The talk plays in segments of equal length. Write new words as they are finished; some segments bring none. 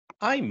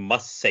I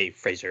must say,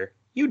 Fraser,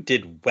 you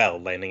did well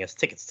landing us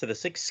tickets to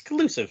this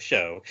exclusive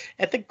show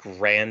at the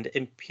Grand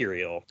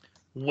Imperial.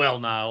 Well,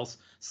 Niles,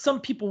 some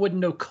people wouldn't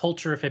know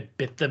culture if it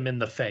bit them in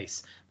the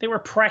face. They were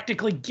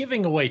practically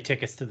giving away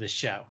tickets to this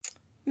show.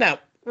 Now,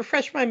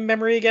 refresh my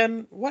memory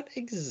again. What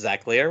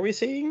exactly are we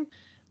seeing?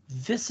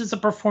 This is a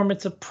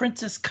performance of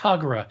Princess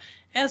Kagura,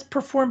 as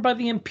performed by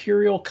the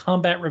Imperial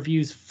Combat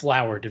Review's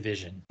Flower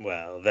Division.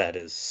 Well, that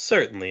is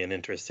certainly an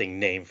interesting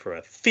name for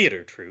a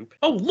theater troupe.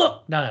 Oh,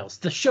 look, Niles,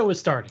 the show is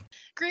starting.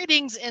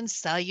 Greetings and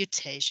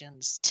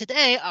salutations.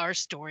 Today our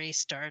story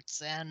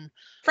starts in...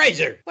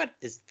 Fraser, what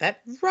is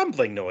that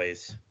rumbling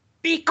noise?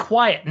 Be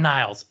quiet,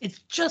 Niles. It's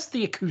just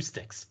the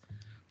acoustics.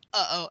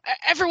 Uh-oh.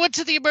 Everyone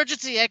to the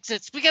emergency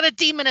exits. We got a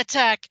demon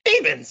attack.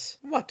 Demons!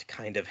 What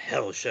kind of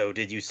hell show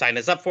did you sign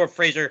us up for,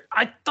 Fraser?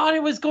 I thought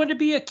it was going to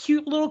be a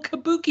cute little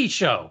kabuki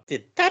show.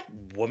 Did that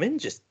woman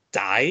just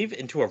dive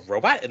into a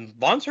robot and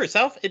launch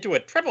herself into a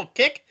triple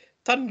kick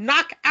to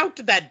knock out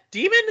that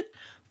demon?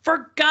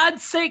 For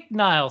God's sake,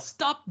 Niles,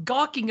 stop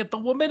gawking at the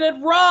woman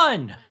and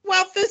run!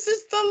 Well, this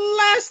is the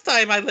last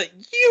time I let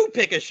you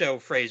pick a show,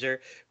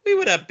 Fraser. We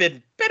would have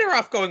been better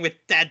off going with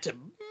Dad to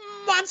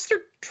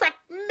Monster Truck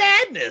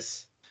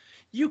Madness.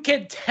 You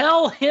can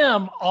tell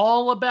him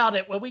all about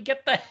it when we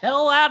get the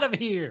hell out of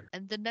here.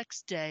 And the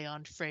next day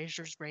on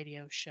Fraser's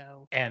radio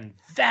show. And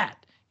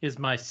that is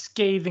my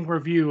scathing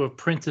review of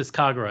Princess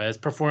Kagura as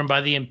performed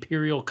by the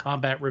Imperial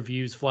Combat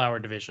Review's Flower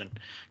Division.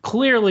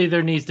 Clearly,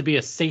 there needs to be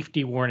a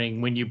safety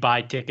warning when you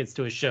buy tickets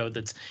to a show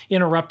that's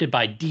interrupted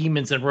by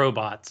demons and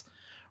robots.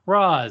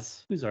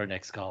 Roz, who's our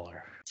next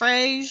caller?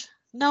 Frage,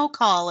 no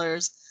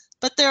callers.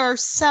 But there are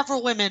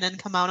several women in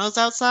kimonos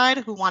outside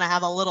who want to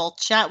have a little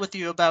chat with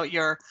you about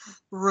your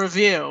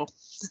review.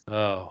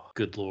 Oh,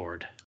 good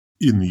lord.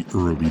 In the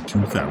early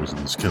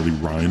 2000s, Kelly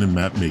Ryan and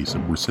Matt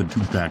Mason were sent to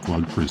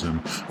backlog prison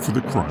for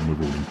the crime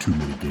of owning too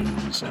many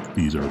games.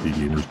 These RP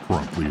gamers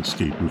promptly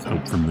escaped with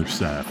help from their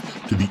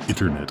staff to the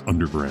internet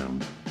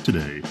underground.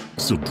 Today,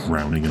 still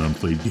drowning in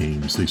unplayed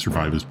games, they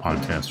survive as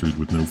podcasters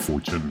with no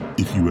fortune.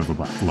 If you have a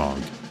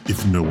backlog,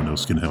 if no one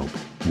else can help,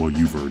 well,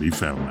 you've already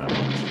found that.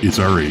 It's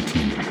our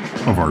A-team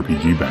of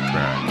RPG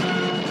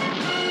Backtrack.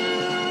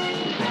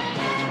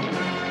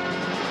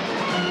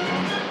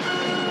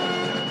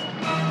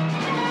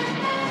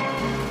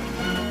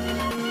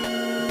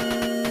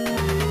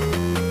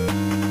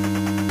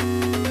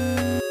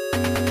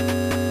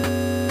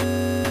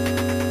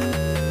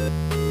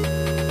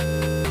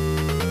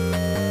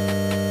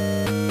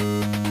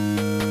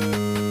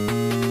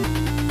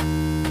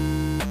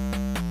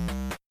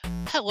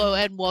 Hello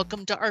and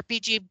welcome to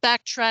RPG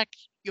Backtrack,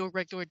 your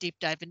regular deep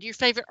dive into your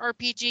favorite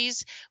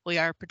RPGs. We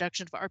are a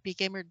production of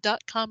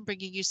rpgamer.com,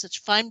 bringing you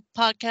such fine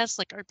podcasts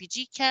like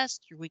RPG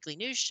Cast, your weekly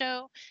news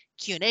show,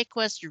 Q&A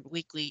Quest, your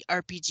weekly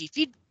RPG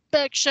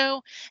feedback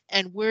show,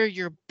 and we're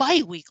your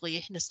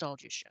bi-weekly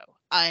nostalgia show.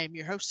 I am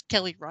your host,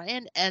 Kelly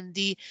Ryan, and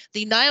the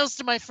Niles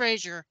to my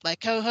Fraser, my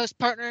co-host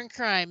partner in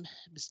crime,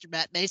 Mr.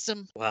 Matt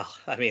Mason. Well,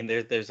 I mean,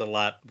 there's a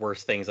lot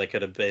worse things I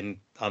could have been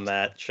on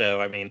that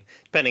show. I mean,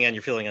 depending on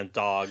your feeling on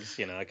dogs,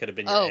 you know, I could have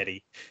been your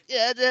Eddie.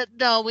 Yeah,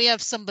 no, we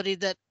have somebody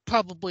that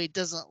probably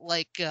doesn't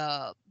like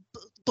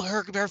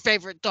her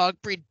favorite dog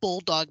breed,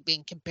 bulldog,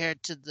 being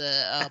compared to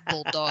the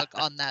bulldog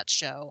on that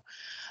show.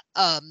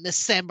 Miss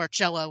Sam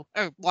Marcello,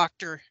 or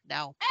Wachter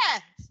now.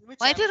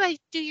 Why did I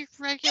do your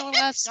regular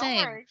last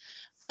name? Worry.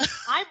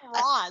 I'm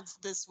Roz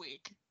this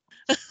week.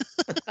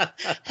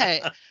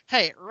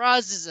 Hey,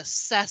 Roz is a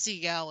sassy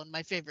gal and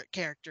my favorite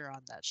character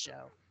on that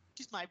show.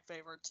 She's my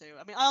favorite too.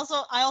 I mean, I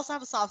also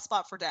have a soft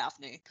spot for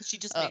Daphne because she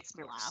just makes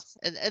me laugh.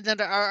 And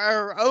then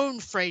our own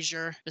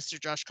Fraser, Mr.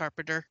 Josh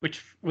Carpenter,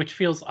 which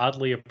feels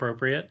oddly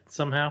appropriate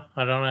somehow.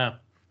 I don't know.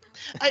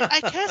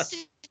 I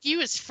casted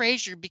you as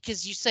Fraser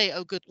because you say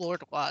 "Oh, good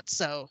Lord" a lot,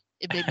 so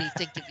it made me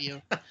think of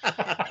you.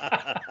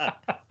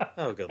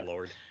 Oh, good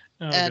Lord.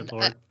 Good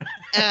Lord.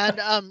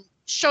 And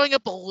showing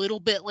up a little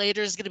bit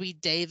later is going to be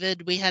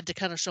David. We had to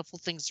kind of shuffle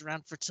things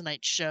around for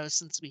tonight's show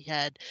since we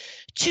had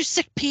 2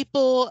 sick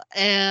people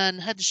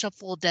and had to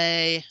shuffle a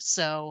day.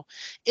 So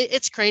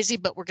it's crazy,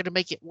 but we're going to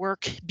make it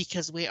work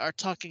because we are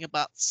talking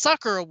about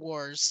Sakura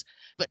Wars,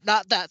 but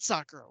not that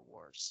Sakura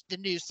Wars, the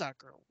new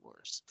Sakura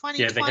Wars.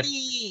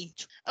 2020.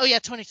 Oh, yeah,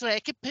 2020. I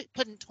could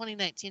put in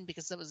 2019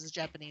 because that was a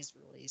Japanese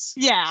release.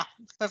 Yeah,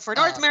 but for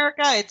North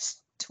America,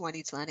 it's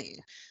 2020.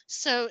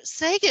 So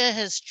Sega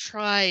has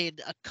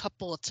tried a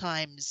couple of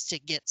times to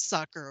get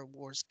Sakura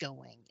Wars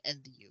going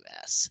in the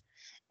US,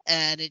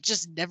 and it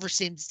just never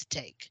seems to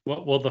take.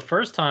 Well, the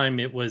first time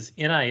it was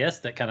NIS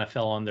that kind of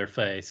fell on their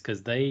face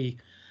because I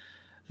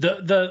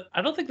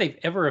don't think they've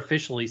ever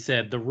officially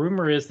said. The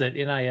rumor is that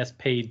NIS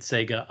paid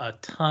Sega a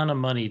ton of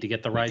money to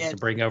get the rights to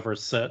bring over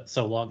So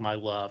Long My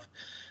Love.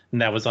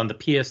 And that was on the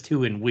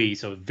PS2 and Wii.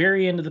 So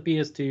very end of the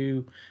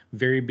PS2,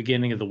 very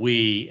beginning of the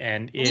Wii,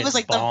 and it was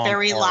like the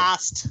very hard.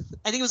 last.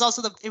 I think it was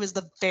also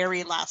the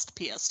very last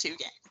PS2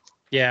 game.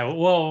 Yeah,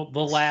 well,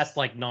 the last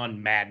like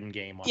non-Madden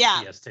game on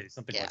PS2,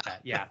 something like that.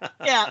 Yeah.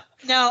 Yeah.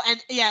 No,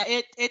 and yeah,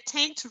 it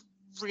tanked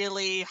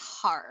really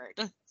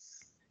hard.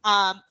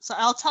 So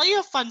I'll tell you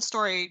a fun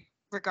story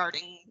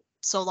regarding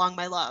So Long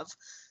My Love.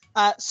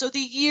 So the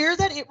year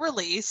that it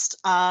released,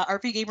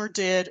 RP Gamer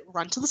did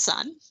Run to the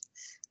Sun,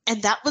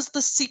 and that was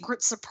the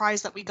secret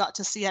surprise that we got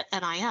to see at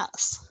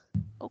NIS.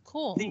 Oh,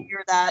 cool. The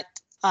year that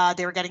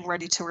they were getting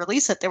ready to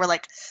release it, they were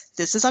like,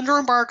 this is under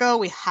embargo,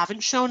 we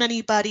haven't shown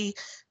anybody,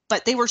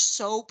 but they were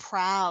so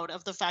proud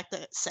of the fact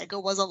that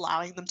Sega was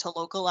allowing them to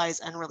localize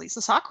and release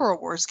a Sakura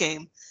Wars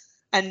game.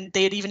 And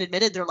they had even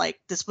admitted, they're like,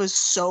 this was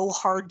so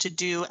hard to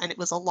do and it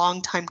was a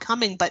long time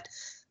coming, but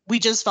we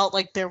just felt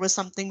like there was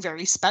something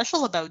very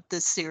special about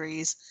this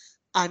series.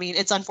 I mean,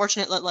 it's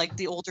unfortunate that like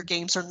the older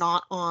games are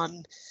not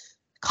on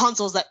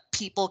consoles that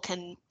people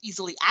can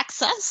easily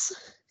access,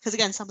 because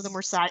again, some of them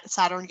were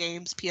Saturn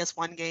games,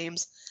 PS1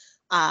 games.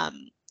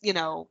 You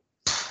know,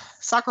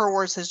 Sakura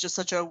Wars has just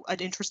such an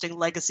interesting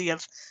legacy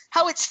of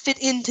how it's fit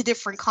into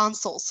different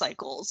console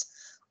cycles.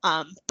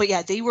 But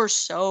yeah, they were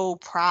so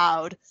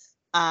proud.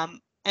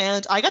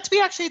 And I got to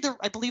be actually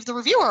I believe the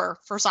reviewer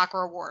for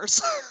Sakura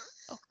Wars.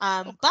 Cool.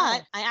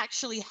 But I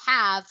actually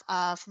have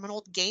from an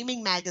old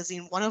gaming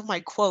magazine, one of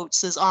my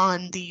quotes is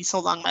on the So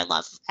Long My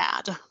Love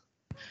ad.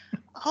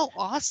 Oh,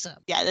 awesome.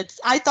 Yeah,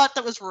 I thought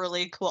that was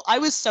really cool. I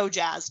was so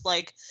jazzed.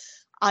 Like,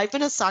 I've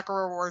been a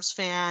Sakura Wars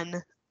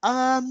fan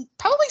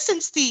probably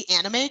since the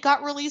anime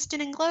got released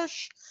in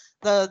English,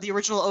 the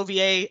original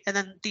OVA, and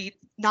then the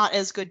not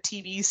as good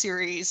TV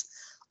series.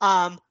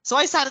 So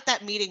I sat at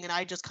that meeting and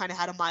I just kind of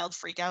had a mild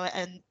freak out,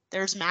 and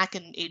there's Mac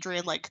and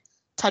Adrian like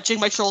touching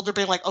my shoulder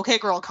being like, okay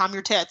girl, calm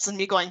your tits, and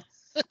me going,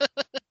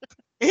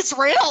 it's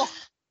real,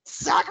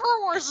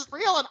 Sakura Wars is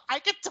real and I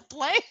get to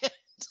play it.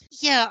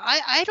 Yeah,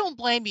 I don't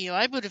blame you.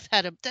 I would have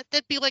had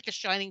that'd be like a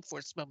Shining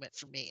Force moment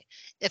for me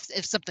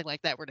if something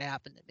like that were to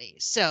happen to me.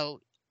 So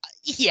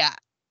yeah,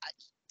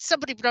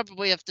 somebody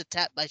probably have to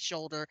tap my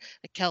shoulder,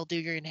 like Cal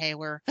Duger and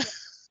Hayward.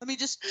 Let me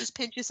just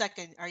pinch you a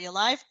second. Are you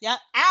alive? Yeah.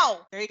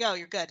 Ow! There you go.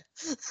 You're good.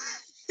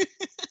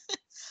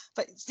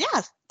 But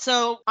yeah,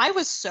 so I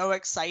was so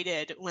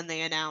excited when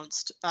they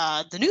announced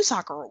the new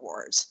Sakura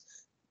Wars,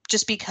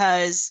 just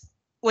because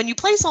when you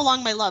play So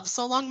Long My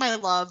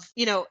Love,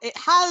 you know, it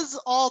has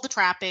all the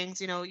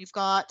trappings. You know, you've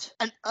got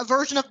a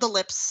version of the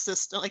lip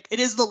system. Like, it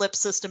is the lip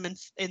system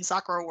in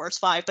Sakura Wars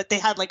 5, but they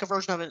had like a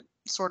version of it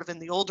sort of in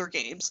the older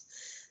games.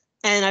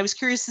 And I was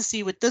curious to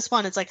see with this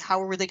one, it's like, how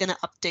were they going to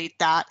update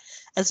that,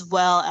 as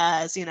well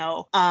as, you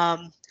know,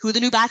 who the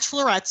new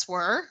bachelorettes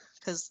were,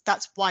 because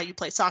that's why you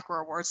play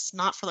Sakura Wars,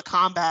 not for the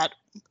combat,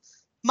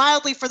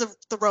 mildly for the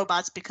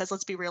robots, because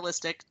let's be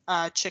realistic,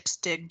 chicks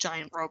dig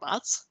giant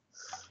robots.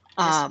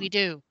 Yes, we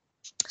do.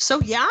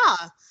 So yeah,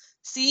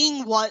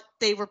 seeing what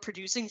they were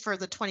producing for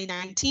the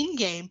 2019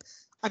 game,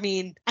 I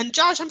mean, and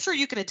Josh, I'm sure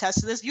you can attest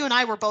to this. You and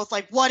I were both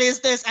like, what is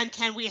this, and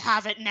can we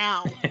have it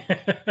now?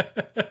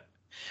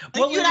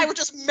 Well, you and I were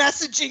just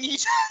messaging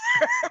each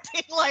other,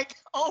 being like,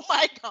 oh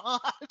my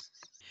god.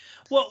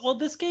 Well,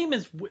 this game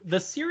the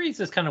series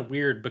is kind of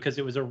weird because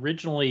it was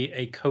originally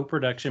a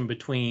co-production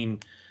between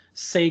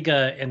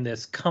Sega and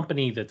this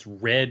company that's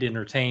Red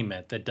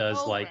Entertainment that does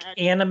Red.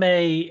 Anime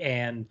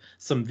and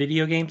some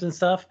video games and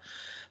stuff.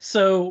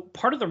 So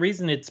part of the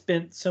reason it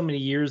spent so many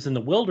years in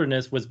the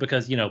wilderness was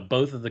because, you know,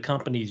 both of the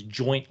companies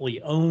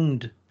jointly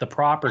owned the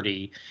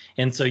property.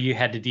 And so you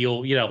had to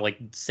deal, you know, like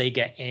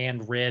Sega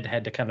and Red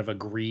had to kind of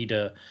agree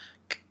to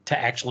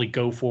actually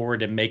go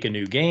forward and make a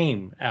new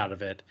game out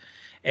of it.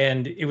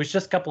 And it was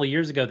just a couple of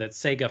years ago that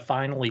Sega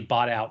finally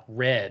bought out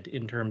Red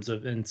and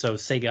so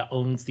Sega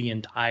owns the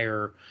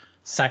entire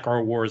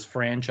Sakura Wars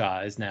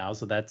franchise now.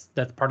 So that's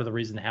part of the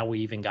reason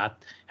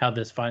how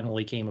this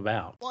finally came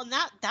about. Well, and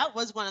that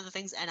was one of the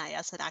things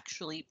NIS had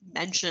actually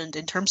mentioned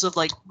in terms of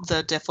like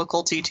the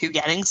difficulty to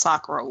getting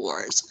Sakura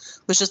Wars,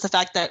 was just the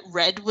fact that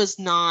Red was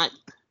not,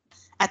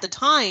 at the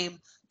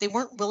time, they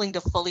weren't willing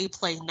to fully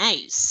play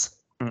nice.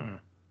 Mm-mm.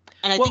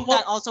 And I think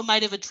that also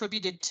might have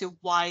attributed to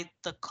why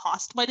the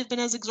cost might have been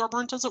as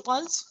exorbitant as it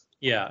was.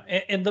 Yeah,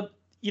 and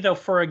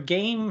for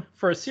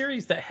a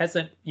series that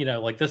hasn't, you know,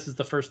 like this is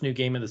the first new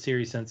game in the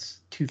series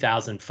since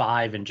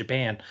 2005 in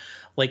Japan,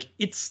 like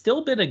it's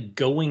still been a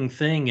going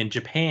thing in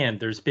Japan.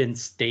 There's been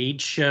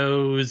stage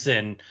shows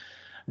and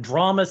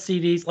drama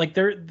CDs. Like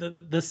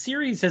the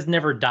series has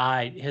never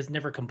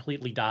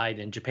completely died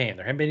in Japan.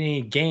 There haven't been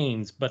any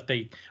games, but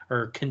they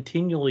are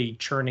continually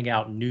churning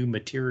out new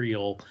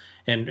material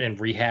and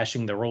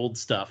rehashing their old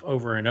stuff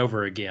over and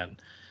over again.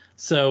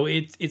 So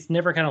it's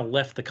never kind of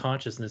left the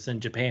consciousness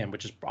in Japan,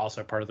 which is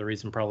also part of the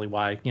reason probably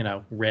why, you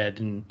know, Red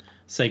and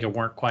Sega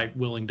weren't quite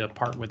willing to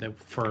part with it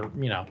for,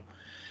 you know,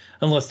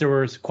 unless there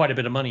was quite a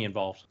bit of money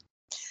involved.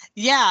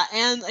 Yeah,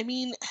 and I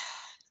mean,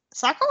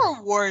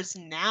 Sakura Wars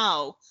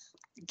now,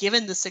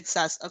 given the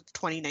success of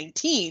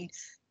 2019,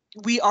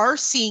 we are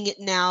seeing it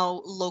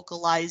now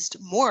localized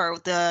more.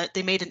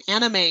 They made an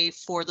anime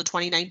for the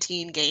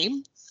 2019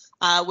 game,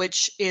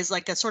 which is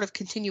like a sort of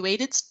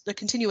the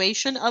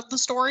continuation of the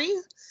story.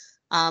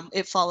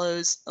 It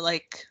follows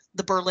like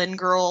the Berlin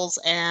girls,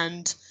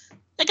 and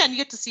again, you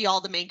get to see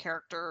all the main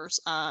characters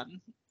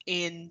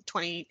in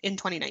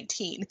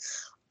 2019.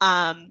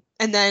 And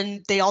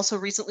then they also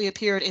recently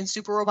appeared in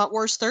Super Robot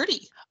Wars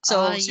 30.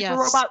 So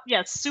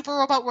Super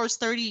Robot Wars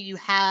 30, you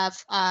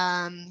have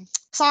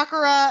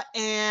Sakura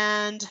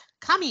and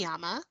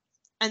Kamiyama.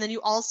 And then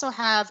you also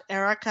have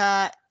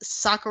Erika,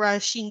 Sakura,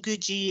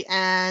 Shinguji,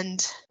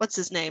 and what's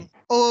his name?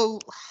 Oh,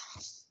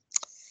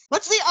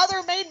 what's the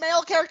other main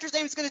male character's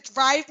name? It's going to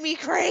drive me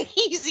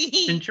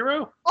crazy.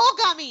 Shinjiro?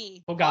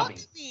 Ogami.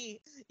 Ogami.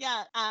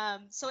 Yeah.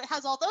 So it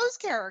has all those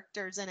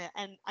characters in it.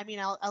 And I mean,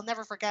 I'll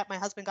never forget, my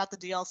husband got the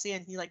DLC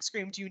and he like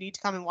screamed, "You need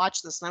to come and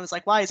watch this." And I was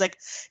like, "Why?" He's like,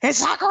 "It's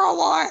Sakura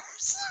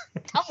Wars.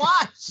 Come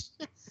watch."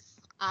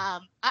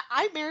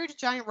 I married a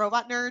giant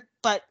robot nerd,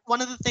 but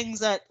one of the things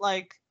that,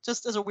 like,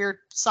 just as a weird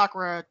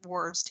Sakura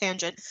Wars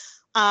tangent,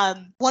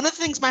 one of the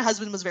things my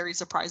husband was very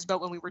surprised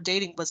about when we were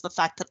dating was the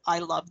fact that I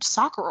loved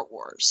Sakura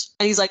Wars.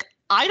 And he's like,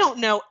 "I don't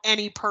know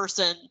any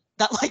person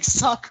that likes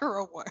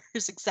Sakura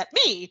Wars except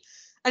me."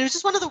 And it was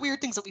just one of the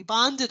weird things that we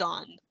bonded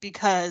on,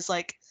 because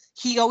like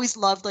he always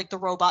loved like the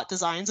robot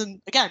designs.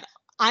 And again,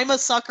 I'm a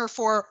sucker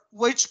for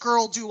which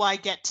girl do I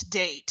get to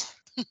date?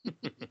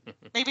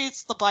 Maybe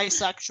it's the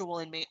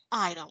bisexual in me.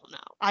 I don't know.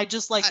 I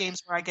just like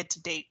games where I get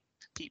to date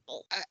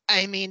people.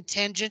 I mean,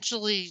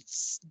 tangentially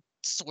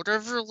sort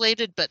of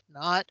related, but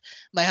not.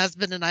 My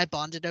husband and I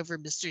bonded over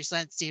Mystery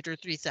Science Theater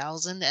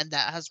 3000, and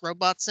that has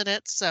robots in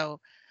it. So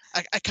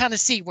I kind of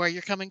see where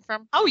you're coming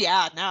from. Oh,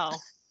 yeah, no.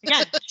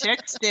 Again,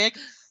 Chicks Dig.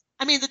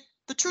 I mean,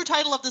 the true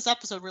title of this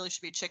episode really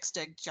should be Chicks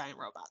Dig Giant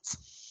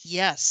Robots.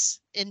 Yes,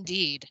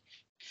 indeed.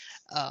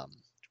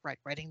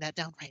 Writing that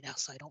down right now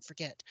so I don't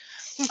forget.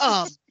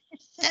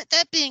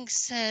 That being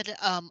said,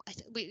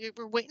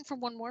 we're waiting for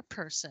one more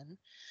person,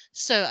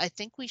 so I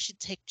think we should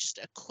take just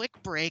a quick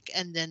break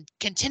and then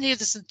continue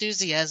this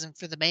enthusiasm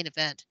for the main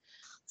event.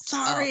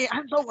 Sorry,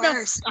 I'm the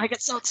worst. No, I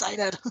get so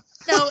excited.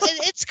 No,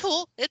 it's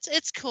cool.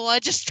 It's cool. I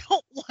just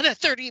don't want a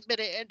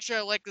 30-minute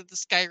intro like the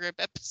Skyrim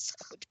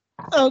episode.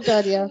 Oh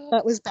god, yeah,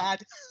 that was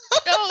bad.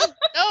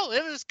 No,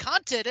 it was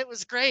content. It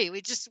was great.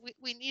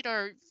 We need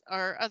our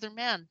other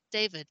man,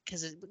 David,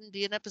 because it wouldn't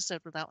be an episode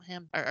without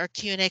him, our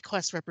Q&A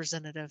quest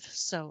representative.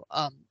 So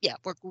yeah,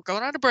 we're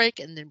going on a break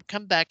and then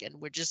come back and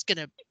we're just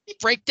gonna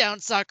break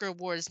down Sakura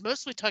Wars,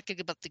 mostly talking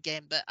about the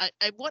game, but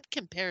I want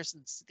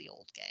comparisons to the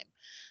old game.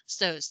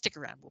 So stick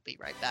around. We'll be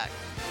right back.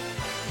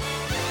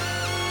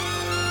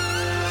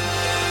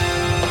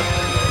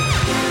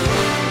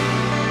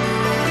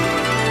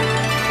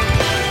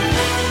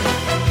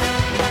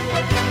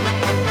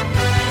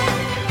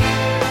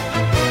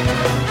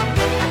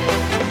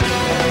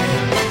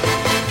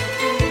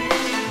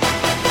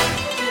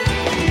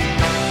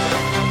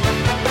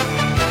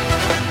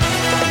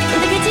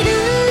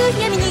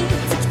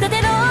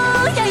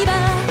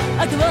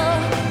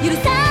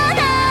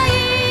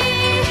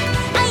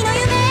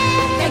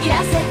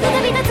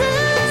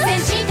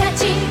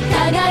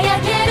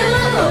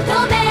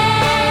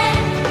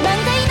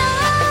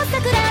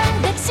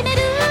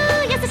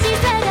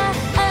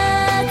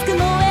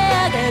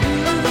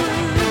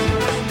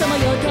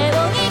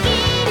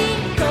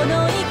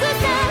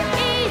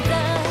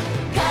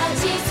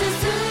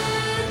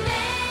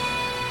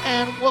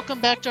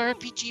 Welcome back to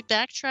RPG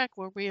Backtrack,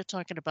 where we are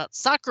talking about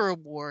Sakura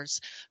Wars,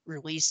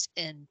 released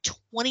in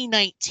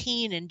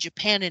 2019 in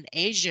Japan and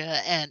Asia,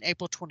 and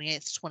April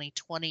 28th,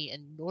 2020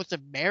 in North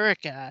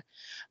America.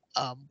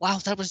 Wow,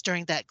 that was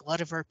during that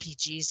glut of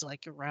RPGs,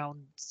 like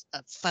around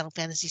Final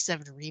Fantasy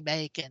VII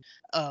Remake, and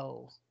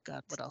oh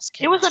god, what else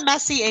came out? It was a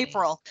messy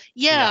April.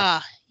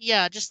 Yeah,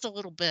 just a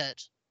little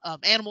bit.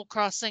 Animal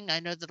Crossing, I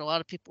know that a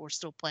lot of people were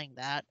still playing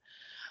that.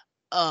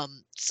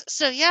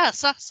 So yeah,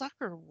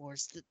 Sakura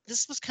Wars.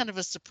 This was kind of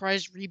a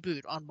surprise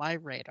reboot on my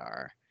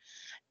radar.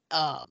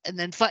 And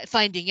then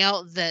finding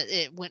out that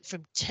it went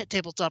from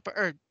tabletop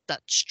or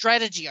that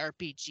strategy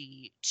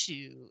RPG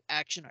to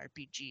action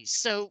RPG.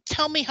 So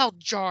tell me how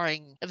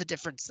jarring of a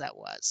difference that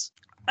was.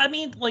 I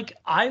mean, like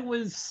I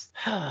was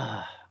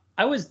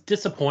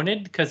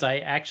disappointed because I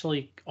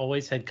actually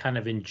always had kind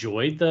of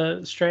enjoyed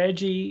the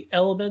strategy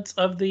elements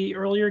of the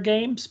earlier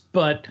games,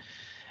 but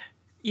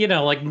you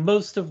know, like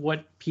most of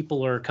what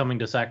people are coming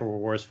to Sakura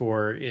Wars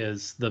for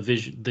is the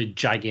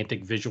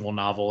gigantic visual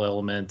novel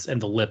elements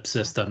and the lip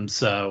system.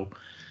 So,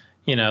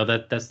 you know,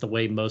 that's the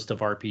way most of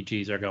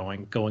RPGs are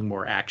going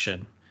more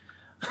action.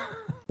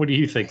 What do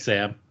you think,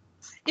 Sam?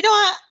 You know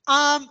what?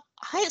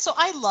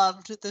 I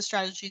loved the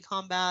strategy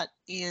combat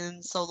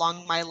in So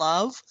Long My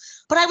Love,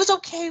 but I was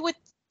okay with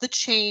the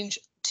change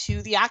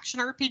to the action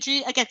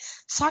RPG. Again,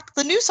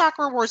 the new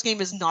Sakura Wars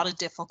game is not a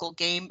difficult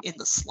game in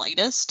the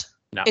slightest.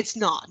 No. It's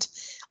not.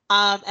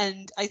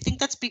 And I think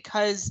that's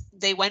because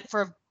they went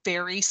for a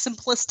very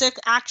simplistic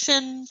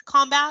action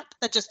combat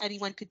that just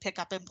anyone could pick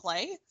up and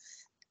play.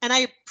 And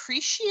I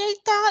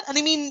appreciate that. And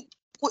I mean,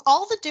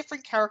 all the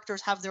different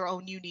characters have their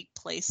own unique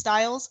play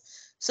styles.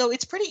 So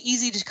it's pretty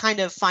easy to kind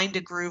of find a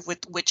groove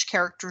with which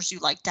characters you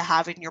like to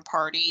have in your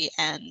party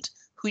and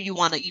who you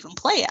want to even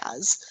play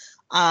as.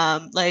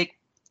 Like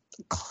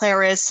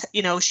Claris,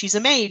 you know, she's a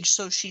mage,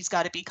 so she's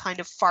got to be kind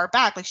of far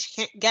back. Like she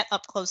can't get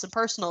up close and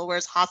personal,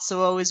 whereas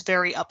Hatsuo is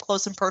very up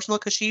close and personal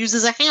because she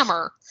uses a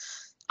hammer.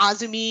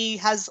 Azumi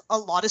has a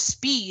lot of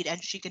speed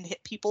and she can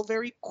hit people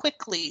very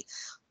quickly.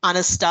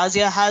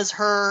 Anastasia has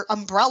her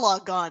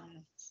umbrella gun.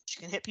 She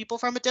can hit people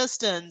from a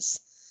distance.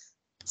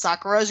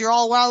 Sakura's your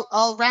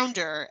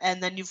all-rounder.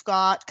 And then you've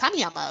got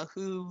Kamiyama,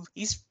 who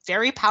he's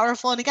very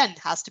powerful and, again,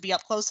 has to be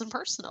up close and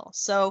personal.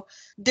 So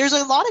there's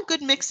a lot of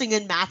good mixing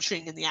and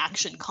matching in the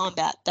action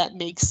combat that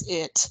makes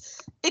it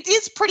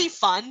is pretty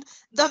fun.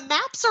 The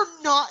maps are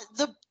not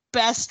the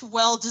best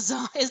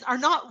well-designed,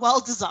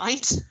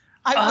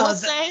 I will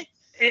say.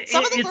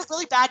 Some of them are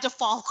really bad to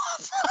follow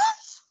up.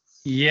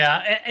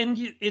 Yeah,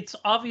 and it's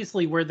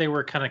obviously where they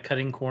were kind of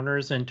cutting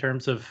corners in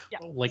terms of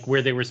like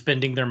where they were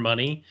spending their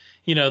money.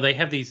 You know, they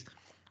have these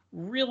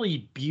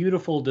really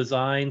beautiful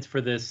designs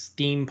for this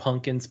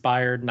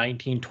steampunk-inspired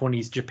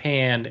 1920s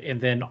Japan,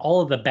 and then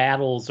all of the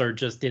battles are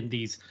just in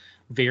these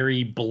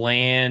very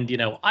bland, you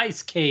know,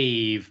 ice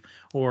cave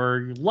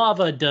or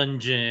lava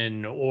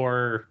dungeon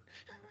or...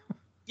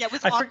 Yeah,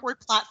 with awkward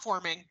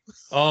platforming.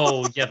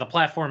 Oh, yeah, the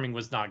platforming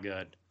was not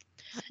good.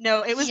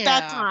 No, it was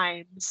bad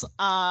times.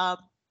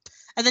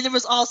 And then there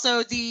was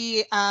also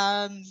the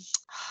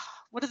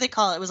what do they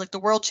call it? It was like the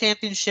World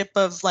Championship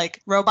of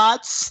like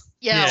robots.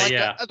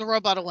 The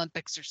Robot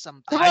Olympics or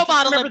something. I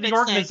remember the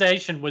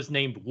organization was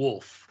named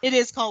Wolf. It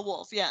is called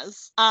Wolf,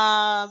 yes.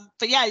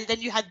 But yeah,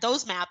 then you had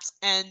those maps,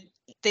 and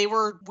they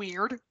were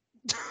weird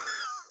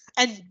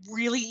and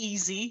really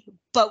easy,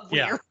 but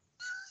weird. Yeah.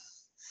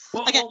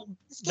 Well, again,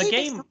 the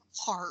game is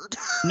hard.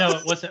 No,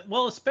 it wasn't.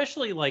 Well,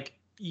 especially like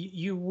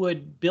you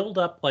would build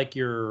up like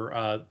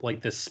your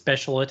like this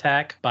special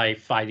attack by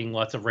fighting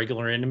lots of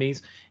regular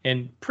enemies,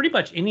 and pretty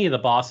much any of the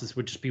bosses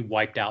would just be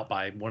wiped out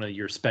by one of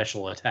your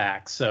special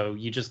attacks. So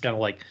you just kind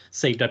of like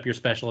saved up your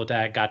special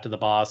attack, got to the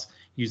boss,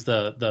 used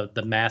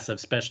the massive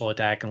special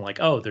attack, and like,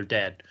 oh, they're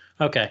dead.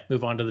 Okay,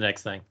 move on to the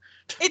next thing.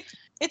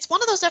 It's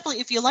one of those,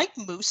 definitely, if you like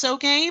Musou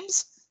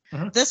games,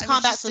 this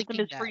combat system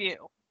is for you.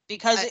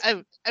 Because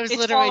I was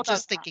literally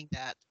just thinking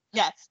that.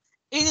 Yeah,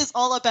 it is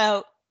all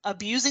about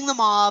abusing the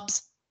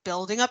mobs,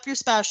 building up your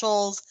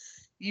specials,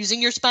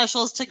 using your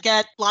specials to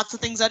get lots of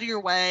things out of your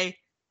way,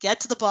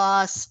 get to the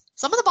boss.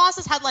 Some of the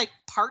bosses had like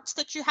parts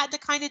that you had to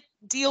kind of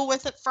deal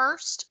with at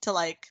first to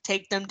like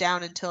take them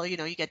down until, you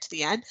know, you get to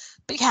the end.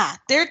 But yeah,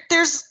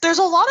 there's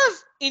a lot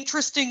of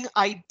interesting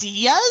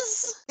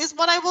ideas, is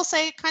what I will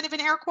say, kind of in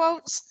air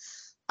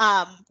quotes,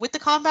 with the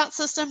combat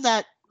system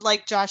that,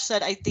 like Josh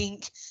said, I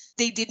think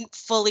they didn't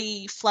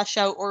fully flesh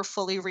out or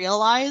fully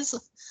realize.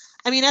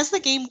 I mean, as the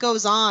game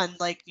goes on,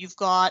 like, you've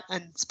got,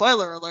 and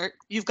spoiler alert,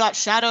 you've got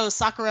Shadow,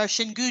 Sakura,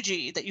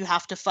 Shinguji that you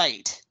have to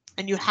fight.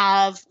 And you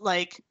have,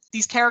 like,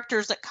 these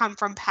characters that come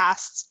from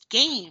past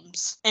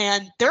games.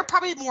 And they're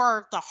probably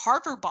more the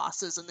harder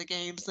bosses in the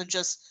games than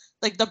just,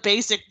 like, the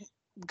basic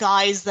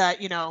guys that,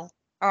 you know,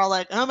 are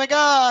like, oh my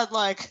god,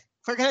 like,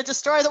 we're going to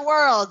destroy the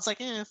world. It's like,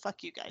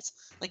 fuck you guys.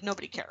 Like,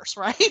 nobody cares,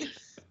 right?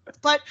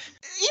 But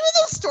even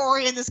the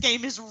story in this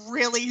game is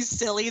really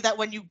silly, that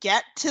when you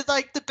get to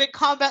like the big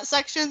combat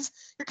sections,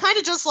 you're kind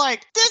of just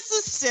like, this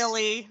is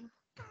silly,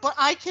 but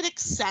I can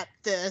accept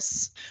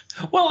this.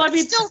 Well, I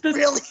mean, it's still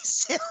really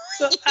silly.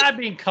 I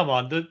mean, come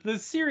on. The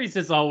series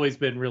has always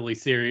been really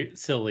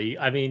silly.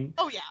 I mean,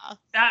 oh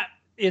yeah.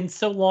 In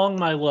So Long,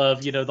 My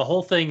Love, you know, the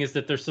whole thing is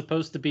that they're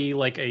supposed to be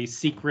like a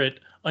secret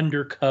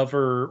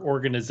undercover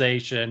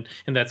organization,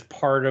 and that's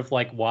part of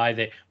like why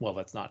they, well,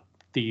 that's not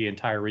the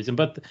entire reason,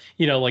 but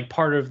you know, like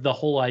part of the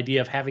whole idea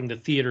of having the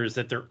theater is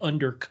that they're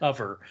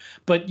undercover.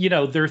 But you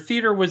know, their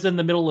theater was in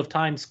the middle of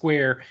Times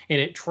Square,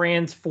 and it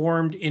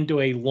transformed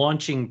into a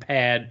launching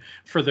pad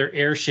for their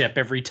airship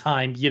every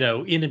time, you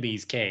know,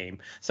 enemies came.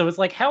 So it's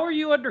like, how are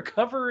you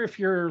undercover if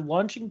your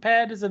launching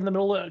pad is in the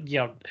middle of, you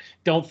know,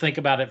 don't think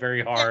about it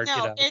very hard. Yeah,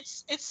 no, you know?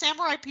 it's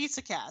Samurai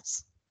Pizza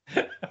Cats.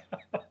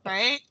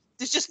 Right?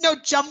 There's just no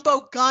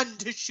jumbo gun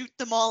to shoot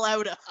them all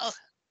out of.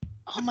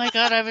 Oh my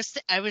god, I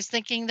was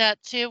thinking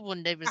that too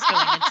when they was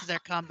going into their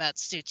combat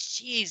suits.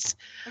 Jeez.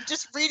 I'm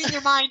just reading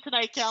your mind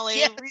tonight, Kelly.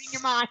 Yes. I'm reading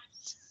your mind.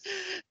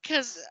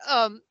 Because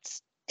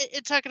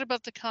talking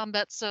about the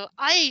combat, so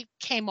I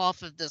came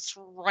off of this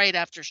right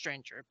after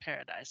Stranger in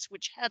Paradise,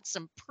 which had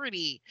some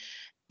pretty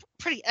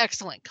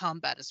excellent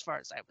combat as far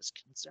as I was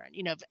concerned.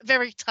 You know,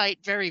 very tight,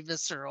 very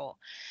visceral.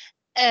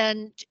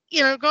 And,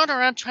 you know, going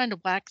around trying to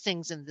whack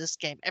things in this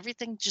game,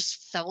 everything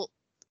just felt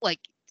like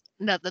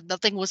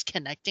nothing was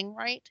connecting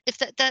right, if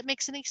that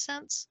makes any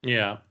sense.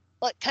 Yeah.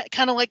 Like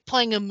kind of like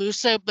playing a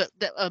Musou, but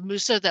a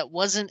Musou that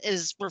wasn't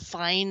as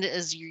refined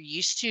as you're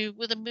used to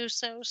with a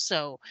Musou.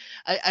 So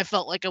I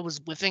felt like I was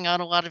whiffing out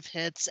a lot of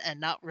hits and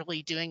not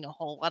really doing a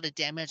whole lot of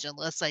damage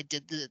unless I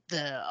did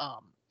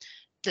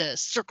the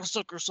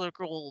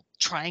circle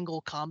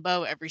triangle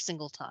combo every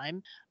single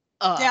time.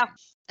 Yeah.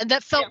 And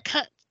that felt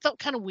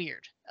kind of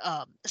weird,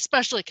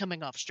 especially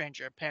coming off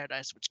Stranger in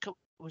Paradise, which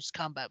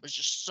combat was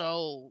just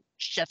so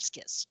chef's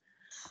kiss.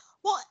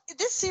 Well,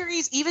 this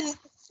series, even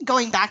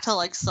going back to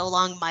like So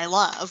Long, My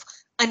Love,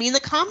 I mean, the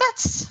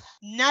combat's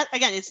not,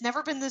 again, it's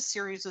never been this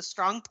series'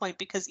 strong point,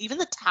 because even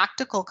the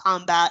tactical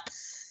combat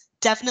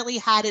definitely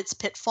had its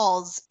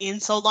pitfalls in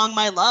So Long,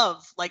 My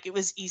Love. Like, it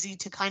was easy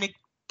to kind of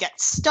get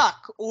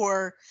stuck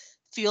or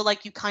feel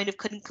like you kind of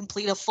couldn't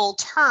complete a full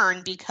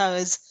turn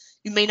because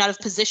you may not have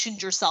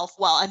positioned yourself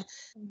well. And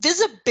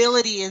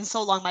visibility in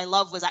So Long My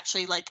Love was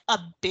actually like a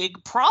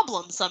big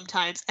problem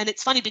sometimes. And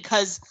it's funny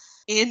because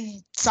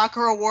in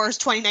Sakura Wars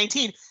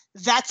 2019,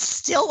 that's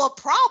still a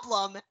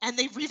problem, and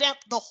they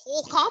revamped the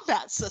whole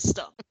combat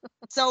system.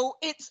 So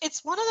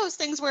it's one of those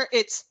things where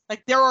it's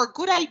like there are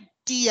good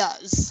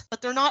ideas,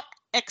 but they're not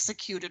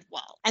executed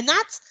well. And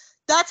that's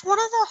one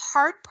of the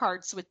hard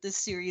parts with this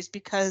series,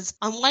 because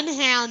on one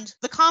hand,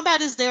 the combat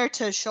is there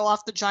to show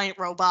off the giant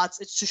robots.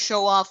 It's to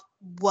show off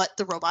what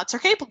the robots are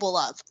capable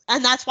of.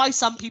 And that's why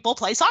some people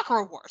play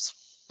Sakura Wars.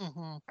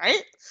 Mm-hmm.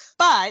 Right?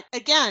 But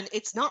again,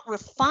 it's not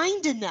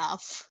refined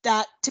enough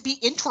that to be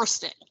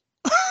interesting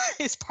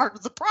is part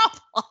of the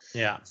problem.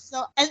 Yeah.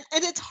 So and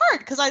it's hard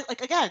because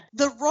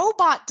the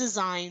robot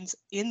designs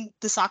in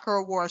the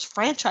Sakura Wars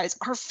franchise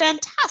are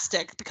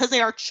fantastic because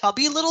they are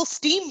chubby little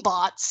steam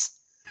bots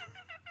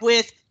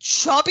with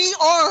chubby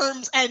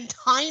arms and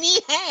tiny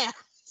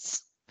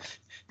hands.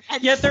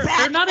 And Yeah, they're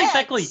not heads.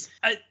 exactly.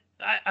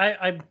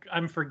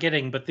 I'm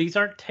forgetting, but these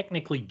aren't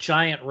technically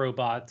giant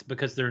robots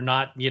because they're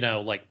not,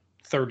 like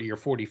 30 or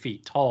 40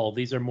 feet tall.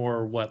 These are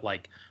more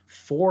like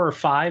 4 or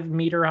 5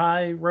 meter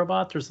high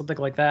robots or something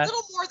like that. A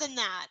little more than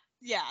that.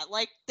 Yeah,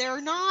 like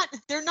they're not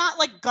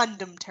like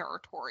Gundam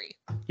territory.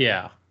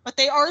 Yeah. But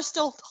they are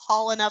still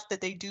tall enough that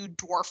they do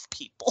dwarf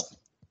people.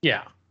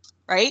 Yeah.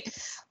 Right?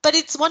 But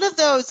it's one of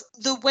those,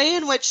 the way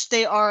in which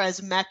they are as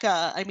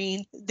mecha, I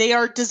mean, they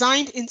are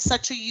designed in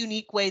such a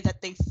unique way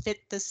that they fit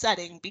the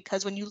setting,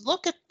 because when you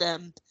look at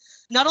them,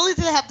 not only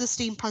do they have the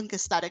steampunk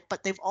aesthetic,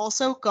 but they've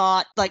also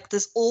got like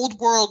this old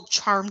world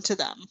charm to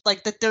them,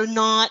 like that they're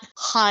not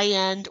high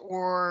end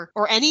or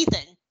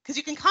anything. Because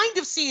you can kind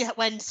of see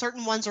when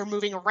certain ones are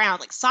moving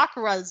around, like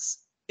Sakura's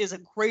is a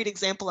great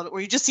example of it,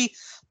 where you just see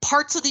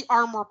parts of the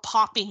armor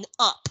popping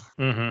up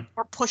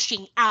or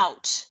pushing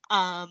out.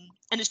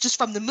 And it's just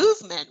from the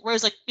movement.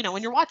 Whereas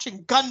when you're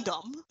watching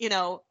Gundam,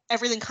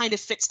 everything kind of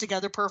fits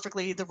together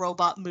perfectly. The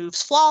robot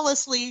moves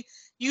flawlessly.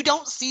 You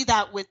don't see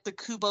that with the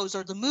Kubos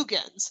or the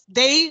Mugens.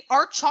 They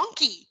are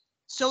chunky,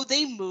 so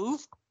they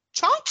move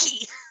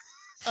chunky.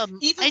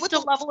 Even with the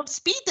level of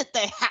speed that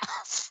they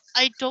have.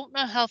 I don't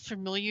know how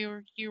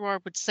familiar you are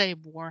with, say,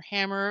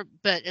 Warhammer,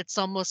 but it's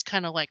almost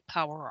kind of like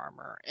Power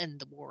Armor in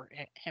the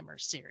Warhammer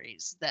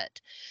series, that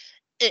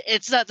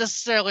it's not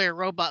necessarily a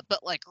robot,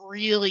 but like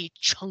really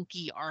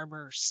chunky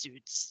armor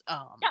suits.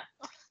 Yeah.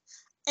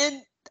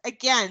 And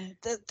again,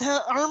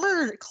 the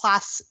armor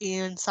class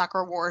in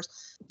Sakura Wars,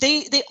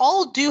 they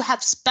all do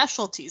have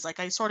specialties. Like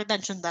I sort of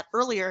mentioned that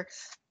earlier,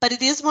 but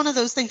it is one of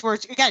those things where,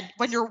 again,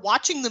 when you're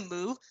watching them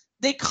move,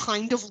 they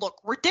kind of look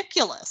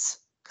ridiculous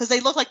because they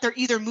look like they're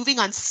either moving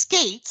on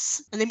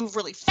skates and they move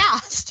really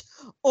fast,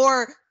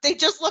 or they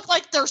just look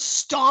like they're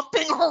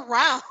stomping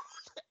around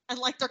and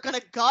like they're going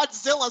to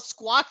Godzilla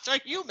squash a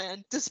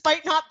human,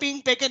 despite not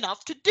being big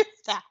enough to do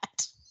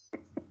that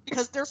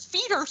because their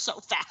feet are so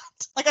fat.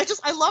 Like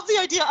I love the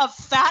idea of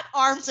fat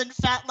arms and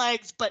fat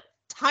legs, but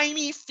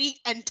tiny feet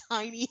and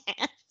tiny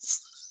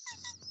hands.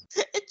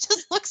 It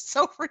just looks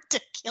so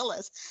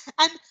ridiculous.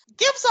 And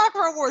give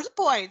Sakura Wars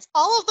points.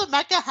 All of the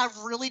mecha have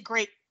really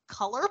great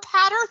color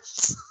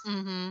patterns.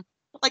 Mm-hmm.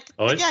 Like,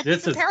 Oh, again,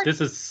 this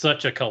is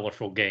such a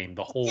colorful game.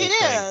 The whole It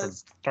thing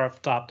is. from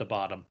top to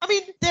bottom. I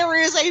mean, there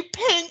is a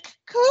pink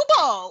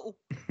Kubo.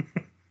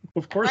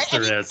 Of course Right?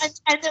 there is.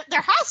 And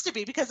there has to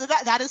be, because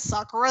that is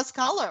Sakura's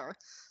color.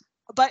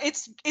 But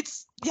it's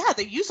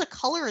the use of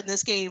color in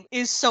this game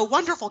is so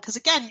wonderful, because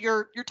again,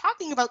 you're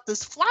talking about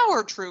this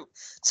flower troop,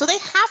 so they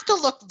have to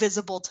look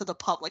visible to the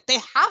public. They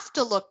have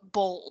to look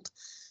bold.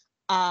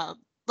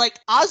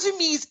 Like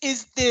Azumi's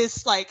is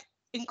this like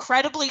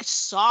incredibly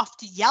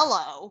soft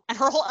yellow, and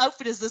her whole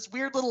outfit is this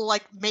weird little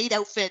like maid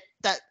outfit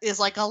that is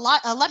like a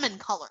lemon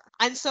color.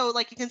 And so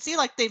like you can see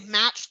like they've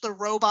matched the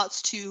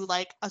robots to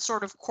like a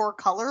sort of core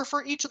color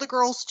for each of the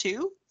girls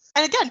too.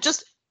 And again,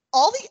 just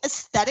all the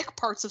aesthetic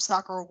parts of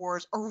Sakura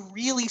Wars are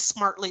really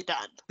smartly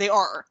done. They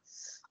are.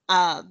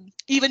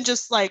 Even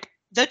just like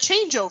the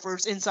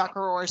changeovers in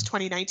Sakura Wars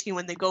 2019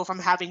 when they go from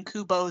having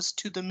Kubos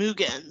to the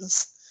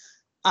Mugens.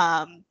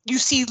 You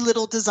see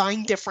little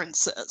design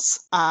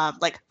differences.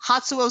 Like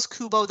Hatsuo's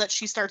Kubo that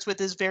she starts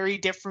with is very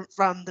different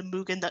from the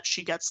Mugen that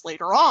she gets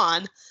later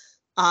on.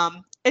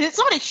 And it's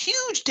not a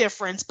huge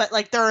difference, but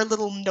like there are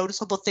little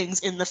noticeable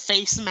things in the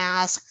face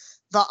mask,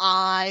 the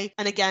eye,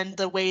 and again,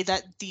 the way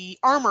that the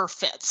armor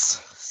fits.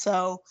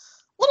 So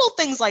little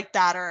things like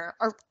that are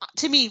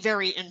to me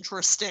very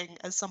interesting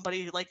as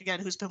somebody like, again,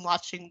 who's been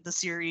watching the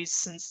series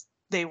since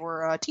they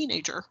were a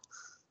teenager.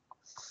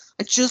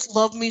 I just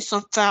love me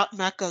some fat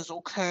mechas,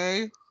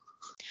 okay?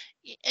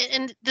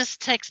 And this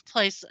takes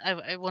place,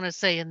 I want to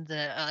say, in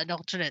the an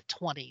alternate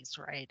 20s,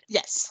 right?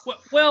 Yes.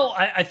 Well,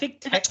 I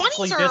think The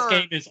technically 20s this are-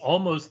 game is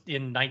almost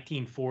in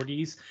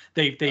 1940s.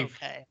 They've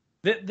Okay.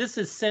 This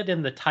is set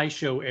in the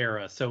Taisho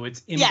era, so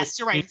it's in Yes,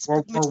 you're right. between It's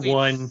World War between.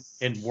 One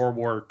and World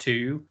War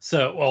II.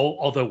 So,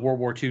 although World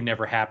War II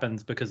never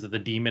happens because of the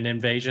demon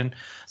invasion,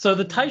 so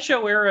the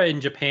Taisho era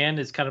in Japan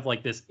is kind of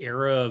like this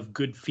era of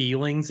good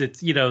feelings.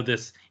 It's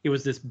it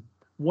was this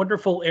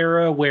wonderful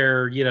era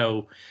where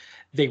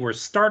they were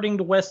starting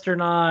to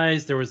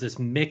westernize. There was this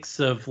mix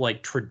of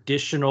like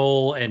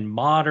traditional and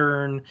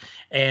modern,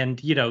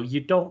 and you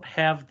don't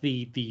have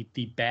the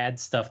bad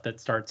stuff that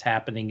starts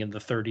happening in the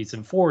 30s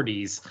and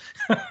 40s,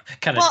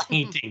 kind of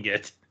tainting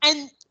it.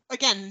 And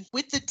again,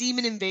 with the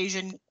demon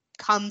invasion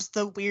comes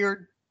the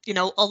weird,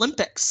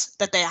 Olympics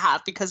that they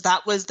have, because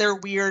that was their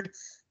weird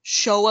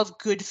show of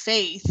good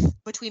faith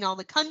between all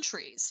the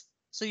countries.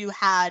 So you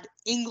had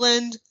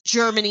England,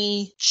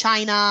 Germany,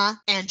 China,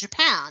 and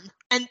Japan.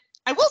 And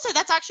I will say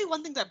that's actually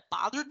one thing that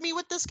bothered me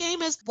with this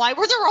game is why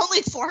were there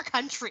only 4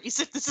 countries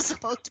if this is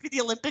supposed to be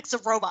the Olympics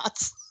of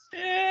robots?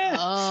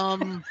 Yeah.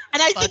 And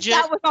I think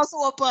that was also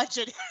a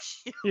budget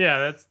issue. Yeah,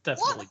 that's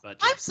definitely budget.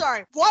 I'm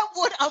sorry. What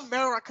would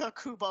America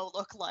Kubo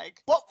look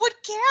like? What would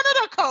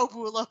Canada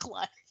Kobu look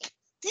like?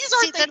 These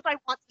are things I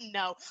want to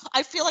know.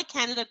 I feel like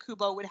Canada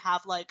Kubo would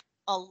have like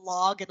a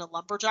log and a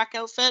lumberjack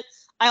outfit.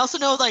 I also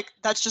know like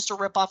that's just a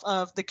ripoff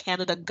of the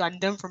Canada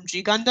Gundam from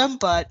G Gundam,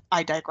 but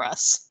I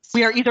digress.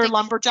 We are either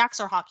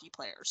lumberjacks or hockey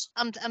players.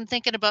 I'm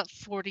thinking about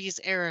 40s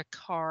era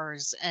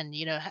cars, and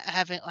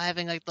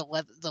having like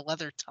the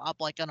leather top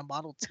like on a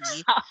Model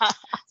T.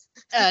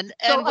 and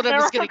so what America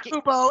I was gonna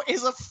Kubo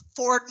is a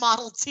Ford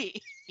Model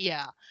T.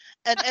 Yeah.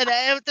 And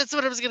that's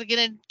what I was going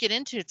to get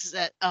into. It's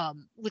that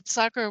with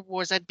Sakura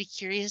Wars, I'd be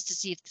curious to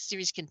see if the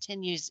series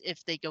continues,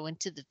 if they go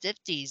into the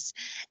 50s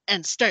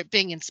and start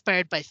being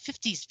inspired by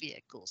 50s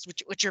vehicles,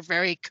 which are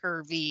very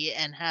curvy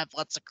and have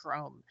lots of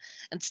chrome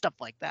and stuff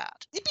like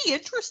that. It'd be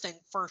interesting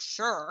for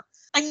sure.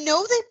 I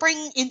know they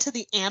bring into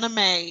the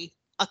anime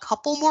a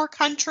couple more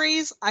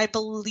countries. I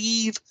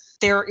believe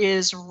there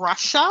is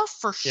Russia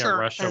for sure. Yeah,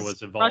 Russia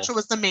was involved. Russia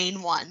was the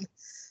main one.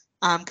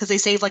 Because they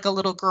saved like a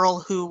little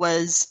girl who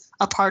was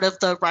a part of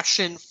the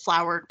Russian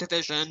flower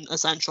division,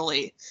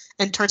 essentially.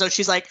 And turns out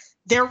she's like,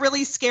 they're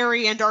really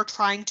scary and are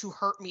trying to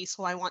hurt me,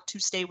 so I want to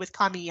stay with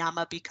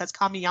Kamiyama because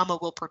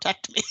Kamiyama will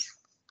protect me.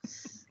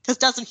 Because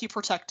doesn't he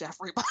protect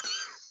everybody?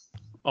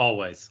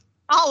 Always.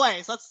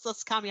 Always.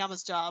 That's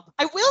Kamiyama's job.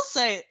 I will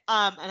say,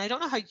 and I don't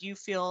know how you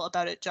feel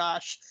about it,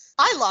 Josh,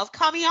 I love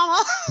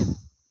Kamiyama.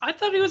 I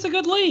thought he was a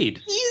good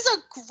lead. He's a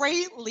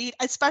great lead,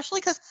 especially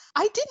because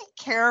I didn't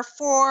care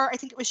for, I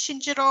think it was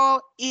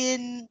Shinjiro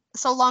in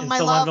So Long My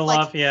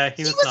Love. Yeah,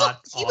 he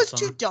was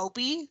too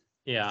dopey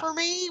yeah. for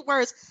me.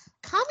 Whereas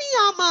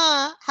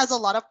Kamiyama has a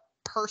lot of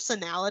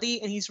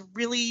personality and he's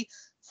really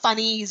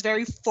funny. He's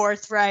very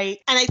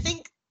forthright. And I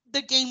think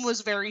the game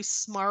was very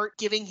smart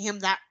giving him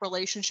that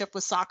relationship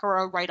with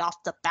Sakura right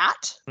off the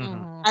bat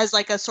as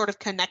like a sort of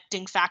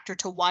connecting factor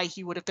to why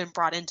he would have been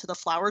brought into the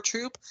Flower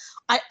Troop.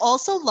 I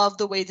also love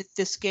the way that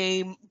this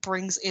game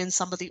brings in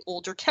some of the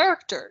older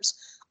characters.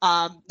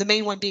 The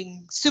main one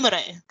being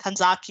Sumire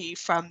Kanzaki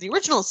from the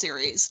original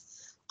series.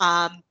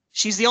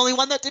 She's the only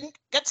one that didn't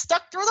get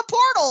stuck through the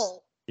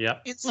portal.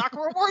 Yep. In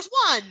Sakura Wars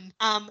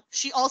 1.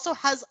 She also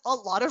has a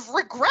lot of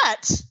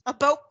regret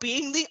about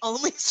being the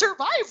only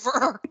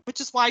survivor,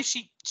 which is why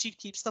she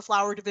keeps the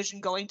flower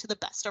division going to the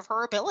best of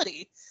her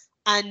ability.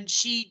 And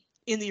she,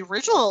 in the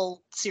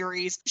original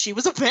series, she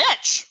was a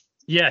bitch.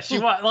 Yeah, she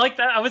was like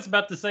that. I was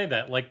about to say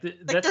that.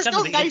 That's there's kind no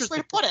of the nice way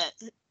to put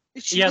it.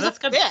 She was a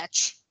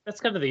bitch. That's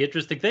kind of the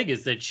interesting thing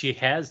is that she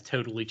has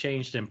totally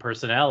changed in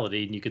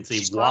personality, and you can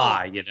see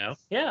why. Yeah.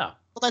 Well,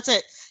 that's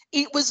it.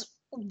 It was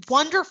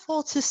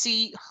wonderful to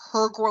see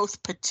her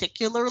growth,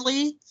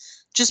 particularly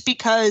just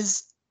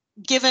because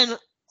given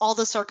all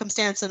the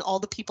circumstance and all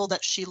the people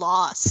that she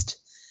lost,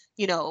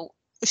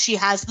 she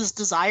has this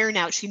desire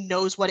now. She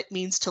knows what it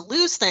means to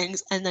lose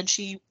things, and then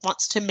she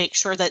wants to make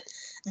sure that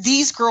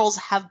these girls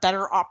have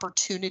better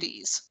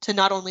opportunities to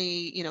not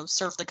only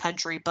serve the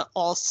country but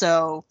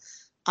also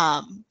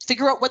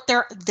figure out what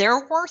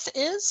their worth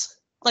is.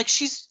 Like,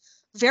 she's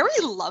very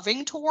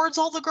loving towards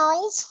all the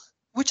girls,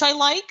 which I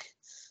like.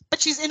 But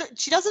she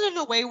does it in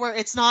a way where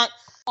it's not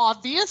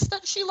obvious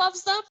that she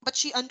loves them, but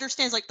she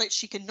understands like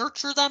she can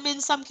nurture them in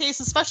some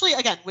cases, especially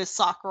again with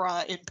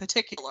Sakura in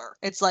particular.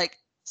 It's like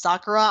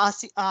Sakura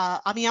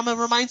Amiyama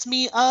reminds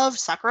me of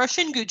Sakura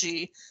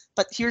Shinguji,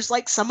 but here's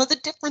like some of the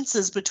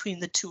differences between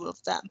the two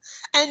of them.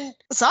 And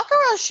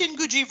Sakura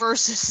Shinguji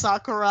versus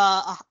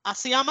Sakura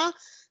Asayama,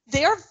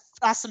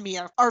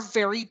 Asamiya are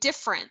very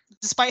different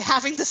despite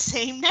having the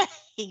same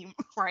name,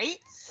 right?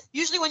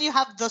 Usually when you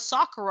have the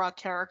Sakura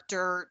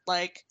character,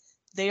 like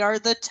they are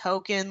the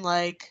token,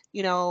 like,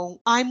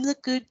 I'm the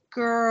good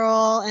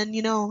girl and,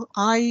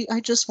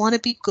 I just want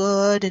to be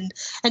good and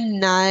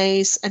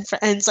nice. And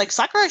it's like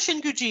Sakura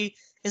Shinguji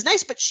is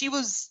nice, but she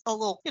was a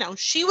little,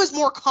 she was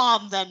more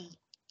calm than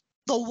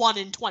the one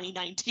in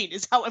 2019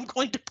 is how I'm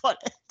going to put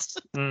it.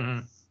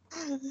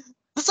 Mm-hmm.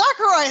 The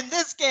Sakura in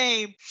this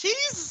game,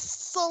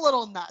 she's a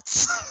little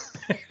nuts.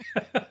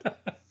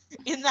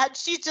 In that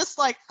she's just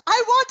like,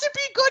 I want to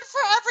be good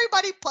for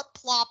everybody, but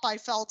plop, I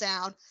fell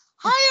down.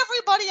 Hi,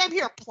 everybody, I'm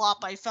here.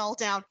 Plop, I fell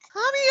down.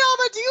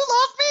 Kamiyama, do you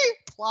love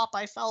me? Plop,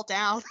 I fell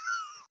down.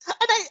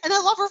 And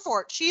I love her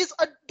for it. She is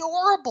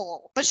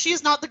adorable, but she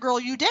is not the girl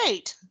you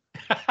date.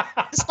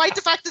 Despite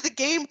the fact that the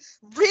game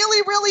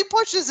really, really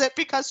pushes it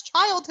because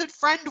childhood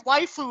friend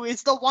waifu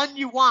is the one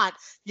you want.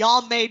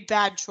 Y'all made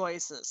bad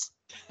choices.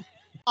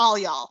 All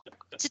y'all.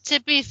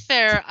 To be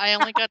fair, I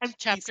only got to I'm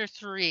chapter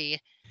 3.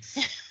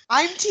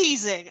 I'm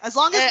teasing. As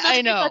long as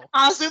I know.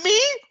 Azumi,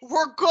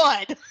 we're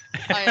good.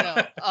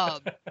 I know.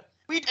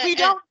 We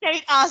don't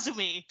date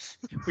Azumi.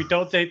 We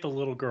don't date the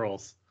little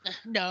girls.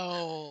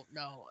 No.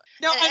 No,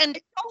 And-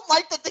 I don't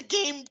like that the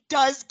game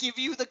does give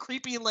you the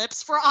creepy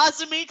lips for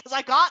Azumi, because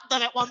I got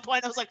them at one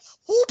point. I was like,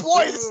 oh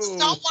boy, this is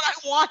not what I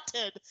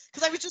wanted.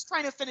 Because I was just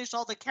trying to finish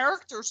all the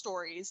character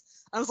stories.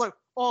 I was like,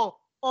 oh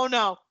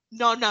no.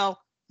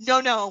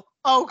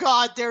 Oh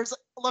god,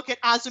 look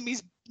at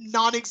Azumi's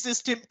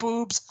non-existent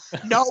boobs.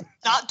 Nope,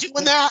 not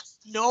doing that.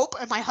 Nope.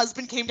 And my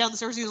husband came down the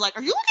stairs. He was like,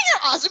 are you looking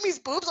at Azumi's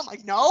boobs? I'm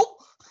like, no.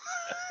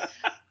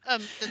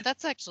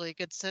 That's actually a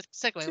good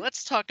segue.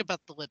 Let's talk about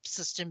the lip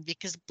system,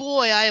 because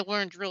boy, I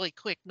learned really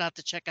quick not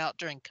to check out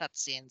during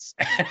cutscenes.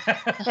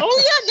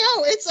 Oh yeah,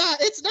 no,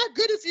 it's not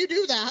good if you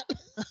do that.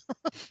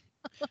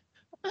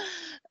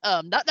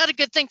 Not a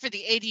good thing for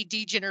the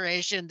ADD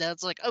generation.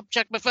 That's like, oh,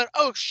 check my phone.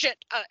 Oh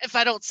shit! If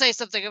I don't say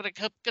something, I'm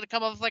gonna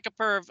come off like a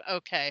perv.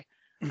 Okay,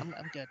 I'm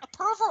good. A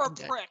perv or a I'm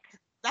good. prick?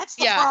 That's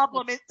the Yeah.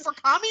 problem. For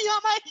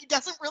Kamiyama, he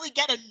doesn't really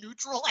get a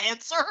neutral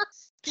answer.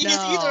 He is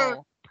either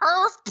No.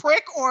 perv,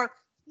 prick, or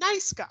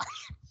nice guy.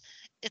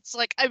 It's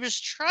like I was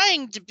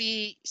trying to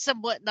be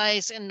somewhat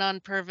nice and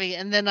non-pervy,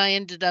 and then I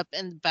ended up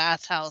in the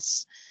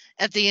bathhouse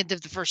at the end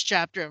of the first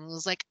chapter and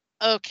was like,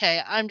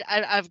 okay,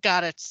 I've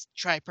got to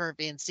try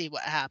pervy and see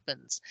what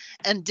happens,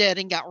 and did,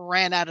 and got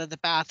ran out of the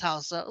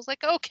bathhouse. So I was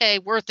like, okay,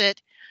 worth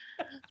it.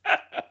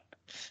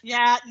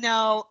 Yeah,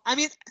 no. I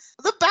mean,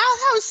 the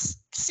bathhouse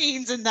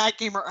scenes in that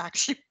game are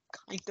actually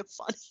kind of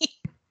funny.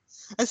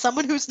 As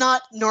someone who's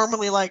not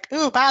normally like,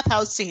 ooh,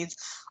 bathhouse scenes,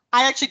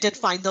 I actually did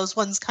find those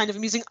ones kind of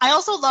amusing. I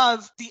also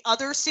love the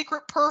other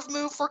secret perv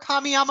move for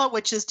Kamiyama,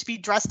 which is to be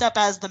dressed up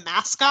as the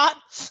mascot.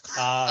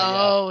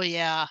 Oh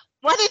yeah.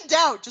 When in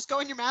doubt, just go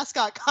in your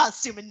mascot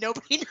costume and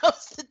nobody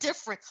knows the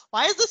difference.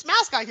 Why is this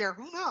mascot here?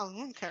 Who knows? I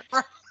don't care.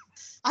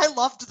 I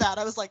loved that.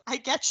 I was like, I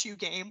get you,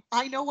 game.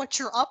 I know what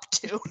you're up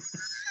to.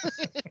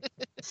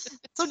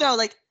 So no,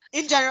 like,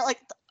 in general, like,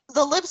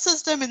 the lip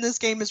system in this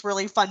game is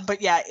really fun,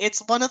 but yeah, it's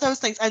one of those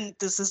things, and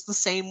this is the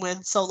same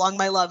with So Long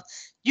My Love.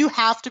 You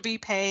have to be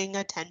paying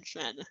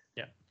attention.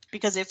 Yeah.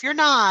 Because if you're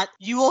not,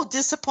 you will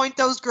disappoint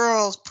those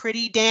girls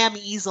pretty damn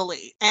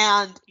easily.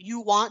 And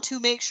you want to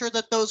make sure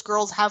that those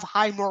girls have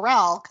high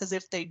morale, because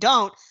if they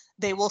don't,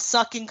 they will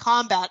suck in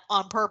combat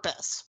on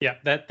purpose. Yeah,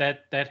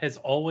 that has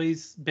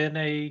always been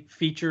a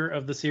feature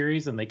of the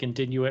series, and they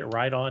continue it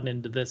right on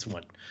into this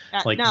one.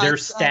 Like, No, their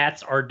it's,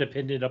 stats are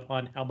dependent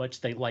upon how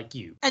much they like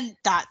you. And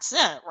that's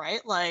it,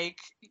 right? Like,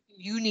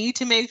 you need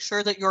to make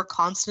sure that you're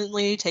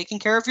constantly taking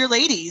care of your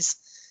ladies,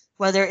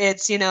 whether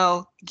it's,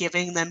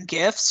 giving them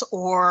gifts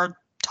or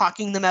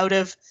talking them out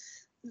of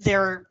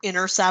their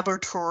inner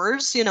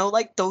saboteurs,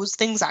 like, those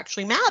things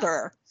actually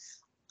matter.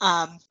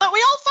 But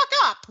we all fuck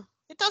up.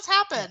 It does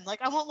happen.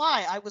 Like, I won't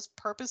lie. I was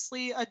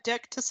purposely a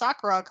dick to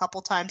Sakura a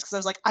couple times because I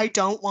was like, I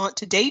don't want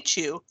to date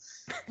you.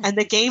 And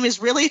the game is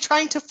really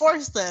trying to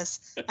force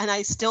this, and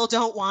I still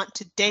don't want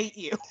to date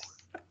you.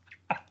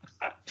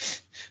 And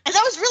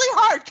that was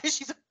really hard because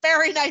she's a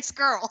very nice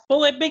girl.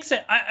 Well, it makes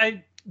it.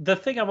 The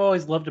thing I've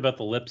always loved about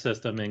the lip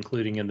system,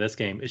 including in this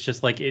game, is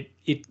just like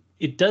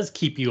it does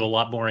keep you a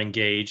lot more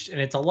engaged, and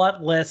it's a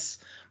lot less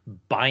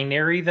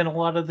binary than a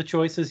lot of the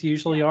choices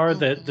usually are.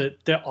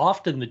 That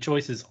often the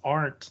choices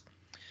aren't.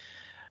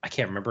 I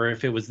can't remember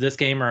if it was this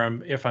game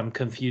or if I'm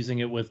confusing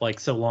it with like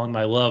So Long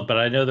My Love, but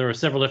I know there were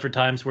several different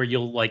times where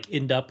you'll like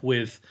end up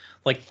with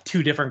like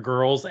two different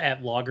girls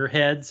at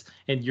loggerheads,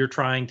 and you're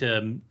trying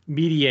to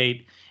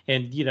mediate.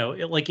 And,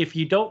 like, if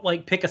you don't,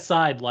 like, pick a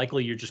side,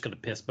 likely you're just going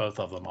to piss both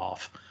of them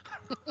off.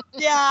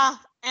 Yeah,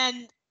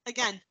 and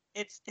again,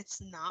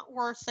 it's not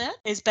worth it.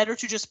 It's better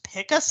to just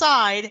pick a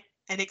side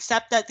and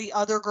accept that the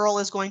other girl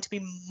is going to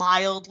be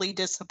mildly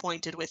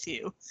disappointed with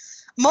you.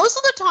 Most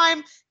of the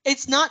time,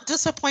 it's not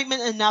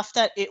disappointment enough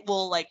that it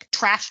will, like,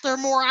 trash their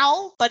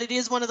morale, but it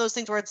is one of those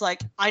things where it's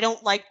like, I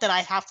don't like that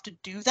I have to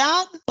do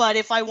that, but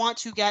if I want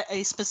to get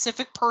a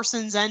specific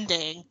person's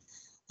ending,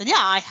 then yeah,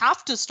 I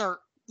have to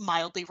start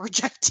mildly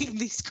rejecting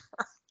these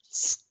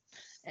girls.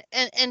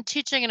 And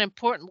teaching an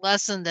important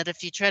lesson that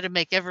if you try to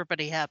make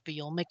everybody happy,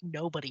 you'll make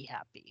nobody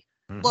happy.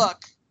 Mm-hmm.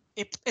 Look,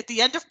 at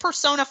the end of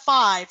Persona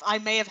 5, I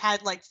may have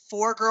had like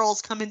 4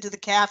 girls come into the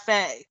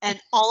cafe, and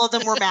all of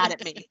them were mad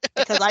at me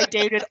because I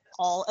dated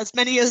as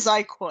many as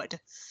I could.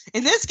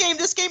 In this game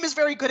is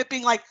very good at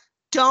being like,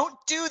 don't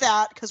do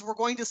that because we're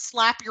going to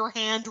slap your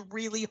hand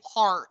really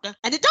hard.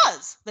 And it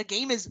does. The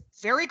game is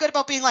very good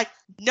about being like,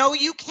 no,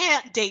 you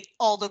can't date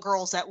all the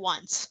girls at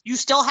once. You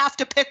still have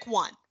to pick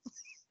one.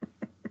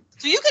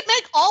 So you could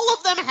make all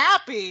of them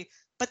happy,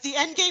 but the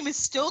end game is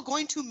still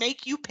going to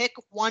make you pick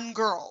one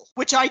girl,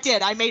 which I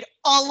did. I made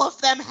all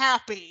of them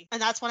happy. And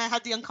that's when I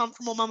had the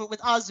uncomfortable moment with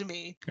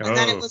Azumi. And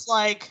then it was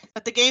like,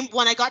 at the game,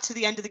 when I got to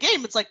the end of the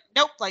game, it's like,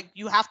 nope, like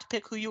you have to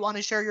pick who you want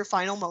to share your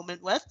final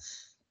moment with.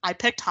 I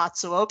picked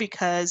Hatsuo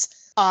because,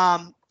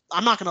 I'm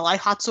not going to lie,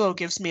 Hatsuo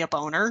gives me a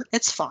boner.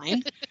 It's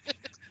fine.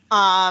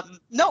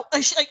 No,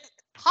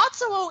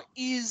 Hatsuo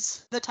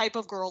is the type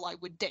of girl I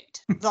would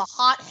date. The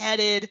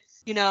hot-headed,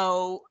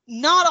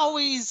 not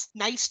always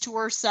nice to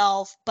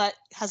herself, but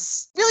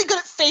has really good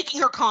at faking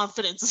her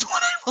confidence is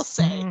what I will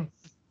say.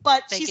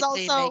 But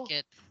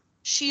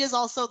she is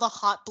also the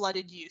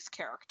hot-blooded youth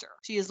character.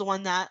 She is the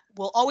one that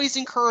will always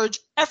encourage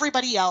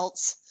everybody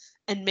else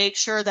and make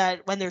sure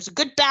that when there's a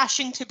good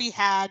bashing to be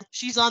had,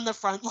 she's on the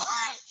front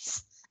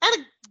lines. And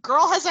a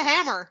girl has a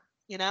hammer,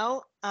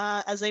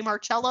 as a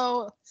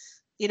Marcello,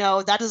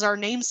 that is our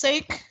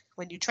namesake.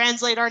 When you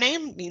translate our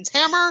name, it means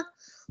hammer.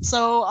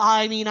 So,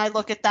 I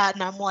look at that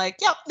and I'm like,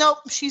 yep, nope,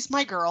 she's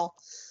my girl.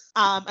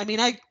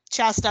 I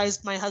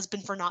chastised my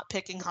husband for not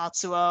picking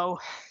Hatsuo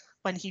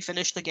when he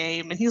finished the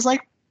game. And he's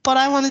like, but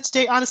I wanted to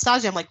date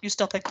Anastasia. I'm like, you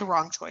still picked the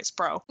wrong choice,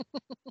 bro.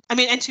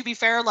 And to be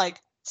fair,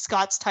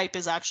 Scott's type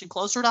is actually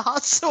closer to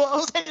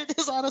Hatsuo than it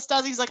is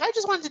Anastasia. He's like, I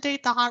just wanted to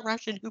date the hot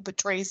Russian who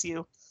betrays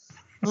you.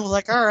 I was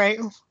like, all right,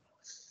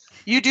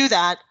 you do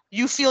that.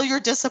 You feel your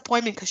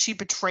disappointment because she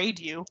betrayed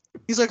you.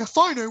 He's like,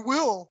 fine, I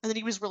will. And then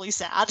he was really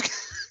sad.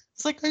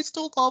 It's like, I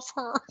still love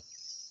her.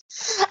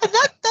 And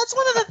that's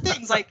one of the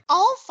things.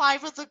 All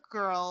 5 of the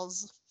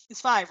girls,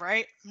 it's 5,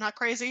 right? I'm not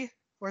crazy?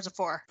 Or is it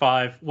 4?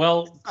 5.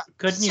 Well,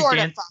 couldn't you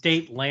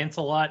date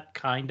Lancelot,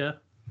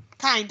 kinda?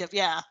 Kind of,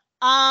 yeah.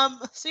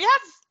 So you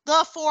have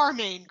the 4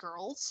 main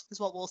girls, is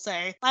what we'll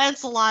say.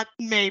 Lancelot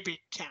maybe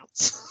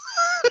counts.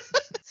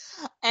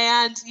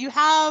 And you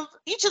have,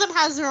 each of them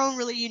has their own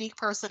really unique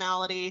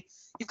personality.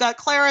 You've got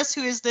Claris,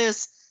 who is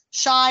this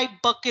shy,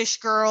 bookish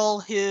girl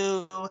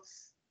who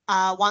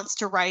wants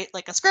to write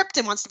a script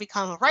and wants to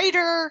become a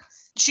writer.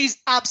 She's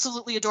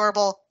absolutely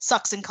adorable,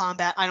 sucks in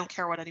combat. I don't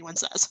care what anyone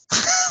says.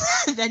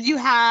 Then you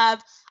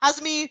have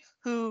Azumi,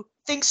 who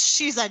thinks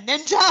she's a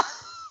ninja.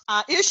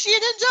 Is she a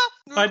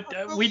ninja?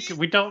 But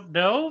we don't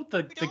know.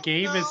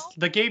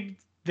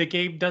 The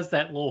game does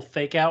that little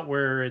fake out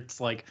where it's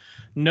like,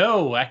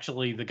 no,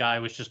 actually the guy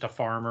was just a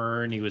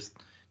farmer and he was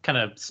kind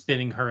of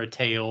spinning her a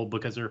tale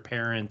because her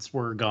parents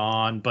were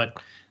gone.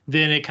 But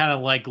then it kind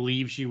of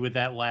leaves you with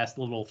that last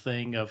little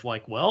thing of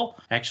well,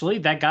 actually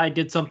that guy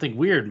did something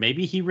weird.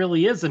 Maybe he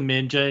really is a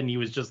ninja and he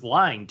was just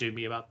lying to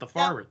me about the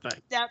farmer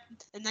thing. Yeah.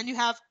 And then you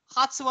have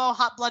Hatsuo,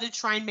 hot-blooded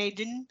shrine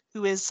maiden,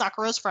 who is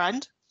Sakura's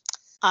friend.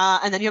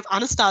 And then you have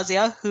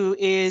Anastasia, who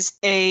is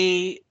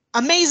a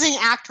amazing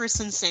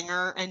actress and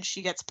singer, and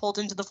she gets pulled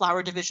into the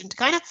flower division to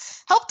kind of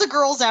help the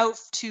girls out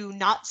to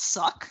not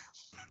suck.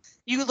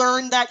 You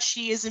learn that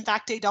she is in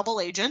fact a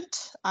double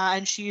agent,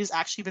 and she's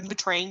actually been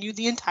betraying you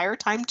the entire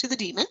time to the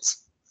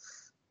demons.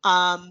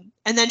 And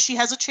then she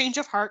has a change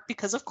of heart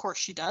because of course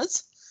she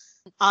does.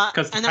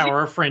 Because the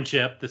power of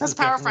friendship. This is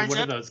definitely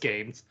one of those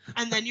games.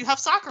 And then you have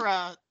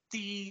Sakura,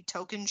 the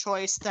token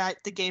choice that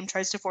the game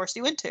tries to force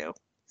you into.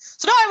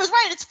 So no, I was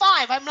right. It's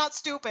 5. I'm not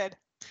stupid.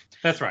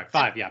 That's right.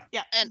 5, yeah.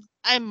 Yeah. And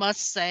I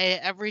must say,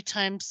 every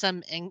time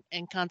some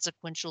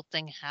inconsequential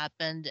thing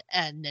happened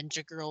and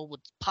Ninja Girl would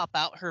pop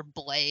out her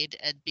blade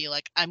and be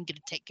like, I'm going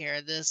to take care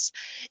of this,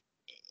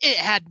 it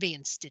had me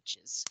in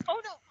stitches. Oh,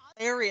 no.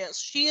 Hilarious.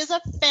 She is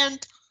a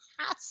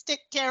fantastic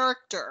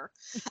character.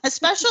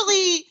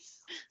 Especially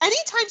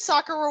anytime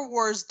Sakura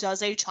Wars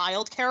does a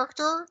child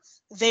character,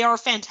 they are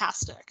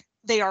fantastic.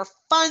 They are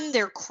fun.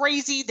 They're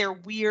crazy. They're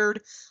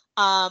weird.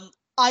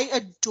 I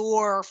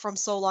adore From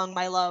So Long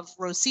My Love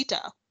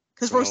Rosita,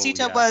 because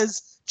Rosita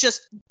was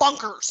just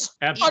bonkers.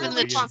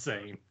 Absolutely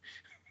insane.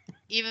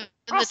 Even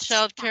the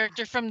child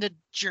character from the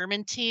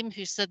German team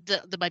who said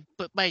that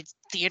my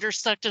theater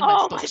sucked and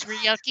my books were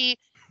yucky.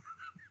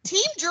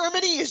 Team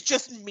Germany is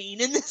just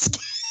mean in this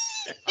game.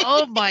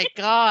 Oh my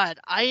god.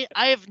 I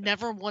have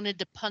never wanted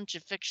to punch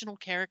a fictional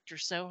character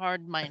so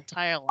hard in my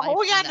entire life.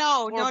 Oh yeah,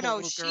 no.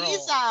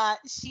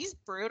 She's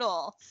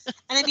brutal.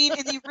 And in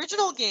the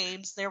original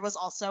games there was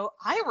also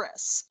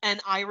Iris. And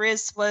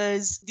Iris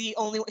was the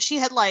only one. She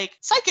had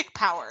psychic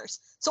powers.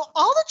 So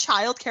all the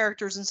child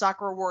characters in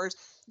Sakura Wars,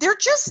 they're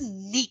just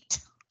neat.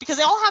 Because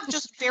they all have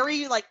just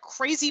very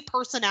crazy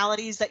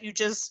personalities that you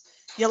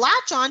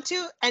latch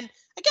onto. And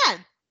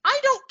again, I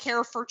don't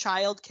care for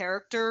child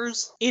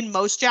characters in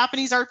most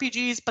Japanese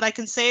RPGs, but I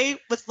can say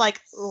with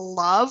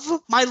love,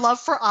 my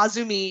love for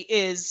Azumi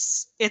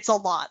it's a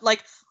lot.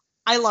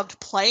 I loved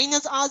playing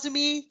as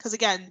Azumi because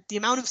again, the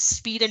amount of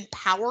speed and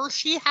power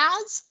she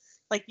has,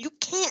 you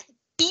can't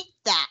beat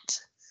that.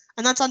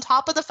 And that's on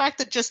top of the fact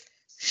that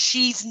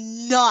she's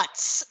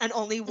nuts and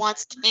only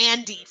wants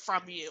candy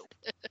from you.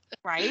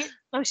 Right?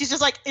 So she's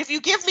just if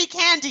you give me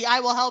candy, I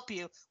will help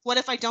you. What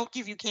if I don't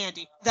give you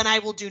candy? Then I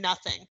will do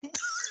nothing.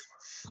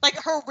 Like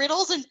her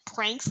riddles and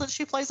pranks that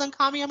she plays on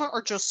Kamiyama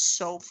are just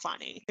so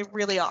funny. They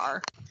really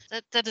are.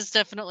 That is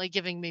definitely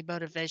giving me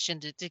motivation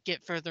to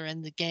get further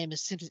in the game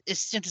as soon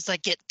as I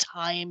get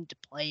time to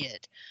play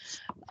it.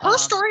 Her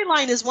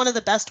storyline is one of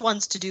the best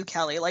ones to do,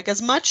 Kelly. Like,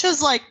 as much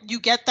as like you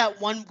get that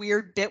one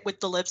weird bit with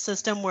the lip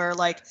system where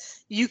like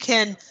you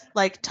can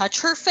like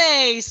touch her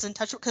face and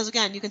touch, because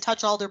again you can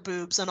touch all their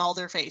boobs and all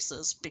their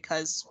faces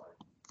because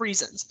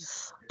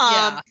reasons.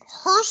 Yeah.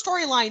 Her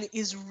storyline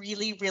is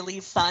really,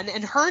 really fun,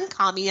 and her and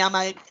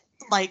Kamiyama,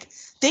 like,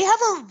 they have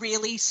a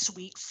really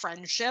sweet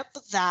friendship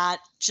that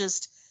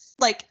just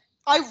like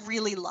I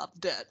really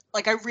loved it.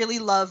 Like, I really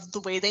loved the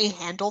way they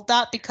handled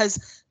that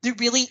because there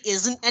really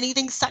isn't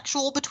anything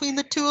sexual between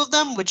the two of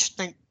them, which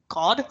thank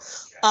God.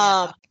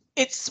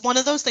 It's one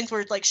of those things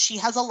where like she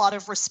has a lot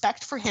of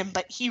respect for him,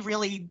 but he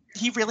really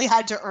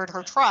had to earn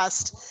her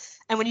trust.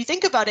 And when you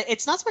think about it,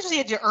 it's not so much as he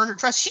had to earn her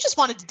trust. She just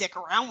wanted to dick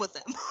around with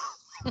him.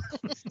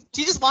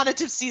 She just wanted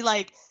to see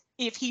like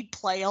if he'd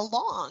play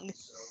along.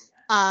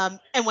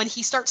 And when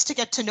he starts to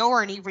get to know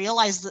her and he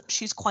realizes that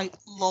she's quite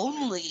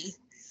lonely,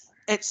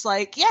 it's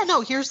like, yeah,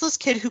 no, here's this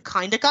kid who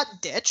kind of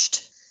got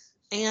ditched,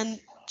 and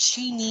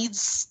she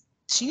needs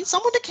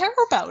someone to care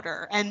about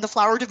her. And the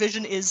flower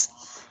division is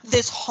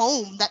this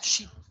home that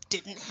she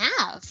didn't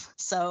have.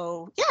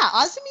 So yeah,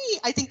 Azumi,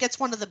 I think, gets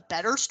one of the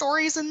better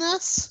stories in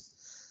this.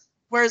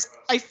 Whereas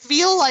I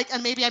feel like,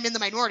 and maybe I'm in the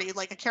minority,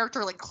 like a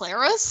character like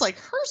Claris, like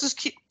hers is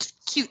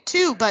cute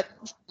too, but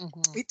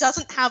it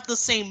doesn't have the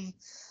same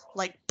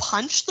like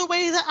punch the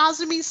way that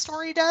Azumi's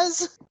story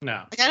does.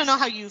 No. Like, I don't know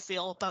how you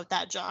feel about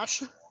that,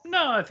 Josh.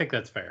 No, I think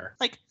that's fair.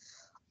 Like,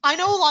 I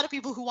know a lot of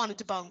people who wanted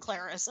to bone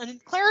Claris,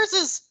 and Claris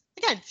is,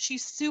 again,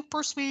 she's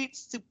super sweet,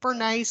 super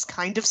nice,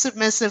 kind of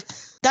submissive.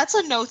 That's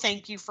a no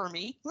thank you for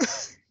me.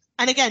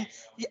 And again,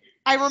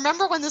 I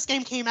remember when this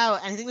game came out,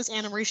 and I think it was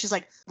Anna Marie, she's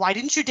like, why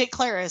didn't you date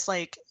Claris?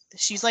 Like,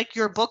 she's like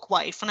your book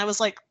wife. And I was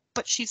like,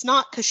 but she's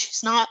not, because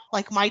she's not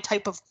like my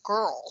type of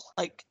girl.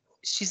 Like,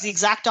 she's the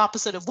exact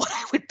opposite of what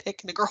I would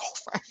pick in a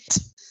girlfriend.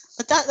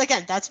 But that,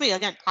 again, that's me.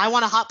 Again, I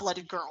want a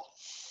hot-blooded girl.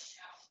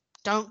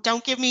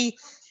 Don't give me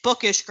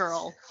bookish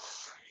girl.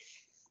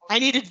 I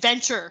need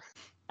adventure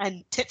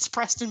and tits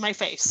pressed in my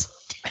face.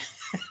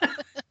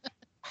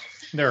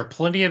 There are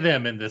plenty of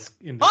them in this.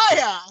 Oh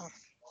yeah.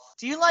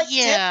 Do you like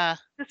Yeah.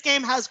 tits? This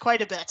game has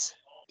quite a bit.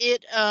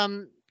 It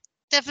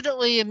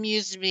definitely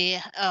amused me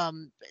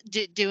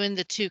doing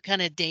the two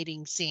kind of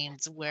dating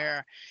scenes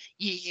where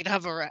you'd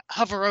hover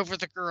over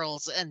the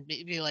girls and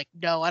be like,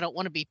 no, I don't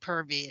want to be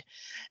pervy,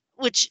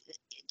 which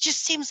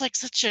just seems like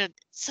such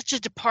a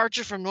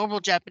departure from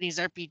normal Japanese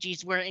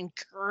RPGs where it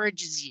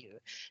encourages you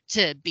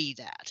to be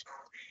that.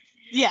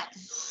 Yeah.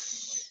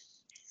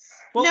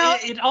 Well, No,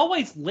 it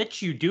always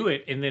lets you do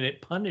it, and then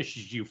it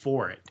punishes you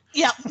for it.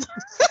 Yeah.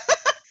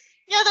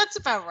 Yeah, that's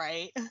about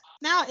right.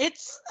 Now,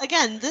 it's,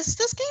 again, this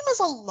game is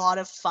a lot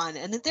of fun,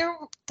 and there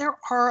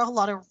are a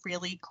lot of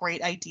really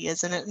great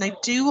ideas in it, and I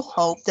do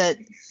hope that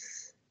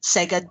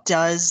Sega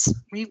does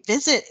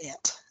revisit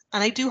it.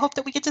 And I do hope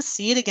that we get to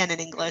see it again in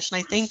English. And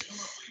I think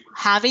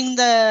having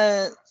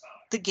the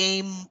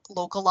game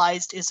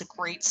localized is a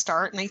great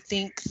start. And I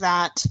think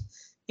that,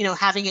 you know,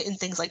 having it in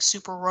things like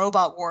Super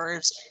Robot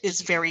Wars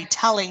is very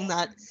telling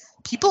that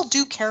people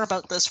do care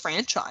about this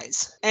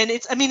franchise. And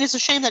it's a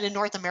shame that in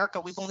North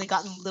America we've only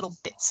gotten little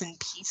bits and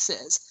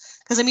pieces.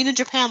 Because I mean, in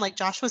Japan, like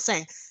Josh was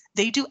saying,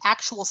 they do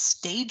actual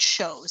stage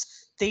shows.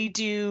 They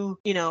do,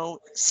 you know,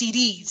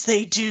 CDs.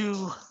 They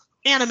do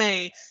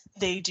anime.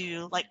 They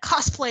do like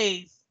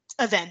cosplay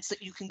events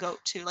that you can go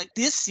to. Like,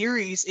 this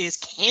series is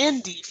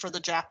candy for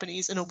the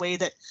Japanese in a way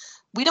that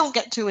we don't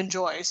get to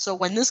enjoy. So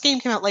when this game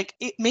came out, like,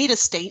 it made a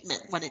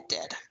statement when it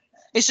did.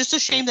 It's just a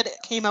shame that it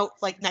came out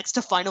like next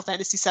to Final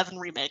Fantasy VII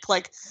Remake.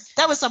 Like,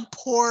 that was some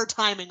poor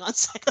timing on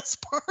Sega's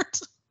part.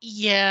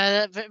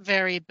 Yeah,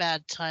 very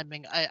bad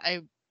timing.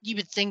 You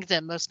would think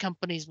that most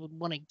companies would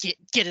want to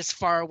get as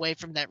far away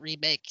from that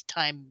remake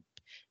time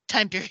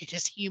period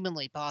as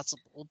humanly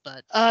possible,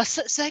 but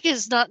Sega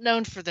is not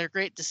known for their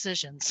great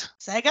decisions.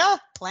 Sega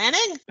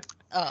planning?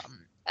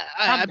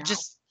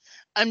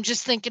 I'm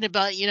just thinking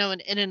about, you know,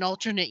 in an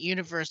alternate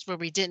universe where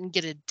we didn't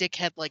get a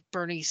dickhead like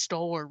Bernie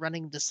Stoller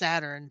running the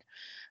Saturn,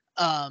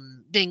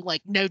 being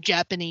like no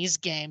Japanese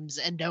games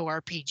and no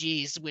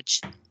RPGs,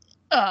 which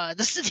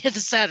the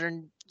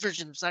Saturn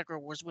version of Sakura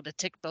Wars would have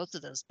ticked both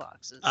of those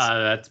boxes.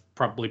 That's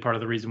probably part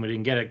of the reason we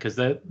didn't get it, because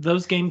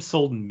those games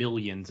sold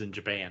millions in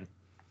Japan.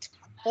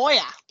 Oh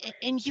yeah.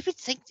 And you would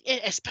think,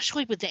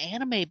 especially with the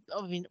anime,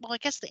 I mean, well, I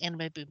guess the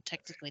anime boom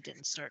technically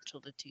didn't start till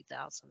the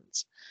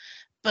 2000s,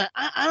 but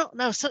I don't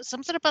know,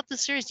 something about the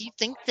series, you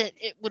think that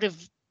it would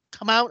have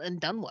come out and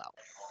done well.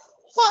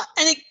 Well,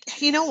 and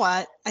you know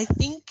what? I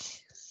think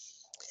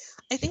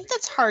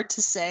that's hard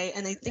to say,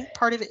 and I think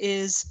part of it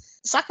is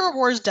Sakura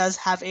Wars does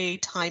have a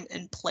time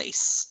and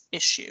place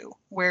issue,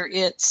 where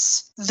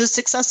it's the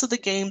success of the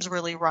games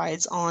really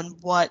rides on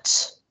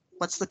what's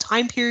the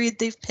time period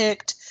they've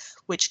picked,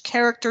 which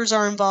characters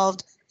are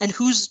involved, and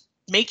who's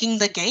making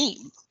the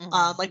game.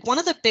 Like, one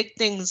of the big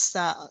things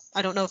that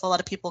I don't know if a lot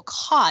of people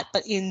caught,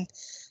 but in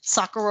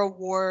Sakura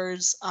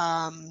Wars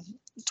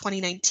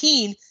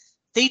 2019,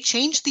 they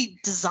changed the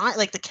design,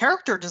 like the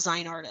character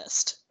design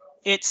artist.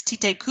 It's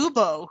Tite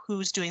Kubo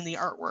who's doing the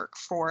artwork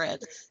for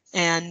it,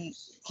 and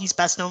he's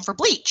best known for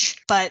Bleach.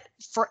 But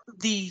for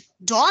the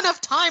dawn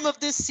of time of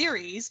this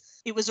series,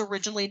 it was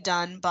originally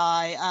done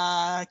by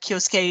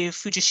Kyosuke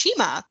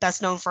Fujishima,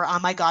 best known for Oh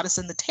My Goddess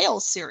in the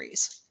Tales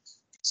series.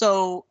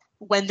 So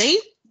when they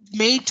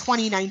made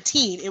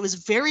 2019, it was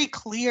very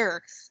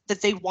clear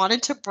that they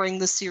wanted to bring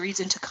the series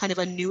into kind of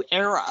a new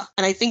era.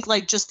 And I think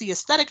like just the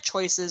aesthetic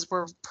choices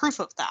were proof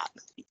of that.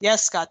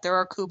 Yes, Scott, there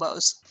are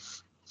Kubos.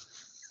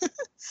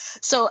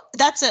 So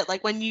that's it.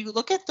 Like when you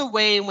look at the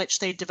way in which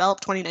they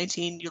developed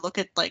 2019, you look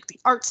at like the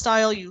art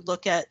style, you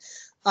look at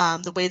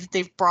the way that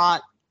they've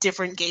brought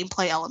different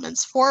gameplay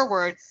elements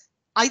forward.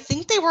 I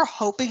think they were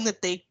hoping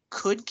that they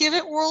could give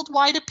it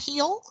worldwide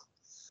appeal.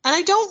 And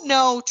I don't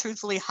know,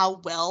 truthfully,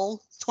 how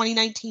well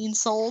 2019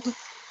 sold.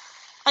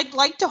 I'd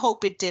like to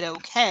hope it did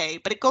okay,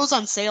 but it goes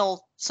on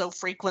sale so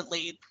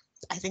frequently,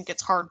 I think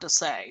it's hard to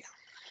say.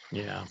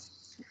 Yeah.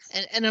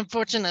 And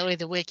unfortunately,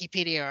 the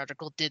Wikipedia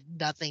article did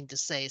nothing to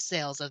say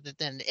sales other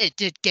than it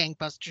did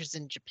gangbusters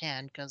in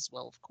Japan because,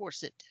 well, of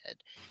course it did.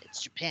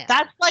 It's Japan.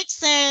 That's like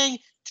saying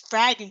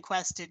Dragon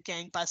Quest did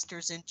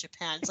gangbusters in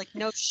Japan. It's like,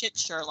 no shit,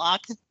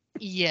 Sherlock.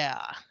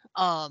 Yeah.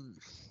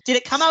 Did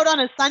it come out on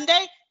a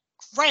Sunday?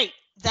 Great.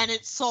 Then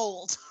it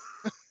sold.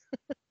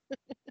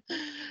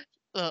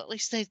 Well, at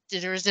least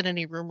there isn't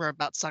any rumor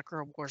about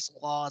Sakura Wars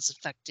laws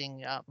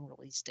affecting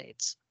release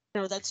dates.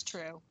 No, that's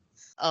true.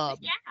 Yeah.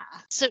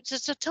 So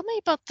tell me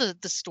about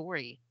the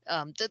story,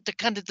 the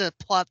kind of the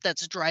plot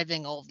that's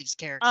driving all of these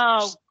characters.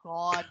 Oh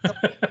God.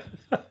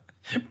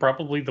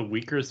 Probably the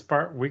weaker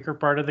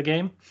part of the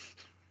game.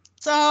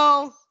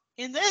 So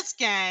in this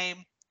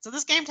game,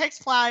 this game takes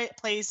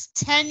place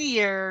 10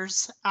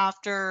 years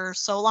after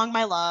So Long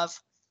My Love,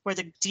 where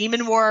the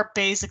Demon War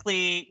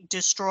basically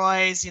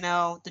destroys,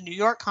 the New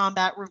York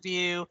Combat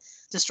Review,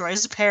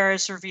 destroys the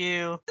Paris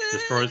Review,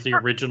 destroys the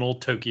original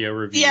Tokyo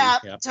Review. Yeah,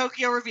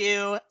 Tokyo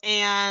Review.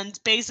 And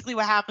basically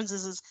what happens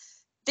is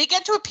they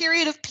get to a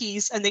period of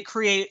peace and they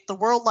create the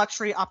World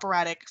Luxury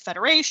Operatic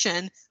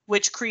Federation,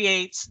 which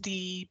creates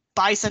the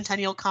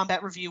Bicentennial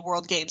Combat Review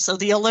World Games. So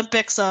the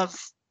Olympics of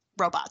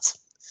robots.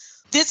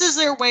 This is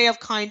their way of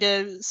kind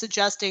of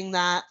suggesting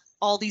that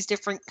all these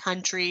different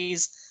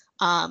countries,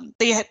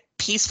 they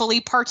peacefully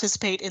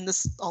participate in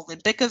this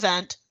Olympic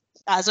event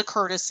as a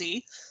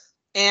courtesy.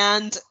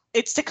 And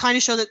it's to kind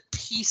of show that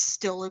peace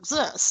still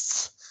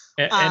exists.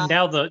 And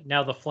now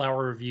the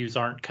flower reviews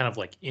aren't kind of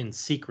like in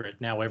secret.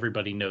 Now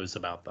everybody knows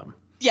about them.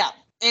 Yeah.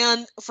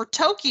 And for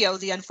Tokyo,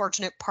 the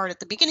unfortunate part at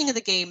the beginning of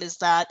the game is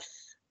that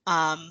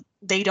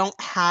they don't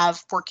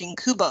have working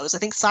Kubos. I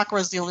think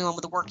Sakura's the only one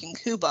with a working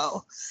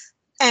Kubo.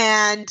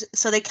 And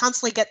so they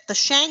constantly get the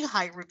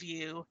Shanghai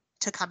Review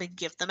to come and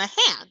give them a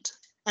hand.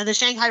 And the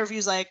Shanghai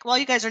Review's like, well,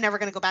 you guys are never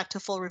going to go back to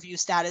full review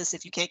status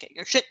if you can't get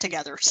your shit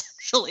together,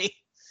 essentially.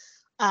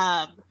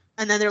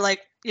 And then they're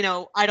like,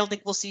 I don't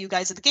think we'll see you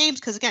guys at the games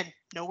because, again,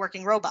 no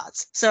working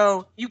robots.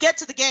 So you get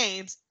to the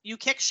games, you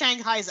kick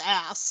Shanghai's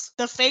ass.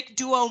 The fake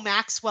duo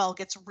Maxwell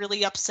gets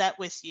really upset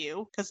with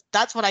you because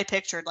that's what I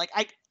pictured. Like,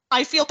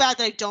 I feel bad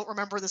that I don't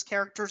remember this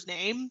character's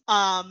name.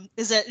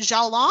 Is it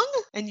Xiaolong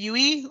and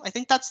Yui? I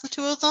think that's the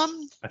two of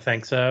them. I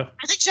think so.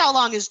 I think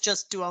Xiaolong is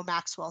just Duo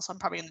Maxwell, so I'm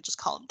probably going to just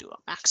call him Duo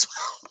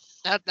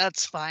Maxwell.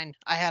 That's fine.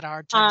 I had a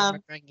hard time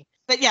remembering.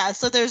 But yeah,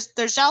 so there's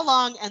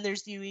Xiaolong and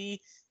there's Yui.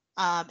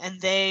 And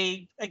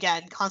they,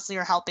 again, constantly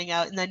are helping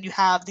out. And then you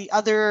have the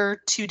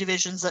other two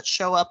divisions that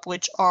show up,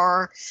 which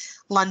are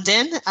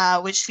London,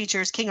 which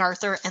features King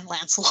Arthur and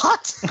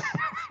Lancelot.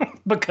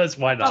 Because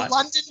why not? The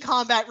London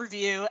Combat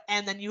Review.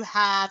 And then you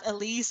have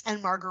Elise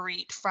and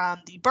Marguerite from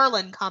the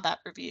Berlin Combat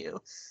Review.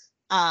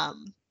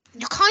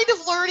 You kind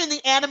of learn in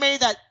the anime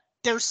that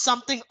there's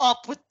something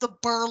up with the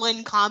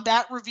Berlin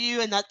Combat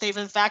Review and that they've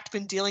in fact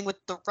been dealing with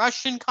the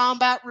Russian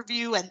Combat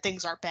Review and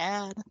things are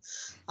bad.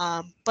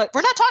 But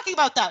we're not talking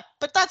about that.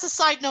 But that's a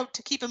side note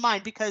to keep in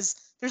mind because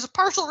there's a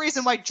partial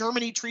reason why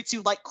Germany treats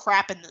you like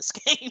crap in this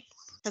game.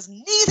 Because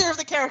neither of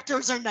the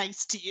characters are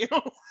nice to you.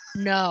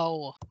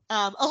 No.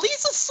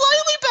 Elise is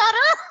slightly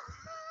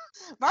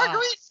better.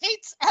 Marguerite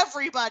hates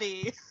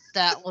everybody.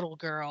 That little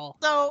girl.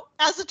 So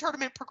as the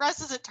tournament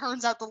progresses, it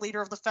turns out the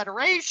leader of the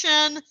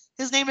Federation,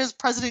 his name is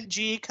President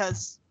G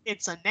because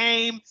it's a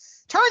name.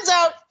 Turns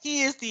out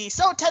he is the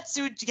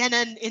Sotetsu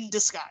Genin in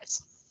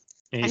disguise.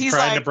 And he's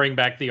trying to bring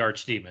back the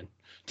Archdemon.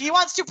 He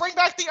wants to bring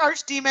back the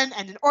Archdemon,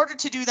 and in order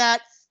to do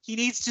that, he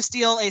needs to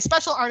steal a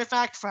special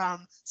artifact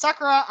from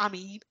Sakura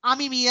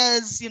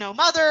Amimiya's,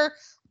 mother.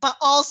 But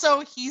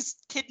also, he's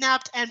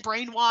kidnapped and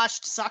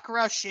brainwashed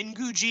Sakura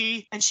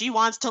Shinguji, and she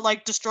wants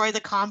to, destroy the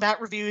combat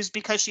reviews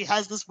because she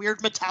has this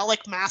weird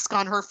metallic mask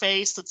on her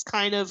face that's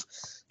kind of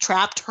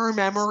trapped her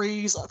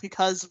memories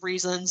because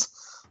reasons.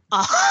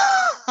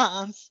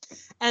 And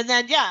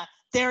then,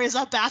 there is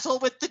a battle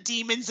with the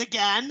demons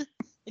again,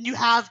 and you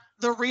have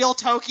the real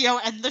Tokyo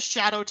and the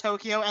shadow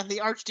Tokyo, and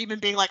the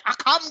Archdemon being like, "I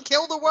come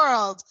kill the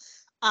world."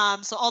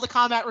 So all the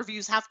combat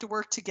reviews have to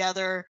work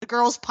together. The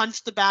girls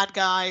punch the bad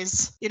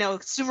guys.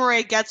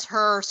 Sumire gets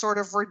her sort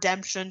of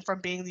redemption from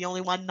being the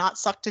only one not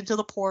sucked into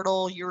the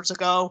portal years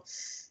ago.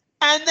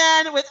 And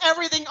then with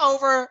everything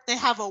over, they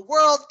have a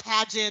world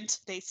pageant.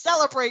 They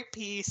celebrate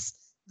peace.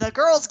 The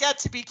girls get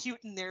to be cute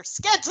in their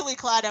scantily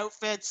clad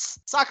outfits.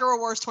 Sakura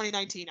Wars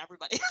 2019,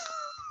 everybody.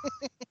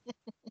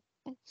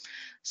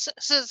 So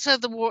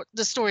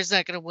the story's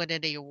not going to win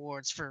any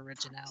awards for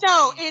originality.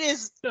 No, it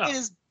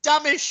is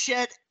dumb as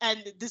shit,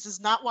 and this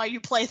is not why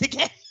you play the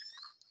game.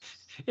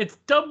 It's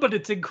dumb, but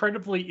it's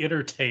incredibly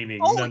entertaining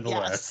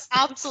nonetheless. Yes,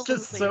 absolutely.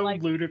 It's just so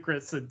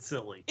ludicrous and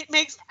silly. It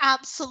makes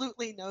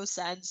absolutely no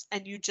sense,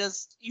 and you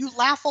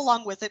laugh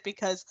along with it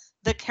because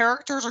the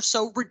characters are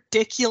so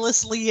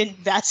ridiculously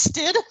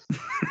invested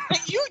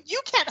that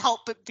you can't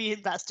help but be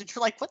invested.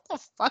 You're like, what the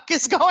fuck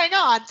is going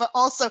on? But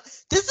also,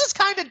 this is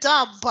kind of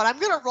dumb, but I'm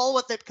gonna roll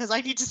with it because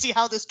I need to see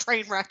how this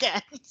train wreck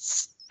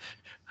ends.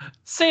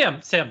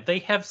 Sam, they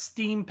have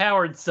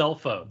steam-powered cell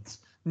phones.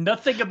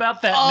 Nothing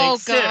about that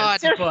makes God.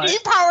 sense. There's a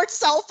steam-powered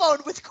cell phone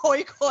with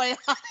Koi Koi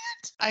on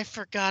it. I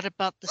forgot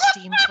about the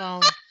steam phone.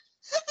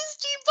 The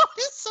steam phone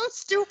is so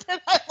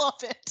stupid. I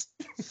love it.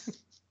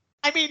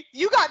 I mean,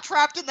 you got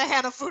trapped in the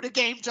Hanafuda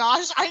game,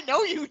 Josh. I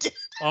know you did.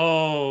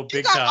 Oh, big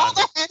you got time. all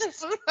the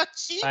Hanafuda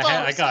Chivos.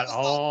 I got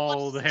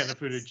all the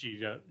Hanafuda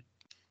Chijo.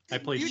 I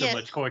played so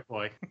much Koi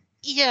Koi.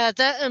 Yeah,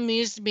 that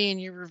amused me in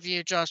your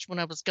review, Josh, when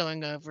I was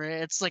going over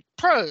it. It's like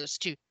pros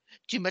too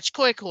much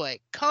Koi Koi,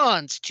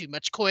 cons too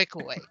much Koi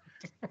Koi.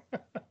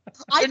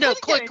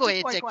 Koi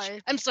Koi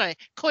addiction. I'm sorry,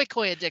 Koi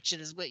Koi addiction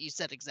is what you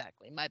said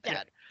exactly. My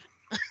bad.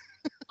 Yeah.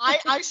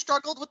 I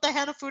struggled with the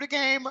Hanafuda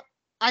game.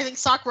 I think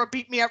Sakura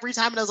beat me every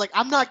time, and I was like,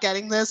 I'm not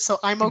getting this, so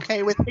I'm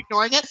okay with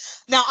ignoring it.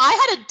 Now,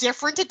 I had a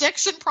different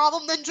addiction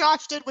problem than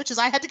Josh did, which is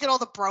I had to get all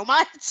the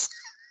bromides.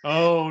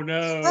 Oh,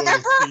 no.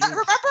 Remember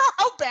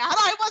how bad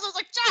I was? I was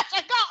like, Josh,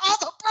 I got all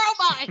the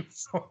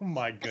bromides. Oh,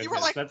 my goodness. And you were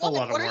like, that's a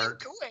lot of work. What are you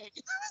doing?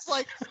 I was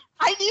like,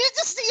 I needed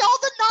to see all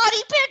the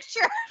naughty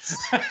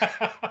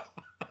pictures.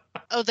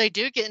 Oh, they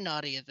do get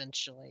naughty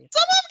eventually.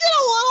 Some of them get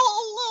a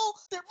little.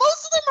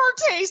 Most of them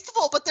are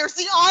tasteful, but there's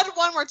the odd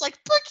one where it's like,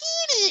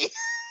 bikini.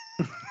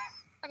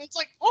 And it's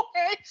like,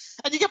 okay.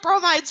 And you get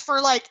bromides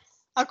for like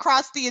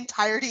across the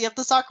entirety of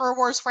the Sakura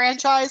Wars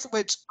franchise,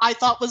 which I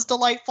thought was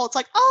delightful. It's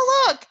like,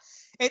 oh, look,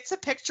 it's a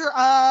picture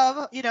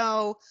of,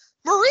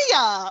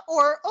 Maria,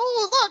 or,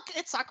 oh, look,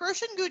 it's Sakura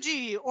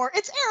Shinguji, or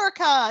it's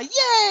Erika.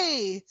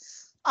 Yay.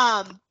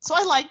 So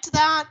I liked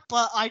that,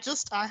 but I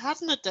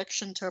had an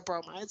addiction to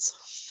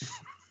bromides.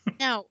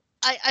 Now,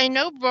 I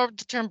know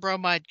the term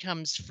bromide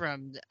comes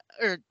from,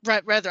 or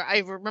rather, I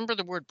remember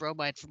the word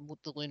bromide from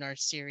the Lunar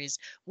series.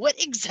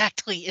 What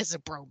exactly is a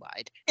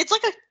bromide? It's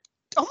like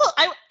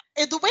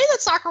the way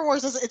that Sakura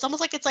Wars is, it's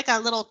almost like it's like a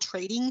little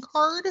trading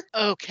card.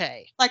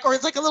 Okay. Or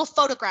it's like a little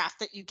photograph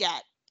that you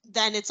get.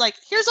 Then it's like,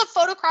 here's a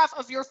photograph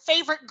of your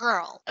favorite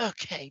girl.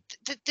 Okay.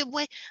 The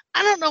way,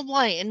 I don't know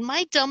why. In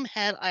my dumb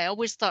head, I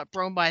always thought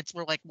bromides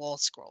were like wall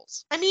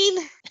scrolls. I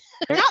mean,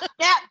 they're not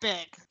that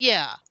big.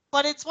 Yeah.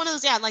 But it's one of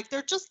those,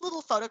 they're just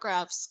little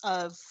photographs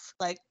of,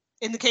 like,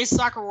 in the case of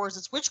Sakura Wars,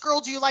 it's which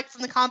girl do you like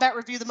from the combat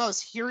review the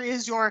most? Here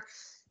is your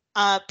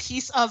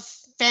piece of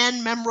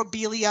fan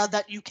memorabilia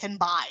that you can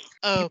buy.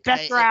 Okay. You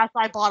bet your ass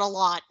I bought a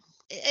lot.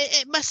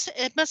 It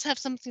must have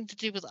something to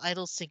do with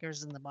idol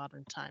singers in the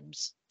modern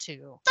times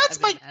too. That's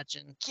my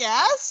imagine.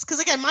 guess. Because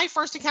again, my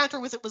first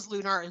encounter with it was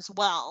Lunar as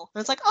well. And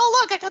it's like, oh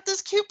look, I got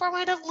this cute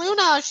bromide of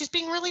Luna. She's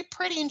being really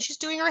pretty and she's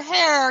doing her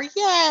hair.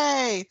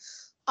 Yay!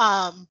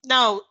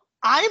 No,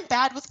 I'm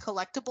bad with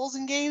collectibles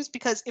in games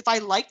because if I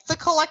like the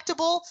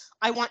collectible,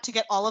 I want to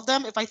get all of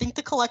them. If I think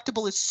the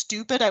collectible is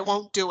stupid, I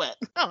won't do it.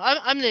 Oh,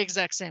 I'm the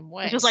exact same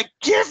way. I'm just like,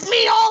 give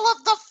me all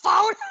of the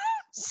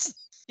photos.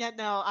 Yeah,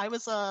 no, I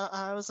was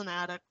an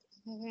addict.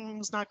 It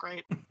was not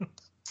great.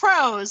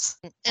 Pros.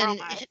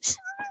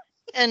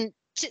 And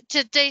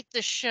to date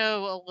the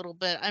show a little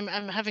bit, I'm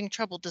having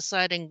trouble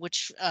deciding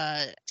which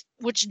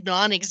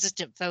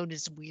non-existent phone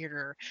is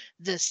weirder,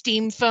 the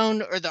Steam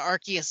phone or the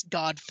Arceus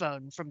God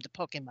phone from the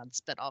Pokemon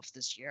spinoff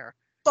this year.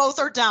 Both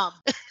are dumb.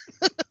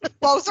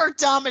 Both are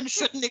dumb and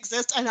shouldn't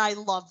exist, and I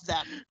love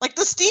them. Like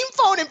the Steam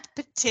phone in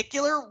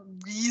particular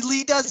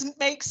really doesn't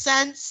make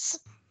sense.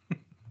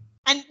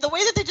 And the way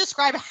that they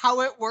describe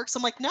how it works,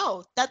 I'm like,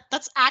 no,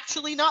 that's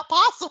actually not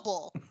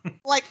possible.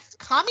 Like,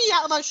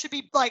 Kamiyama should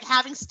be, like,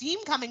 having steam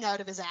coming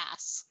out of his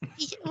ass.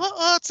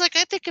 Well, it's like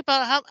I think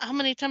about how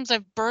many times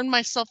I've burned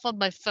myself on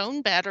my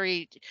phone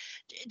battery,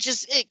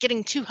 just it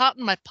getting too hot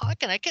in my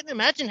pocket. I couldn't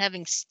imagine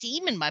having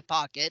steam in my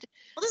pocket.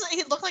 Well,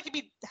 it looked like he'd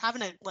be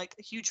having a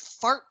huge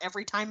fart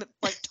every time it,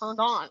 like, turned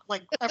on.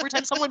 Like, every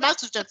time someone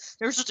messaged him,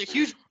 there was just a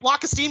huge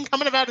block of steam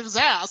coming out of his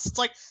ass. It's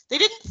like, they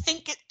didn't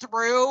think it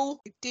through.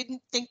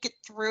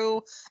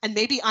 And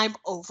maybe I'm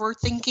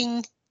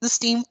overthinking the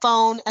Steam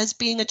phone as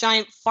being a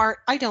giant fart.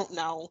 I don't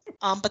know.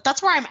 But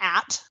that's where I'm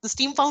at. The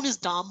Steam phone is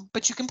dumb,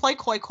 but you can play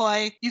Koi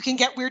Koi. You can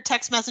get weird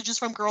text messages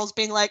from girls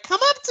being like, come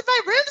up to my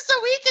room so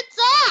we can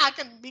talk.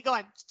 And me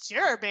going,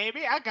 sure,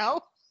 baby, I'll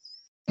go.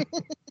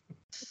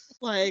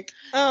 Like,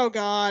 oh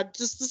god,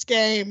 just this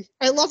game.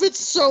 I love it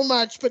so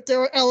much, but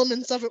there are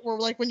elements of it where,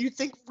 like, when you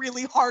think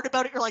really hard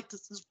about it, you're like,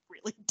 this is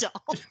really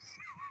dumb.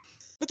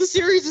 But the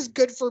series is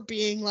good for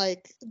being,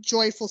 like,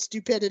 joyful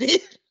stupidity.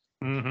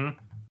 Mm-hmm.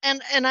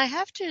 And I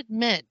have to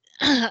admit,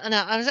 and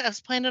I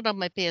was playing it on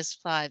my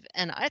PS5,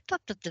 and I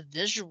thought that the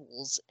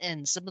visuals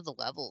in some of the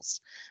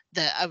levels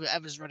that I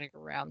was running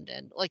around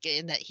in, like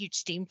in that huge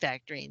steam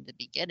factory in the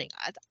beginning,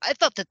 I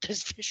thought that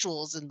those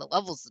visuals and the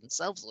levels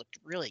themselves looked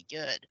really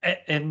good.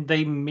 And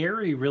they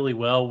marry really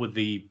well with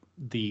the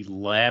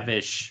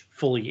lavish,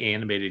 fully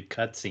animated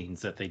cutscenes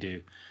that they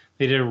do.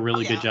 They did a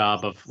really good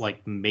job of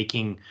like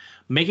making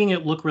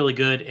it look really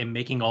good and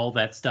making all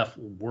that stuff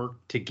work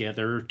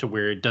together to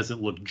where it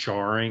doesn't look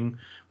jarring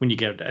when you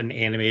get an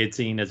animated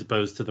scene as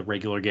opposed to the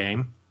regular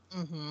game.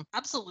 Mm-hmm.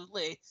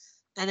 Absolutely.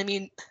 And I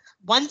mean,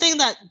 one thing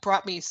that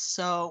brought me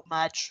so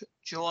much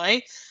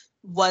joy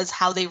was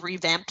how they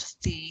revamped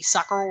the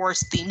Sakura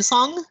Wars theme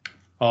song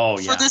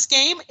for this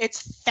game.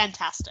 It's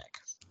fantastic.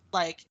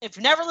 Like, if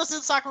you've never listened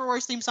to the Sakura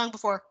Wars theme song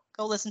before,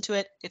 go listen to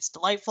it. It's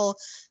delightful.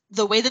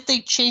 The way that they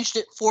changed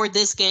it for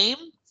this game,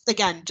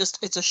 again,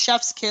 just it's a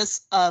chef's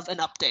kiss of an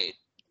update.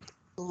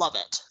 Love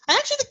it. And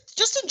actually,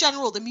 just in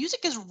general, the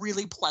music is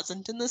really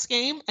pleasant in this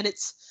game, and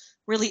it's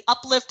really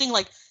uplifting.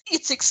 Like,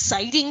 it's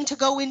exciting to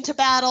go into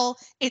battle.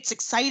 It's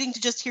exciting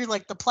to just hear,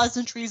 like, the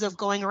pleasantries of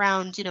going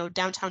around, you know,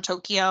 downtown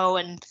Tokyo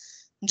and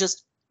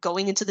just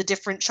going into the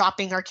different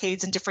shopping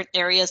arcades and different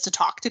areas to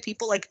talk to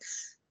people. Like,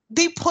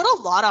 they put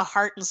a lot of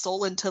heart and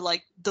soul into,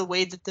 like, the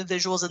way that the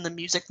visuals and the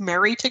music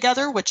marry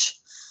together, which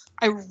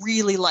I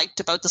really liked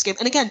about this game.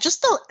 And again,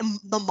 just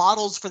the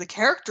models for the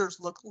characters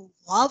look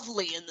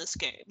lovely in this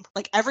game.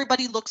 Like,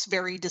 everybody looks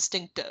very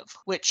distinctive,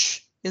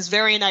 which is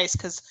very nice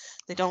because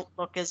they don't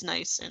look as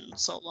nice in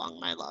so long,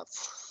 my love.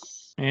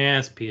 Yeah,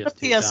 it's PS2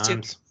 PS2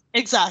 times.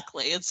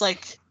 Exactly. It's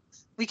like,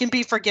 we can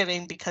be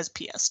forgiving because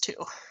PS2.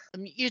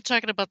 You're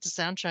talking about the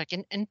soundtrack,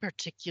 and in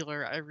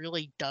particular, I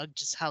really dug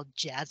just how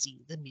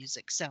jazzy the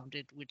music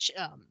sounded, which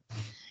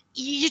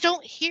you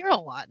don't hear a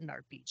lot in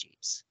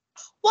RPGs.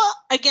 Well,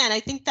 again, I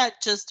think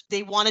that just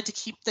they wanted to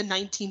keep the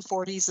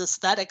 1940s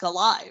aesthetic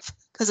alive.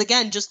 Because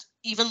again, just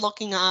even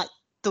looking at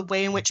the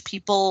way in which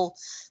people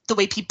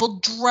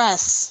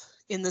dress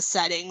in the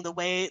setting, the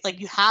way, like,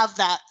 you have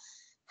that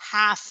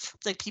half,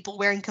 like, people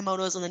wearing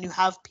kimonos, and then you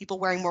have people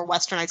wearing more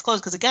westernized clothes,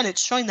 because again,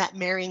 it's showing that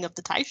marrying of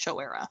the Taisho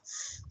era.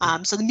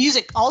 So the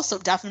music also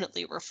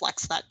definitely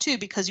reflects that too,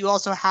 because you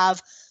also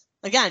have,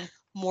 again,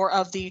 more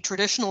of the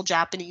traditional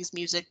Japanese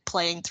music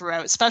playing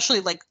throughout, especially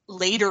like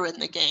later in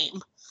the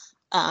game.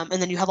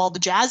 And then you have all the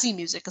jazzy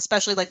music,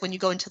 especially like when you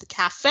go into the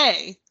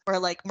cafe where,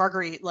 like,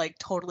 Marguerite, like,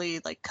 totally,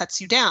 like, cuts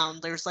you down.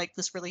 There's, like,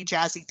 this really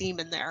jazzy theme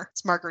in there.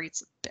 It's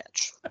Marguerite's a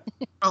bitch.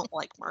 I don't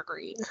like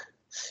Marguerite.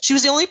 She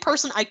was the only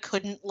person I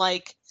couldn't,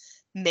 like,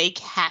 make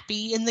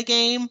happy in the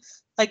game.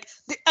 Like,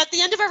 at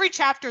the end of every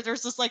chapter,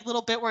 there's this, like,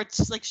 little bit where it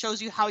just, like,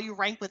 shows you how you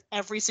rank with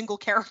every single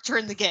character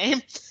in the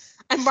game.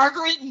 And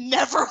Marguerite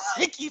never,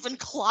 like, even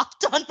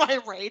clocked on my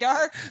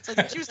radar. So I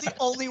think she was the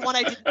only one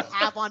I didn't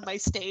have on my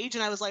stage.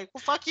 And I was like,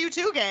 well, fuck you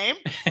too, game.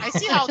 I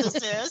see how this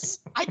is.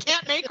 I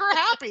can't make her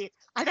happy.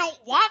 I don't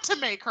want to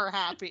make her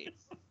happy.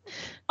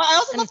 But I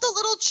also love the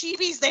little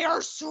chibis. They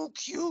are so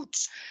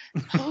cute.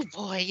 Oh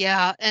boy,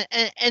 yeah.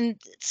 And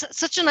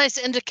such a nice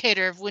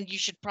indicator of when you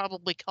should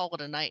probably call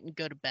it a night and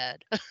go to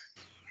bed.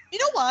 You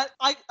know what?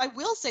 I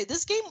will say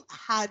this game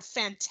had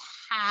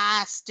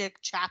fantastic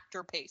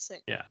chapter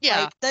pacing. Yeah.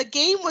 Yeah. Like, the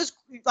game was,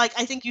 like,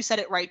 I think you said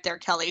it right there,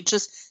 Kelly.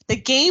 Just the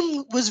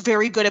game was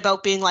very good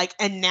about being like,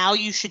 and now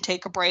you should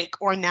take a break,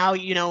 or now,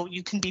 you know,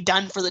 you can be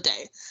done for the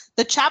day.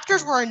 The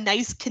chapters were a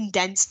nice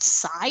condensed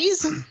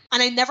size, and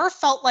I never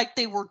felt like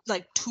they were,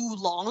 like, too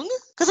long.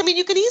 Because, I mean,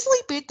 you can easily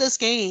beat this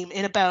game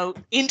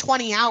in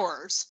 20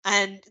 hours,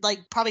 and, like,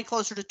 probably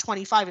closer to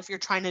 25 if you're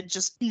trying to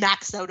just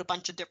max out a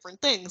bunch of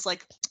different things.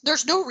 Like,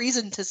 there's no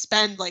reason to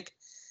spend, like,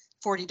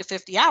 40 to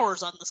 50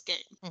 hours on this game.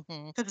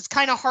 Because it's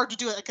kind of hard to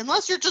do it. Like,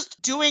 unless you're just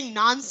doing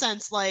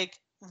nonsense like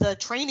the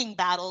training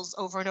battles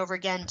over and over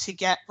again to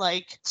get,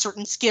 like,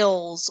 certain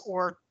skills,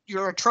 or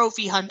you're a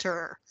trophy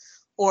hunter,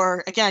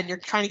 or, again, you're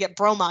trying to get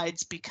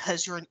bromides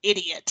because you're an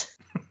idiot.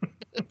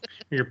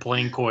 You're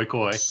playing Koi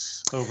Koi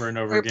over and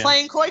over again. You're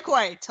playing Koi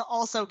Koi to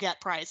also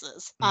get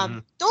prizes.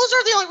 Those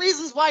are the only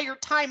reasons why your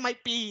time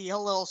might be a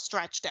little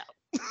stretched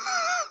out.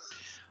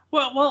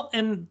 Well,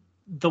 and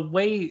the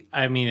way,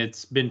 I mean,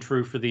 it's been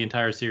true for the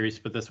entire series,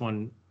 but this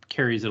one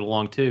carries it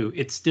along too.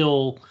 It's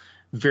still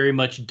very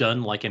much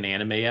done like an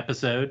anime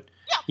episode.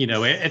 Yeah. You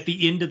know, at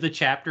the end of the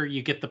chapter,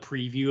 you get the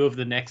preview of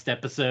the next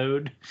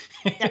episode.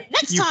 Yeah,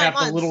 next you time have the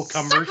on little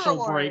Sakura commercial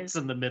Wars. breaks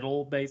in the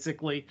middle,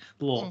 basically,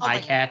 the little Oh eye my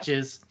God.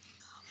 catches.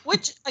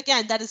 Which,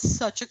 again, that is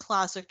such a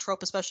classic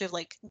trope, especially of,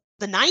 like,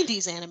 the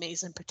 90s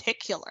animes in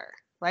particular,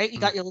 right? You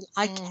got your little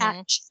eye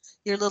catch,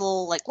 your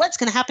little, like, what's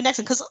going to happen next?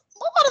 Because a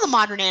lot of the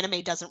modern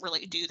anime doesn't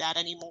really do that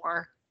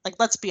anymore. Like,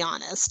 let's be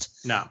honest.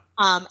 No.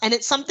 And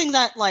it's something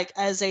that, like,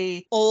 as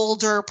a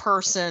older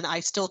person, I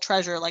still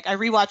treasure. Like, I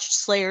rewatched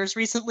Slayers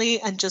recently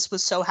and just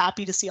was so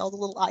happy to see all the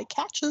little eye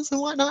catches and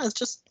whatnot. It's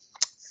just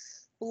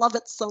Love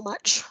it so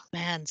much.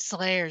 Man,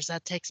 Slayers,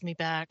 that takes me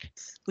back.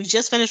 We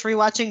just finished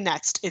rewatching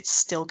Next. It's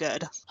still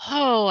good.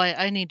 Oh,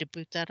 I need to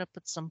boot that up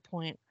at some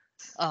point.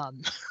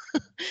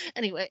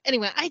 Anyway,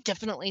 I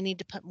definitely need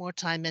to put more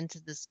time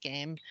into this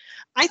game.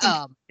 I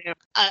think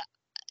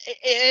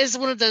It is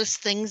one of those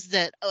things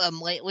that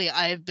lately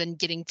I've been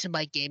getting to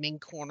my gaming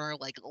corner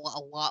like a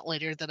lot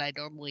later than I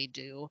normally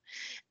do,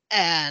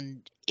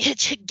 and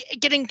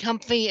getting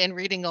comfy and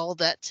reading all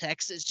that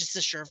text is just a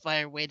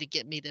surefire way to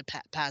get me to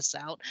pass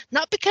out.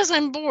 Not because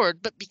I'm bored,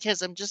 but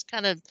because I'm just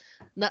kind of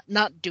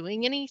not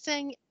doing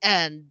anything,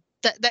 and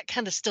that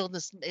kind of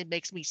stillness, it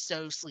makes me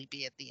so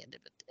sleepy at the end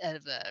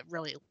of a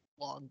really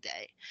long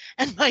day,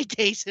 and my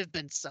days have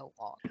been so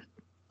long.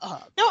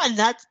 No, and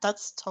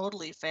that's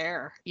totally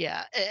fair.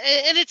 Yeah,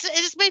 and it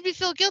just made me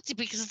feel guilty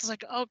because it's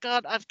like, oh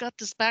God, I've got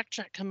this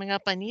backtrack coming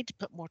up. I need to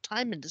put more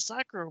time into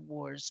Sakura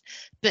Wars,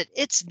 but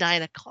it's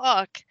 9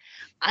 o'clock.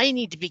 I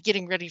need to be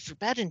getting ready for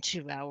bed in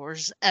 2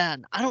 hours,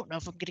 and I don't know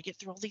if I'm going to get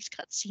through all these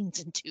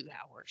cutscenes in 2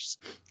 hours.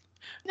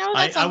 No,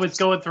 I was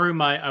going through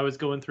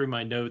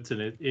my notes,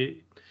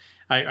 and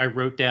I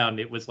wrote down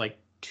it was like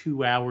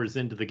 2 hours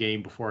into the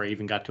game before I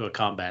even got to a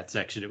combat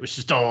section. It was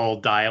just all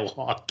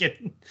dialogue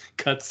and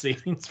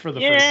cutscenes for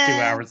the first 2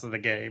 hours of the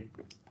game.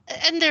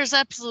 And there's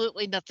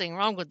absolutely nothing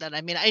wrong with that.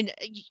 I mean,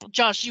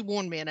 Josh, you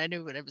warned me, and I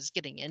knew what I was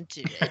getting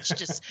into. It's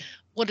just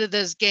one of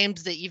those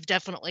games that you've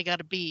definitely got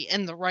to be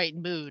in the right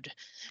mood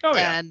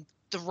and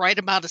the right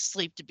amount of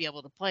sleep to be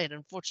able to play it.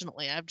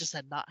 Unfortunately, I've just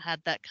not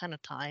had that kind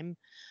of time.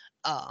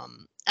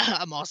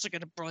 I'm also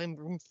going to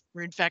blame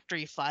Rune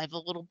Factory 5 a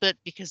little bit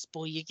because,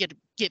 boy, you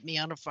get me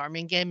on a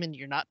farming game and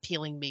you're not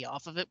peeling me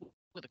off of it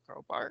with a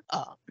crowbar.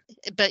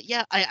 But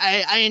yeah,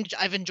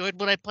 I've enjoyed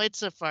what I played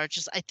so far. It's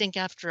just I think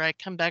after I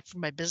come back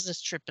from my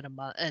business trip in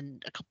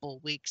a couple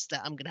of weeks, that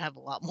I'm going to have a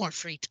lot more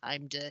free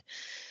time to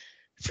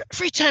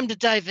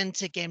dive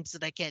into games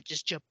that I can't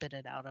just jump in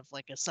and out of,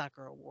 like a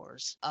Sakura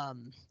Wars.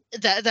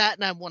 That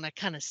and I want to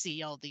kind of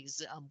see all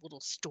these little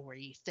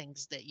story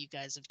things that you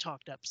guys have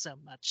talked up so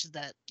much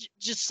that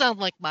just sound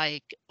like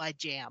my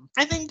jam.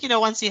 I think,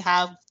 once you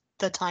have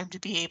the time to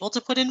be able to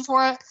put in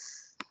for it,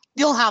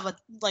 you'll have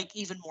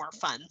even more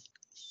fun.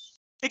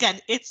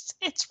 Again, it's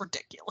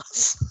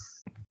ridiculous.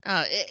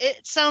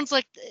 It sounds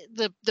like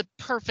the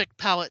perfect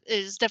palette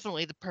is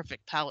definitely the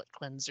perfect palette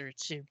cleanser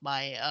to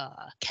my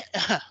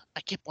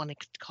I keep wanting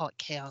to call it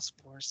Chaos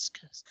Wars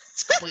because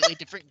it's a completely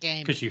different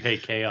game. Because you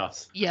hate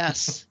chaos.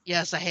 Yes,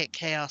 I hate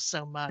chaos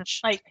so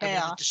much. Fight I want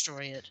chaos. to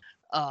destroy it.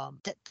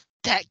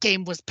 That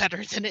game was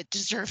better than it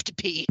deserved to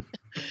be.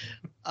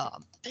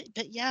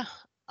 But yeah.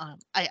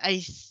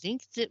 I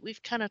think that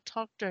we've kind of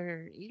talked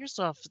our ears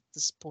off at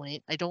this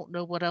point. I don't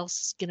know what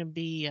else is gonna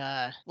be.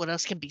 What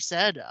else can be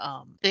said?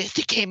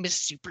 The game is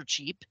super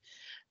cheap.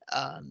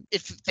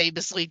 If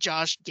famously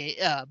Josh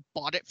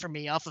bought it for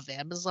me off of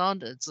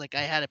Amazon, it's like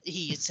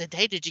he said,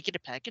 "Hey, did you get a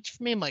package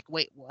for me?" I'm like,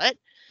 "Wait, what?"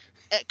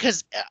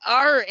 Because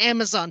our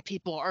Amazon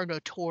people are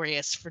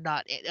notorious for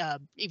not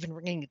even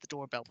ringing the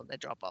doorbell when they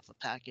drop off a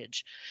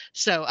package.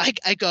 So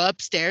I go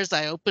upstairs,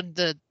 I open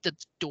the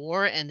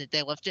door, and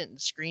they left it in the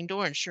screen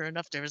door, and sure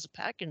enough, there was a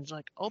package.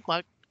 Like, oh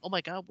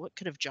my God, what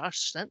could have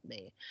Josh sent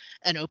me?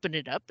 And open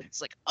it up,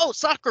 it's like, oh,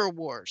 Sakura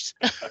Wars.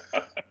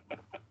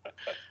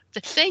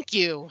 Thank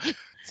you.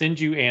 Send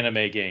you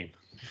anime game.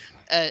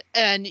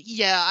 And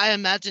yeah, I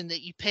imagine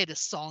that you paid a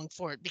song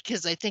for it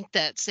because I think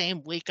that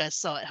same week I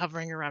saw it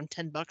hovering around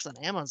 $10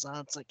 on Amazon.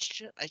 It's like,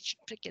 shit, I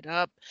should pick it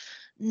up.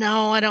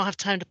 No, I don't have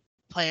time to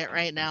play it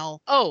right now.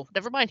 Oh,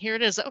 never mind. Here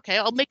it is. Okay,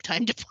 I'll make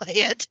time to play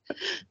it.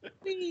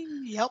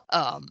 Yep.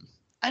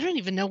 I don't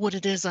even know what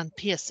it is on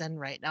PSN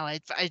right now. I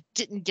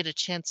didn't get a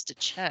chance to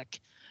check.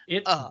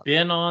 It's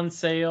been on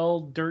sale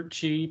dirt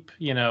cheap,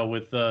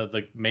 with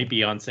the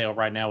maybe on sale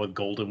right now with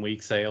Golden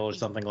Week sale or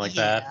something like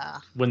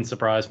that. Wouldn't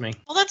surprise me.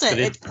 Well, that's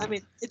it.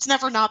 It's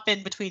never not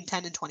been between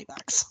 $10 and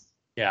 $20.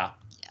 Yeah.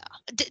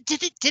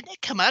 Didn't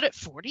it come out at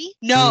 40?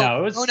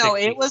 No, it was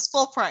 60. it was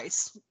full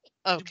price.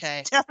 Okay.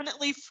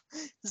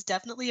 It's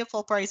definitely a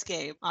full price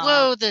game.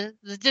 Whoa, the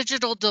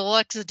digital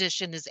deluxe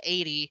edition is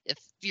 $80 if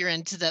you're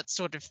into that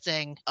sort of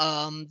thing.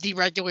 The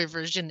regular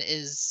version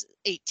is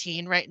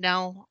 $18 right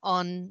now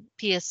on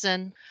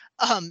PSN.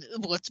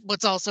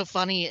 What's also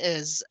funny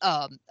is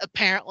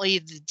apparently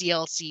the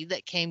DLC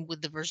that came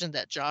with the version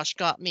that Josh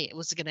got me, it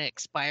was going to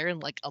expire in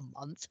like a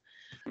month.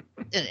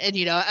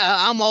 and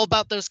I'm all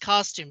about those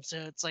costumes, so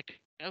it's like,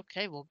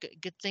 okay, well,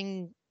 good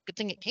thing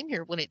it came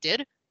here when it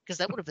did, because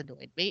that would have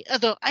annoyed me.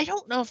 Although I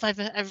don't know if I've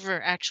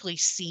ever actually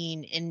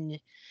seen in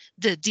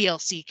the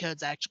DLC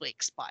codes actually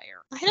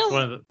expire.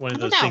 One of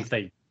those things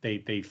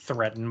they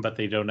threaten, but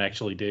they don't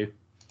actually do.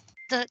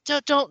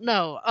 Don't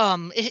know.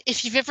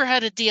 If you've ever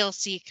had a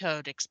DLC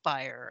code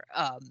expire,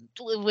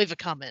 leave a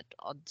comment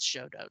on the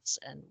show notes,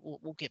 and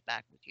we'll get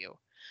back with you.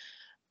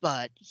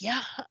 But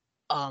yeah,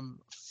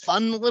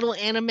 fun little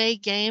anime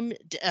game.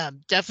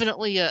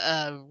 Definitely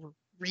a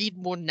read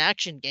more than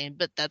action game,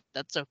 but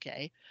that's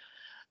okay.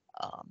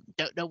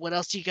 Don't know what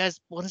else you guys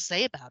want to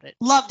say about it.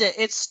 Loved it.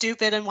 It's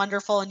stupid and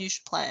wonderful, and you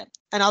should play it.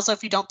 And also,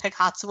 if you don't pick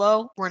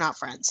Hatsuo, we're not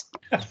friends.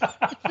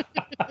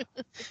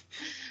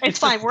 It's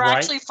fine. We're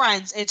actually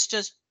friends. It's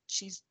just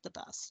she's the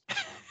best.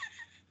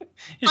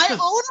 I own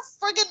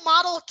a friggin'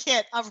 model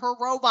kit of her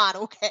robot,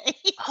 okay?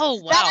 Oh,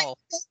 wow. That I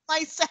did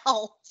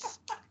myself.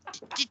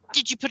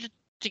 Did you put it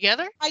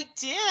together? I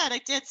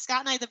did.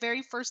 Scott and I, the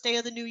very first day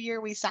of the new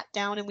year, we sat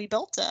down and we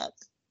built it.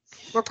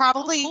 We're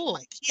probably, cool.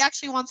 He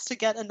actually wants to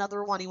get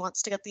another one. He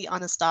wants to get the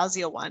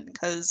Anastasia one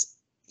because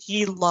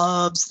he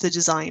loves the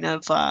design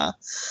of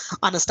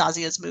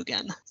Anastasia's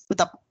Mugen with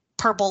the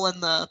purple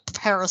and the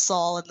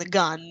parasol and the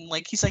gun.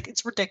 Like, he's like,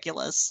 it's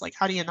ridiculous. Like,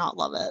 how do you not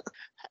love it?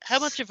 How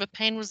much of a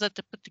pain was that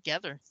to put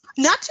together?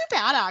 Not too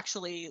bad,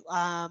 actually.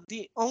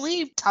 The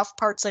only tough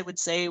parts I would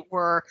say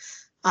were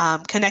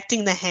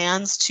connecting the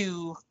hands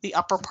to the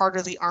upper part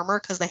of the armor,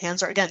 because the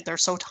hands are, again, they're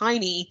so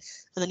tiny,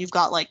 and then you've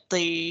got like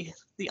the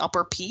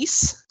upper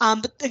piece.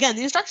 But again,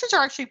 the instructions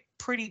are actually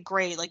pretty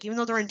great. Like, even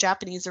though they're in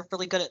Japanese, they're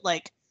really good at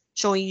like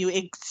showing you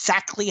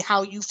exactly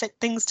how you fit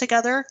things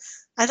together.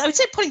 And I would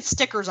say putting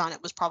stickers on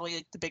it was probably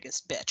like the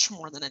biggest bitch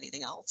more than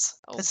anything else.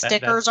 Because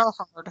stickers are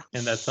hard.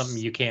 And that's something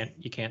you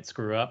can't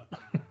screw up.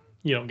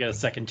 You don't get a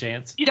second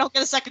chance. You don't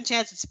get a second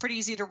chance. It's pretty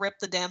easy to rip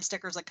the damn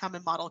stickers that come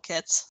in model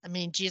kits. I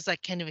mean, geez, I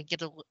can't even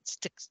get a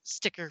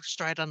sticker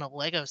straight on a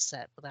Lego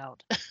set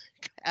without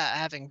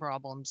having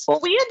problems. Well,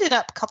 we ended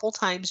up a couple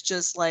times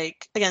just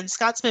like, again,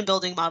 Scott's been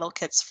building model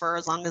kits for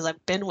as long as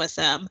I've been with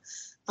him.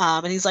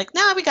 And he's like,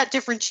 nah, we got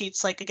different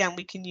cheats. Like, again,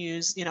 we can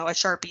use, a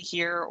Sharpie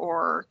here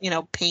or,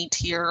 paint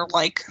here.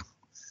 Like,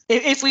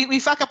 if we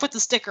fuck up with the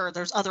sticker,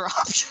 there's other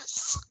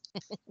options.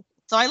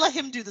 So I let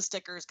him do the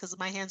stickers because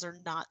my hands are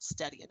not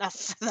steady enough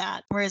for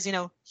that. Whereas,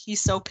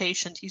 he's so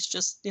patient. He's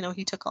just,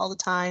 he took all the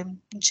time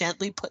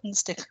gently putting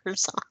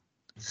stickers on.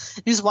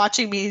 He's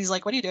watching me. He's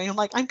like, what are you doing? I'm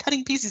like, I'm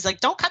cutting pieces. He's like,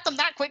 don't cut them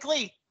that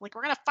quickly. Like,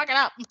 we're going to fuck it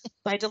up.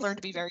 I had to learn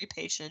to be very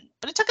patient.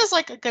 But it took us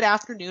like a good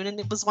afternoon and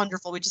it was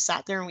wonderful. We just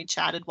sat there and we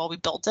chatted while we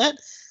built it.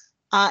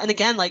 And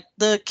again, like,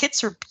 the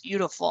kits are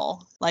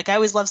beautiful. Like, I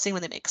always love seeing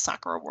when they make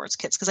Sakura Wars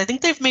kits because I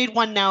think they've made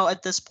one now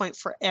at this point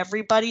for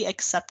everybody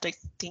except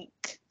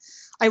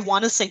I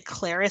want to say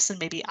Claris and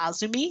maybe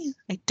Azumi.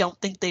 I don't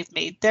think they've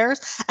made theirs.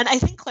 And I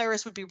think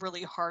Claris would be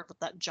really hard with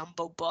that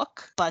jumbo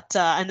book. But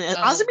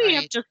Azumi, right.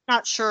 I'm just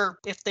not sure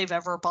if they've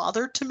ever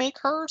bothered to make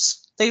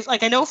hers.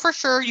 I know for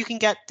sure you can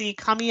get the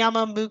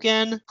Kamiyama,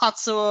 Mugen,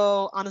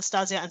 Hatsuo,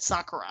 Anastasia, and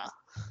Sakura.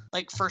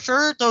 Like, for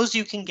sure, those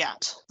you can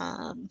get.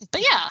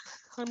 But yeah,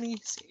 let me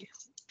see.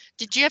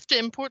 Did you have to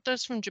import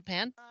those from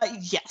Japan?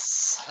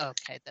 Yes.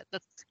 Okay,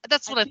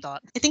 that's what I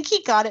thought. I think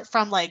he got it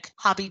from like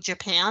Hobby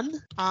Japan.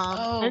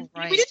 Right.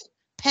 We didn't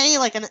pay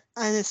like an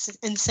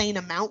insane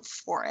amount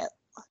for it.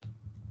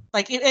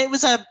 Like it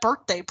was a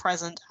birthday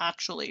present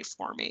actually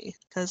for me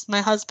because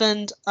my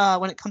husband,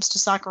 when it comes to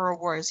Sakura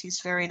Wars, he's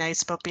very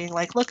nice about being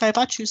like, "Look, I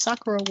bought you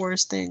Sakura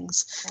Wars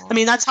things." I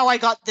mean, that's how I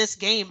got this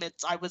game.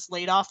 I was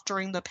laid off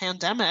during the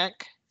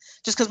pandemic,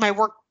 just because my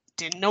work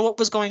didn't know what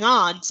was going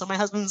on. So my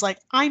husband's like,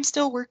 I'm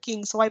still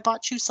working, so I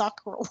bought you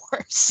Sakura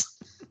Wars.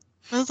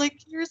 I was like,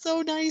 you're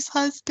so nice,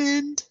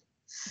 husband.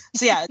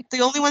 So yeah,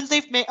 the only ones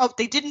they've made,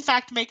 they did in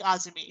fact make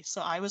Azumi,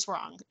 so I was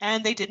wrong.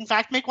 And they did in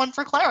fact make one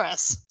for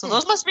Claris. So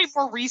those must be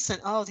more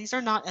recent. Oh, these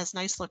are not as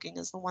nice looking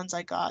as the ones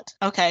I got.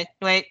 Okay,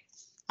 wait,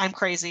 I'm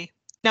crazy.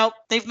 Nope,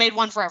 they've made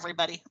one for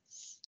everybody.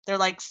 They're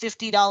like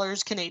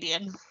 $50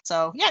 Canadian.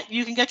 So yeah,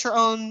 you can get your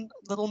own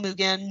little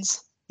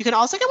Mugens. You can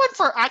also get one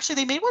for, actually,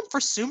 they made one for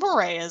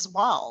Sumire as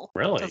well.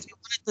 Really? So if you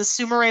wanted the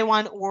Sumire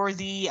one or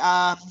the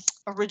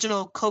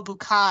original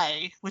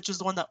Kobukai, which is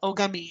the one that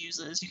Ogami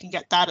uses, you can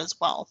get that as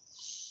well.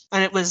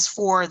 And it was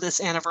for this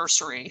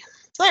anniversary.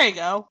 So there you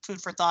go. Food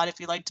for thought.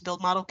 If you like to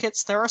build model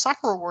kits, there are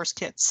Sakura Wars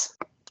kits.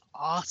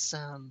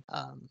 Awesome.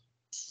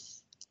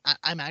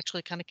 I'm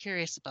actually kind of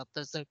curious about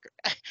those.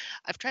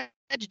 I've tried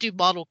to do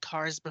model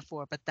cars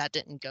before, but that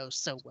didn't go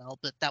so well.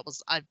 But that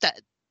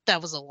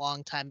was a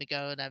long time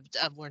ago, and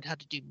I've learned how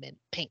to do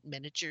paint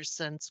miniatures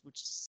since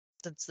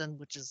then,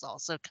 which is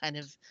also kind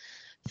of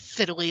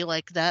fiddly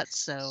like that.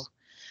 So,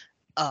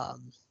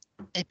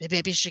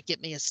 maybe I should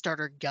get me a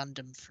starter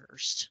Gundam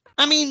first.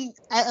 I mean,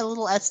 a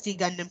little SD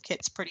Gundam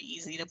kit's pretty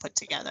easy to put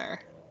together.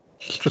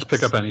 Just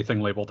pick up anything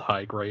labeled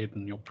high grade,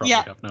 and you'll probably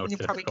have no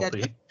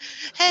difficulty.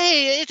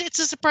 Hey, it's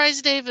a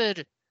surprise,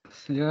 David.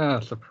 Yeah,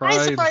 surprise!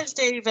 Hi, surprise,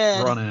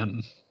 David.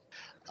 Run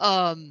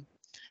in.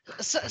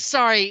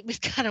 Sorry, we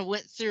kind of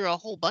went through a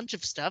whole bunch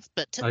of stuff,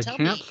 but I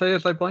can't say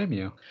as I blame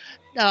you.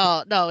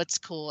 No, it's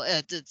cool.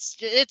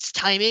 It's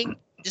timing,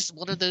 just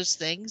one of those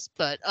things.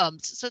 But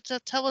so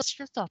tell us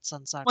your thoughts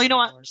on Sakura. Well, you know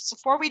what? Wars.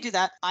 Before we do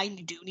that, I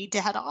do need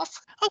to head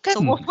off. Okay.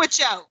 So we'll switch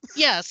out.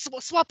 Yeah,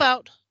 swap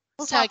out.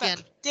 We'll tag in.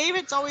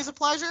 David, it's always a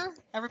pleasure.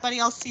 Everybody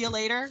else, see you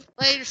later.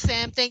 Later,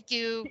 Sam. Thank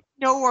you.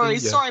 No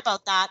worries. Sorry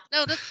about that.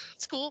 No,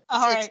 that's cool.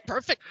 All right. It's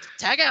perfect.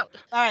 Tag out.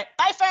 All right.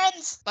 Bye,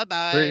 friends.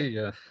 Bye-bye. See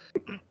ya.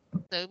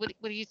 So what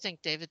do you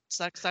think, David?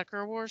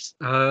 Sakura Wars?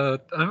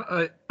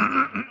 I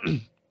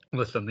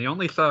Listen, the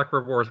only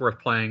Sakura Wars worth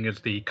playing is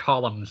the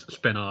Columns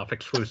spin-off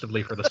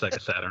exclusively for the Sega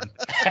Saturn.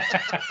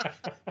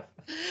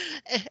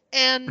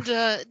 And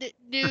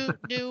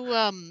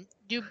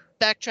new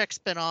backtrack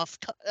spinoff,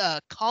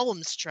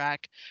 Columns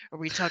track, where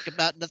we talk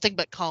about nothing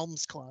but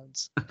Columns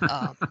clones.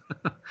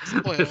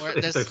 Spoiler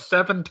alert, There's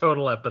 7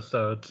 total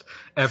episodes.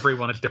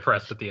 Everyone is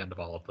depressed at the end of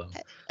all of them.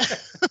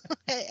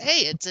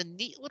 Hey, it's a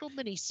neat little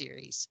mini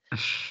series.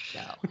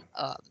 No,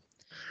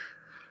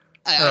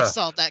 I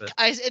saw that.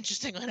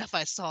 Interestingly enough,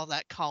 I saw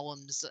that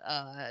Columns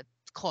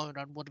cloned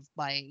on one of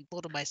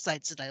my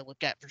sites that I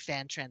look at for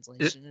fan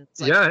translation.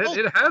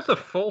 It has a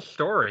full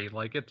story.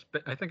 Like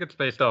I think it's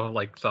based off of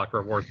like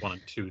Sakura Wars 1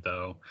 and 2,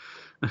 though.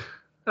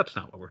 That's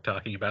not what we're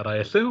talking about, I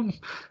assume.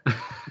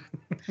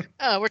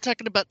 We're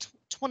talking about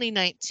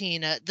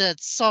 2019, the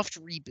soft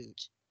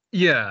reboot.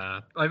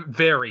 Yeah, I'm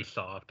very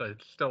soft.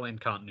 It's still in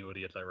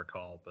continuity, as I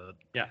recall, but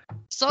yeah,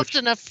 soft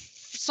enough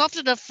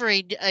for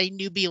a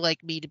newbie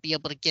like me to be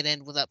able to get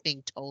in without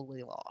being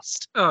totally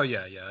lost. Oh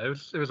yeah. It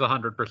was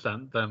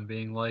 100% them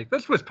being like,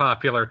 this was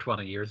popular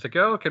 20 years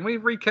ago. Can we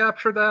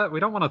recapture that? We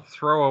don't want to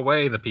throw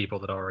away the people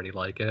that already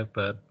like it,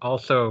 but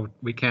also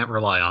we can't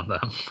rely on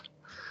them.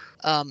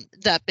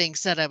 That being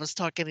said, I was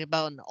talking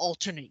about an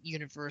alternate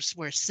universe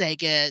where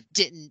Sega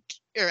didn't,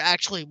 or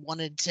actually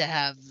wanted to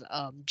have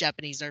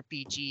Japanese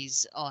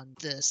RPGs on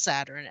the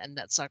Saturn, and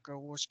that Sakura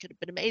Wars could have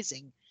been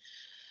amazing.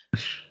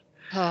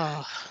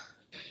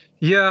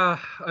 Yeah,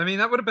 I mean,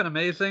 that would have been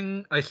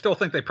amazing. I still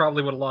think they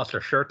probably would have lost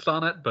their shirts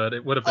on it, but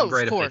it would have been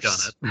great if they'd done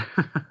it.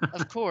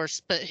 Of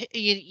course, but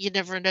you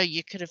never know.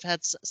 You could have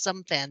had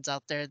some fans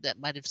out there that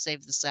might have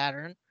saved the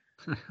Saturn.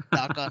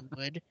 Knock on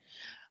wood.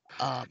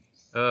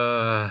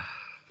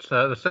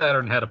 So the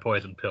Saturn had a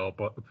poison pill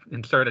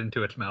inserted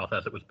into its mouth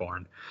as it was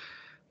born.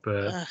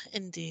 But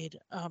indeed.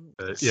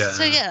 yeah.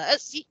 So yeah,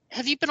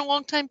 have you been a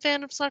longtime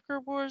fan of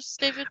Sakura Wars,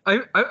 David?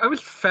 I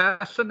was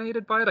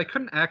fascinated by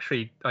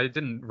it. I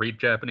didn't read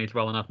Japanese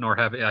well enough, nor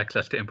have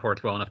access to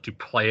imports well enough to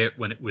play it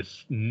when it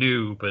was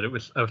new. But it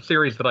was a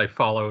series that I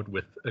followed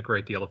with a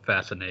great deal of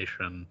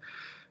fascination,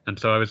 and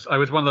so I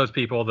was one of those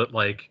people that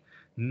like,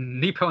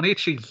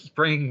 Nipponichi's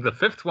bringing the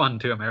 5th one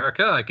to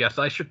America. I guess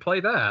I should play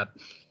that.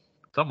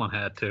 Someone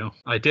had to.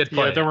 I did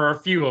play. Yeah, there were a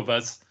few of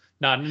us.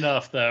 Not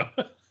enough, though.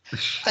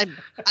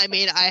 I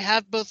mean, I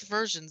have both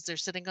versions. They're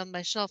sitting on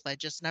my shelf. I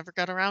just never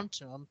got around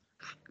to them.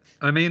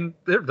 I mean,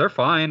 they're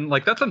fine.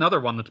 Like, that's another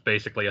one that's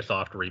basically a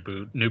soft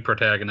reboot. New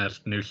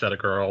protagonist, new set of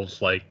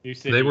girls. Like,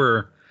 they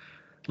were...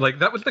 Like,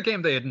 that was the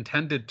game they had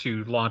intended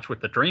to launch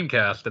with the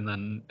Dreamcast, and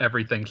then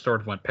everything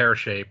sort of went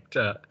pear-shaped.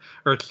 Or,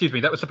 excuse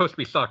me, that was supposed to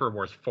be Sakura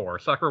Wars 4.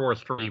 Sakura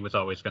Wars 3 was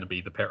always going to be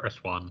the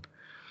Paris one.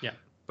 Yeah.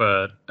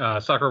 But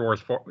Sakura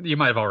Wars 4, you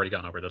might have already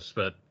gone over this,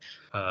 but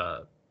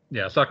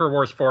yeah, Sakura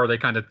Wars 4 they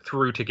kind of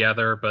threw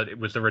together, but it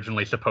was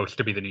originally supposed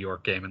to be the New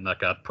York game, and that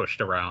got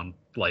pushed around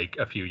like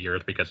a few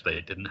years because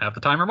they didn't have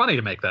the time or money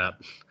to make that.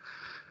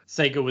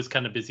 Sega was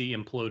kind of busy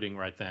imploding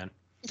right then.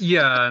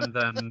 Yeah, and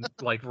then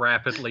like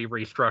rapidly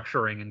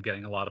restructuring and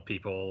getting a lot of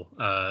people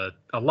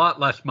a lot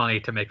less money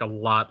to make a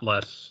lot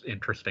less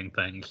interesting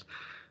things.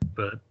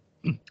 But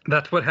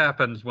that's what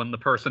happens when the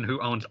person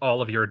who owns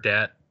all of your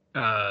debt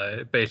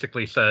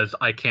basically says,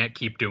 I can't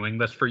keep doing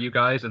this for you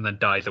guys, and then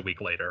dies a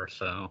week later.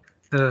 So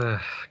go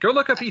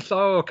look up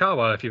Isao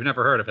Okawa if you've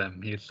never heard of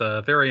him. He's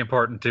very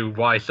important to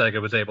why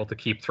Sega was able to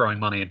keep throwing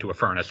money into a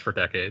furnace for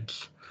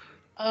decades.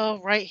 Oh,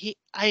 right.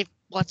 I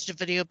watched a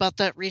video about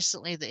that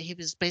recently, that he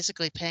was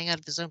basically paying out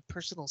of his own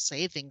personal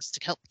savings to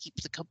help keep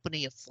the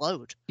company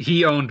afloat.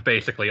 He owned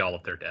basically all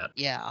of their debt.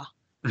 Yeah.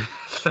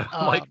 So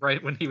like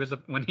right when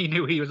he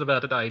knew he was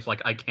about to die, he's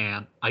like, I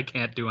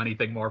can't do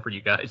anything more for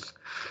you guys.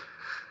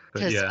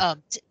 Because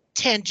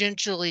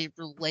tangentially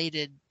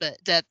related, but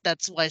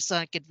that's why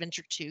Sonic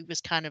Adventure 2 was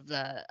kind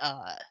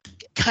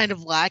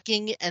of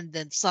lacking, and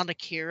then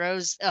Sonic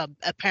Heroes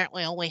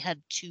apparently only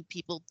had 2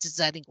 people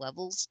designing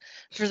levels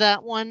for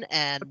that one,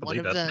 and one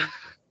of them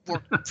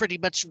pretty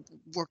much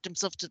worked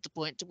himself to the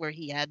point to where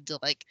he had to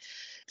like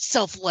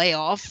self lay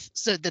off,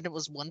 so then it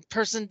was one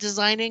person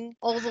designing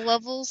all the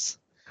levels.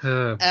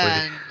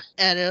 And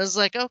it was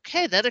like,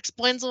 okay, that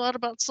explains a lot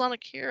about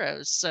Sonic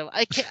Heroes. So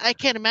I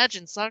can't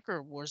imagine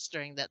Sakura Wars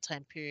during that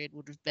time period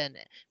would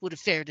have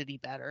fared any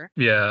better.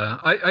 Yeah,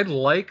 I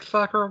like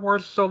Sakura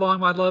Wars So Long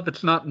My Love.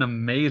 It's not an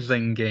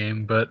amazing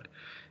game, but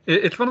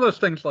it's one of those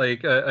things.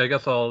 Like I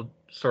guess I'll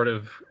sort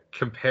of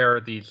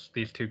compare these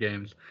 2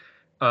 games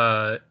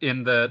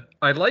in that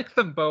I like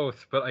them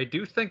both, but I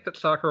do think that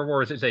Sakura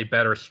Wars is a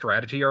better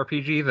strategy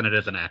RPG than it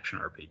is an action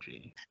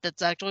RPG.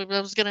 That's actually what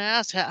I was going to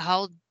ask.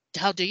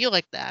 How do you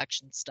like the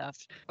action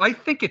stuff? I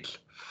think it's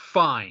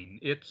fine.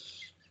 It's,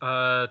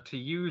 to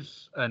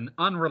use an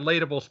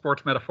unrelatable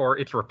sports metaphor,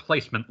 it's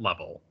replacement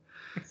level.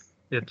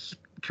 It's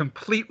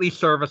completely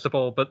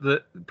serviceable, but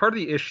the part of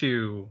the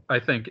issue, I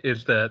think,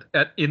 is that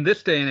in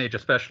this day and age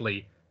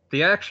especially,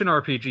 the action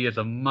RPG is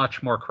a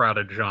much more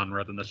crowded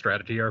genre than the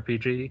strategy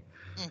RPG.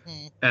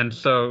 Hmm. And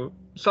so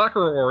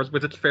Sakura Wars,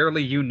 with its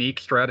fairly unique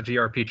strategy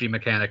RPG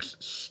mechanics,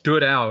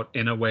 stood out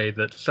in a way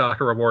that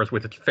Sakura Wars,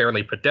 with its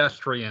fairly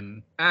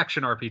pedestrian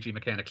action RPG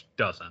mechanics,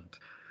 doesn't.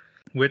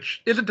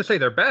 Which isn't to say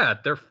they're bad.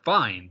 They're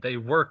fine. They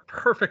work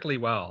perfectly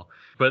well.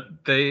 But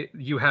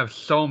you have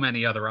so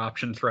many other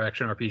options for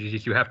action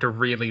RPGs. You have to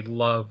really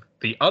love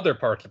the other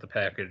parts of the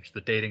package,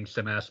 the dating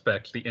sim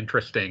aspects, the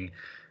interesting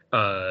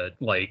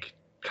like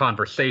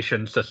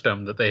conversation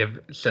system that they have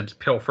since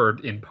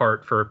pilfered in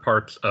part for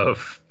parts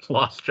of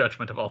Lost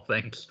Judgment of all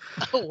things.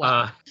 Oh,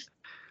 wow.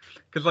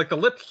 Because like the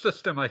lip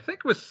system, I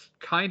think was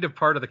kind of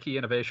part of the key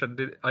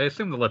innovation. I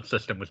assume the lip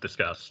system was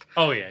discussed.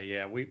 Oh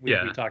yeah. We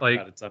talked like-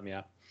 about it some,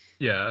 yeah.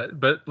 Yeah,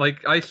 but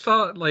like I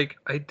saw, like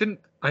I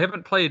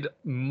haven't played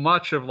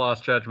much of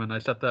Lost Judgment. I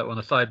set that one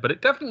aside, but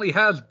it definitely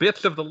has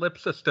bits of the lip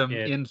system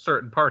in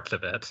certain parts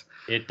of it.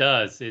 It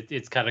does.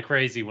 It's kind of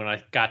crazy when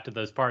I got to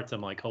those parts. I'm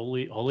like,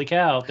 holy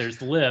cow! There's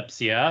the lips,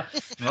 yeah.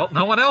 Well,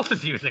 no one else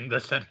is using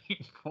this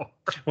anymore.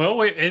 Well,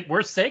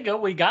 we're Sega.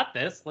 We got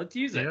this. Let's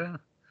use it. Yeah,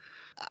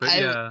 but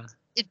yeah.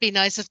 It'd be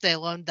nice if they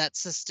loaned that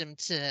system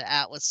to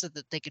Atlas so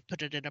that they could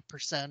put it in a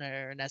Persona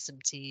or an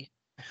SMT.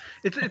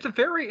 It's a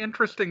very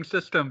interesting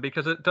system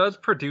because it does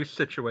produce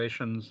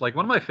situations. Like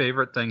one of my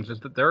favorite things is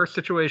that there are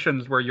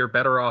situations where you're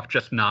better off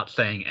just not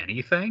saying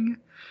anything,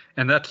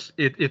 and that's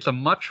it. It's a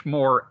much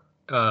more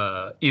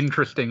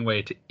interesting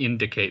way to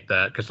indicate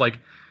that because like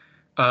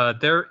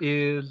there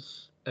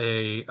is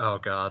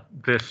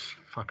this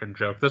fucking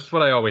joke. This is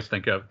what I always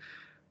think of.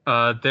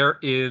 There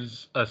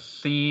is a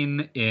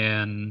scene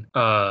in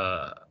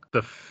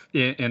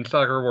in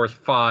Sakura Wars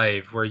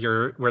 5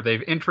 where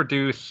they've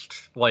introduced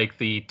like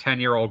the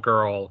 10-year-old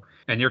girl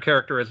and your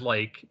character is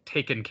like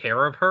taken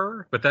care of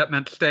her, but that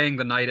meant staying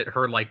the night at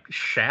her like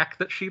shack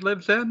that she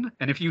lives in.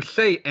 And if you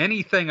say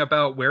anything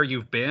about where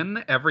you've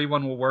been,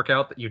 everyone will work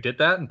out that you did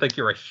that and think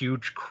you're a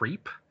huge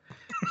creep.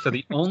 So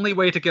the only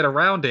way to get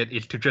around it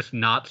is to just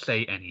not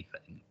say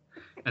anything.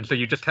 And so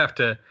you just have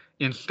to,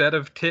 instead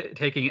of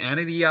taking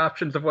any of the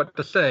options of what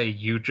to say,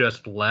 you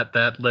just let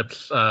that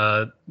lips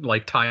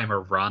like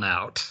timer run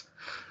out.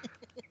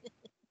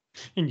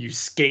 And you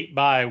skate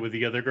by with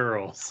the other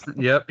girls.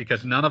 Yep,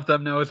 because none of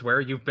them knows where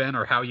you've been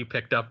or how you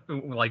picked up,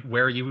 like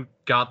where you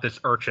got this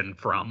urchin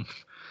from.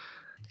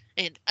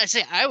 And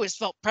I always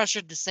felt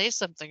pressured to say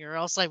something or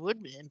else I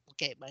would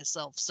implicate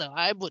myself. So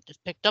I wouldn't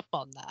have picked up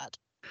on that.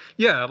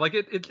 Yeah, like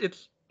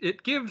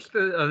it gives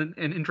an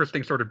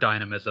interesting sort of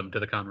dynamism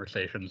to the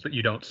conversations that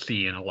you don't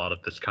see in a lot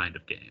of this kind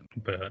of game.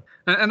 But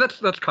and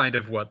that's kind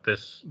of what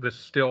this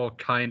still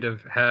kind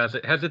of has.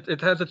 It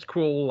has its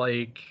cool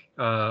like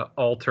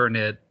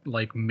alternate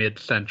like mid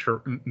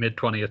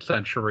 20th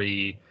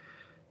century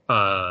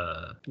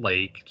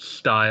like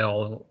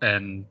style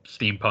and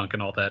steampunk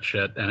and all that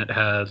shit, and it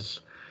has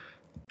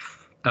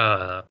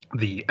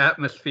the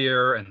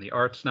atmosphere and the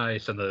art's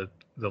nice and the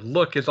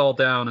look is all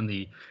down and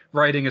the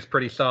writing is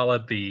pretty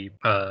solid. The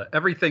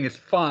everything is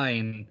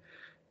fine.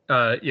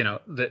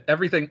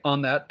 Everything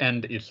on that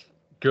end is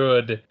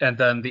good, and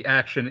then the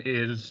action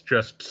is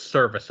just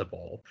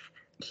serviceable.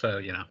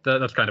 So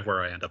that's kind of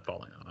where I end up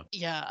falling on it.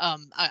 Yeah.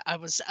 I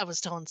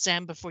was telling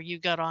Sam before you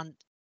got on,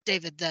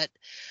 David, that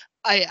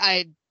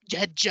I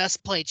had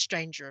just played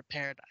Stranger of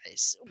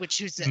Paradise,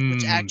 which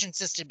action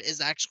system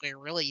is actually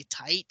really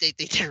tight. They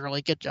did a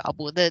really good job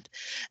with it,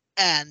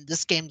 and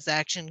this game's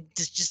action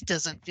just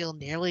doesn't feel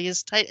nearly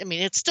as tight. I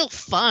mean, it's still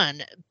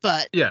fun,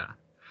 but yeah,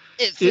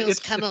 it feels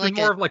kind of like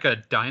more of like a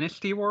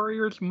Dynasty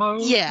Warriors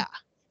mode.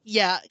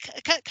 Yeah,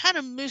 kind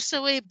of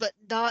Muso-y, but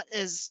not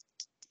as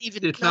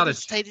even. It's not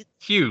as tight.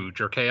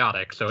 Huge or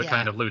chaotic, so it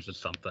kind of loses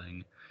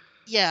something.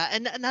 Yeah,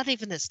 and not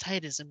even as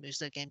tight as a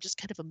Muso game, just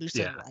kind of a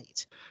Muso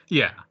light.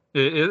 Yeah,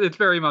 it's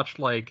very much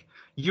like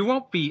you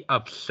won't be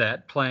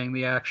upset playing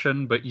the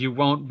action, but you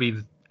won't be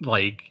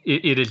like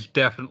it is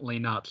definitely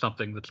not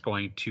something that's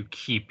going to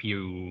keep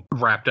you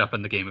wrapped up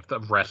in the game if the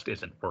rest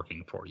isn't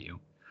working for you.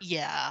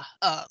 Yeah,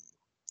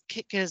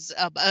 because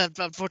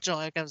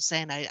unfortunately, like I was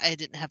saying, I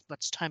didn't have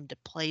much time to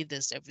play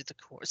this over the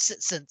course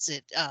since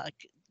it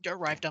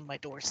arrived on my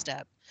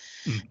doorstep.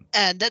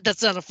 And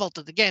that's not a fault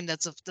of the game.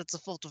 That's a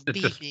fault of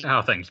me being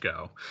how things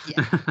go.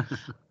 Yeah.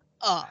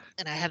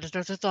 And I had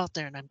another thought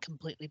there, and I'm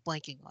completely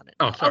blanking on it.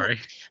 Oh,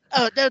 sorry.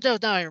 Oh, no,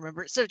 I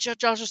remember. So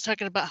Josh was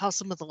talking about how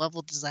some of the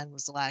level design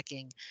was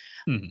lacking.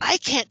 I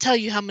can't tell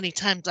you how many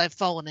times I've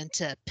fallen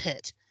into a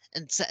pit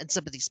in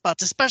some of these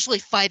spots, especially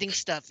fighting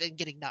stuff and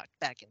getting knocked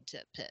back into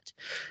a pit.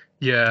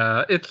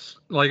 Yeah, it's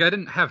like I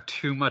didn't have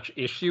too much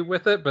issue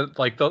with it, but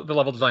like the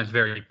level design is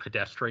very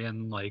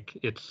pedestrian. Like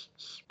it's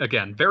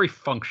again very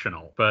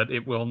functional, but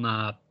it will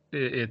not.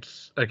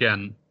 It's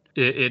again.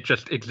 It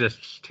just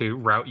exists to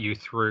route you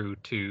through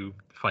to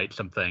fight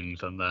some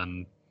things, and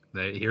then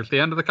here's the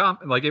end of the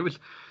comp. Like it was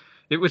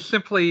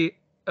simply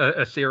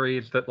a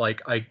series that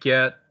like I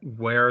get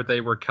where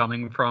they were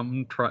coming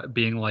from,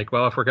 being like,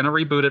 well, if we're gonna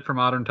reboot it for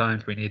modern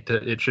times,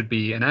 it should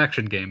be an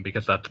action game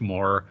because that's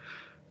more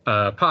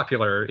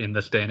popular in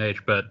this day and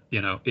age, but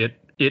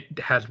it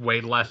has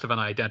way less of an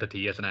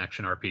identity as an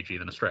action RPG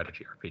than a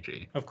strategy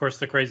RPG. Of course,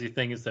 the crazy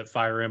thing is that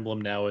Fire Emblem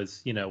now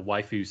is,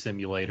 waifu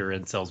simulator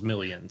and sells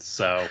millions.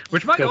 So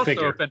which might also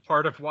figure. have been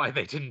part of why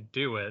they didn't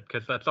do it,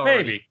 because that's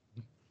already maybe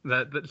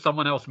that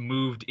someone else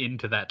moved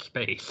into that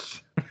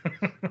space.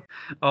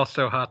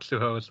 Also,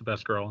 Hatsuho is the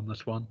best girl in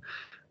this one.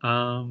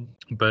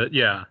 But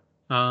yeah.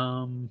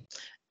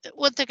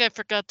 One thing I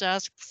forgot to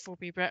ask before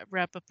we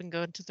wrap up and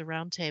go into the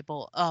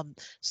roundtable.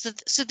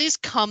 So these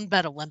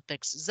combat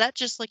Olympics, is that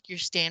just like your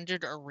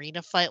standard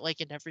arena fight,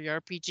 like in every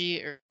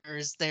RPG, or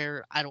is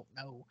there, I don't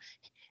know,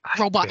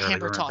 robot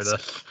hammer tossing?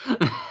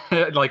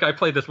 Like, I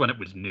played this when it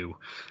was new,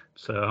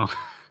 so.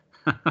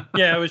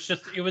 Yeah,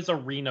 it was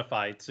arena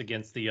fights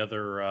against the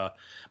other,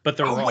 but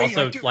there were wait,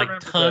 also like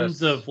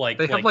tons of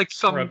they have like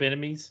some scrub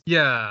enemies.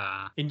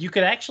 Yeah, and you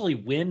could actually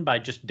win by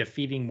just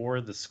defeating more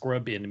of the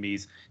scrub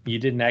enemies. You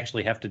didn't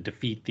actually have to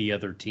defeat the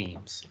other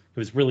teams. It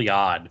was really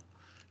odd.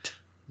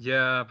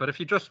 Yeah, but if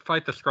you just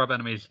fight the scrub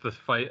enemies,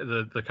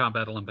 the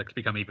combat Olympics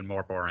become even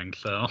more boring.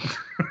 So.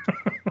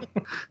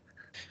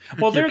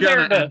 Well, they're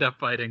gonna there to end up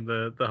fighting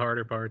the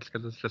harder parts,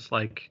 because it's just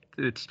like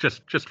it's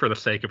just for the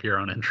sake of your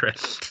own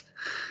interest.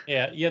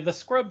 Yeah. The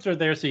scrubs are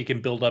there so you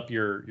can build up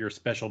your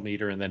special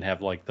meter and then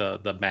have like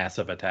the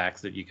massive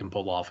attacks that you can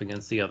pull off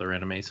against the other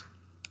enemies.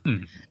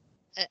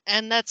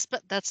 And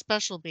that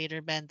special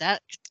meter, man,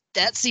 that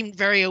seemed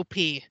very OP.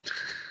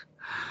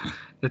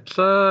 It's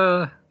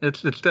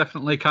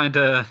definitely kind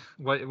of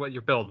what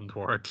you're building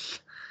towards.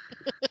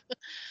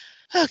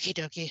 Okie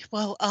dokie.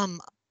 Well,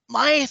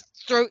 my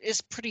throat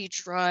is pretty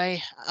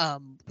dry.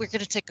 We're going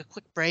to take a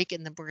quick break,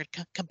 and then we're going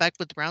to come back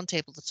with the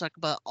roundtable to talk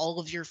about all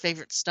of your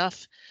favorite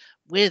stuff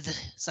with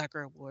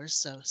Sakura Wars,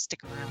 so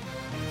stick around.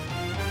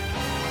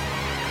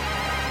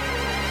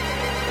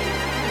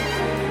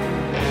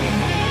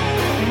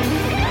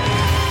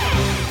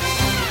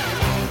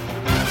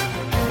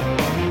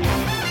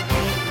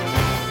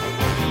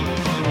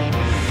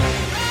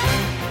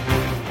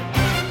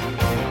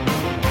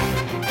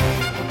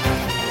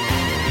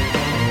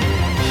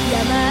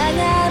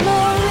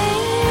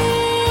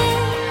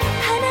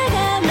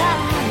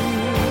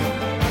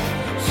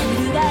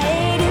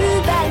 翻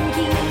る晩期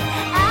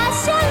あ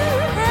上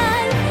海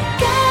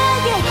歌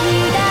劇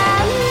団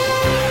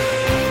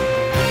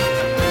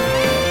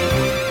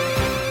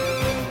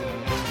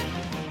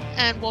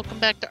And welcome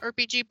back to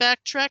RPG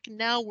Backtrack.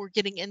 Now we're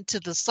getting into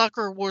the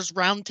Sakura Wars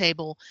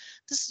Roundtable.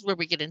 This is where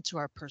we get into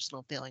our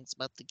personal feelings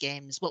about the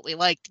games, what we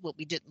liked, what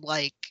we didn't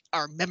like,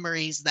 our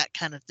memories, that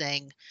kind of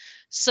thing.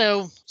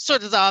 So,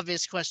 sort of the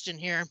obvious question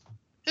here.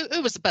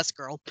 Who was the best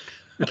girl?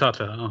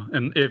 Tatsuo.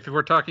 And if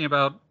we're talking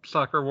about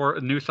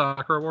new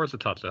Sakura Wars,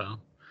 it's Tatsuo.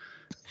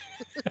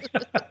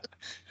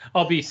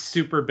 I'll be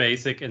super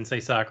basic and say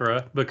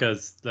Sakura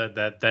because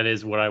that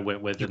is what I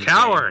went with. You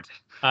coward!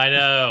 I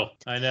know.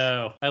 I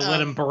let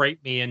him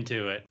berate me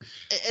into it.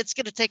 It's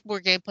going to take more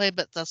gameplay,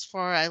 but thus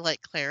far I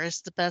like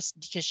Claris the best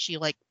because she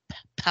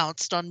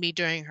pounced on me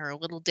during her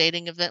little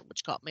dating event,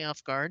 which caught me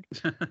off guard.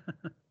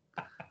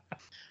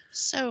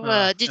 So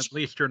at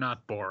least you're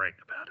not boring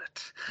about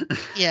it.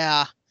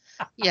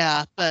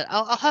 Yeah, but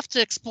I'll have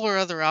to explore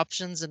other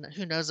options, and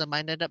who knows, I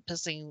might end up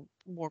pissing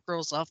more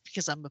girls off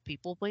because I'm a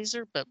people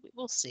pleaser, but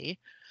we'll see.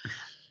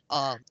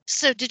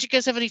 So did you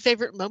guys have any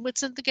favorite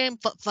moments in the game?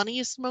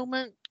 Funniest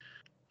moment?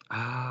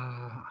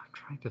 I'm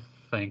trying to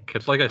think.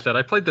 Because like I said,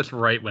 I played this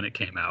right when it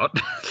came out.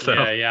 So.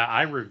 Yeah,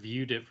 I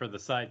reviewed it for the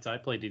sites. I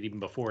played it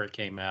even before it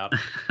came out.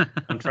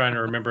 I'm trying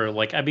to remember.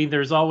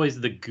 There's always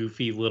the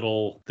goofy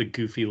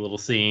little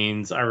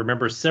scenes. I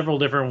remember several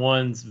different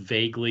ones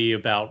vaguely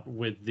about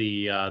with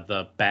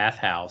the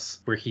bathhouse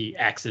where he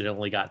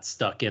accidentally got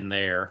stuck in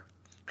there.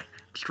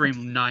 Extreme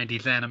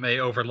 90s anime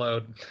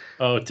overload.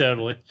 Oh,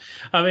 totally.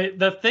 I mean,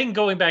 the thing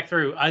going back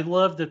through, I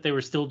love that they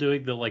were still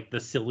doing the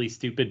silly,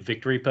 stupid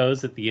victory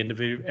pose at the end of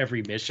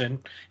every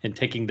mission and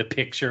taking the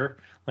picture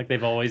like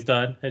they've always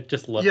done. I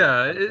just love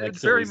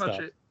it's very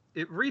much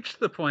it reached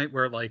the point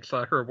where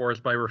Sakura Wars,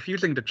 by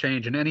refusing to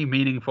change in any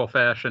meaningful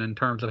fashion in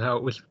terms of how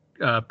it was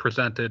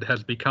presented,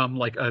 has become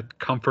like a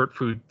comfort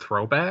food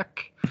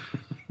throwback.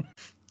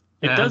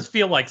 It does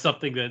feel like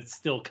something that's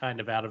still kind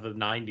of out of the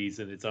 90s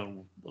in its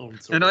own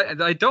sort of.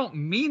 And I don't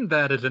mean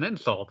that as an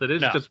insult. It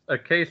is just a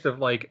case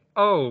of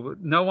oh,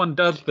 no one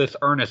does this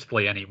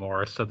earnestly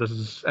anymore, so this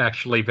is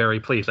actually very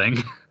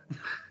pleasing.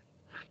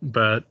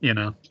 But,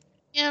 Yeah,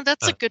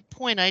 that's a good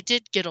point. I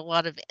did get a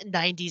lot of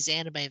 90s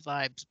anime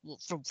vibes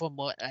from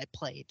what I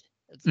played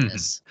of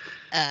this.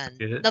 And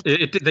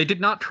they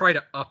did not try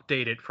to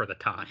update it for the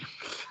time.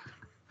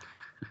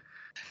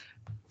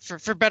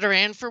 For better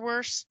and for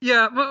worse?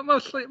 Yeah,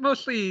 mostly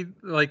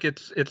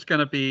it's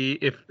gonna be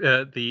if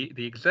the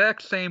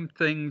exact same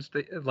things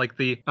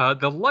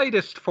the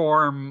lightest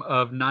form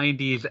of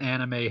 90s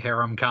anime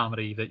harem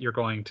comedy that you're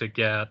going to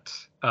get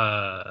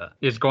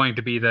is going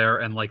to be there,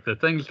 and the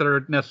things that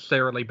are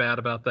necessarily bad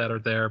about that are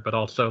there, but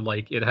also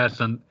it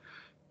hasn't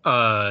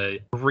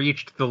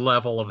reached the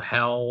level of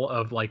hell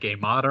of like a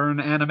modern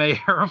anime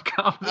harem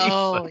comedy.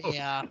 Oh so,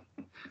 yeah.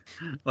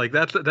 Like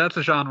that's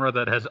a genre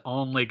that has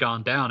only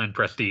gone down in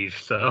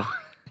prestige. So,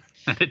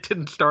 and it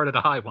didn't start at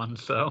a high one.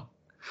 So.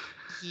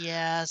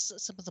 Yes,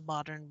 some of the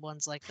modern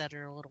ones like that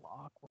are a little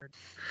awkward.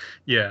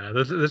 Yeah,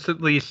 this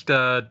at least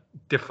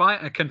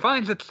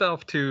confines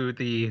itself to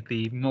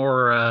the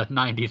more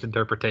 90s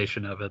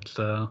interpretation of it.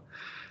 So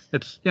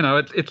it's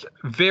it's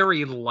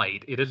very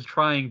light. It is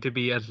trying to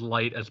be as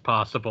light as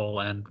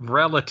possible and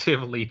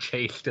relatively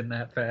chaste in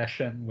that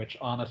fashion, which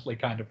honestly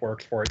kind of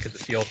works for it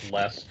because it feels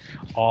less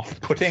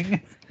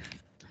off-putting.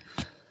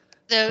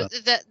 Though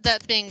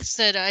that being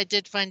said, I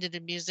did find it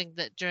amusing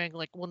that during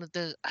like one of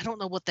the, I don't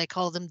know what they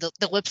call them, the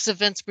lips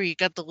events where you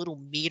got the little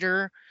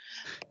meter.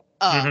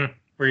 Where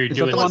you're Is that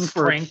doing the the one where it's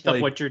strength of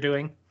like- what you're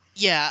doing.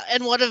 Yeah,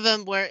 and one of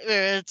them where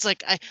it's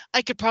like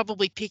I could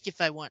probably peek if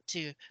I want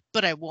to,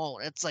 but I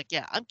won't. It's like,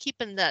 yeah, I'm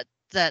keeping that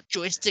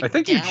joystick I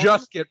think down. you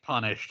just get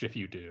punished if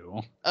you do.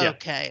 Yeah.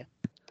 Okay.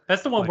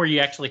 That's the one Like- where you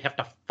actually have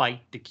to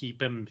fight to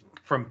keep him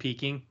from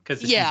peeking,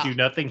 because if Yeah. you do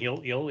nothing,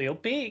 he'll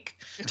peek.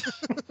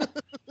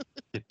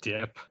 You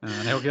dip, and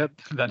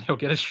then he'll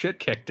get his shit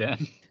kicked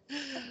in.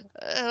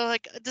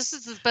 Like, this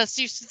is the best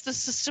use of the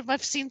system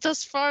I've seen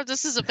thus far.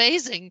 This is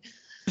amazing.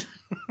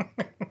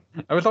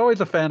 I was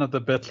always a fan of the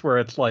bits where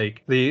it's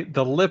like the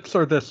lips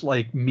are this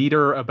like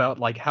meter about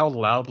like how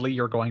loudly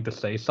you're going to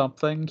say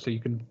something, so you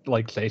can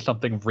like say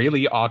something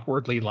really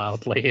awkwardly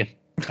loudly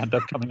and end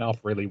up coming off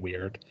really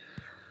weird.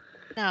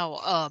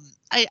 Now,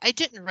 I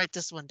didn't write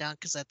this one down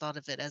because I thought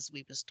of it as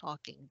we was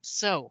talking.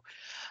 So,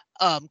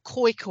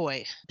 Koi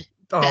Koi.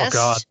 Oh Best-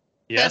 god,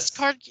 Yes, Best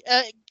card,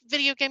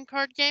 video game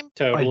card game.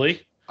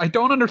 totally. I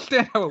don't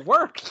understand how it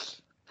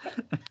works.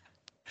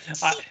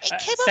 See, it came up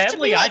to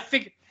Sadly, me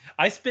like,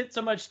 I spent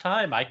so much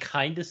time. I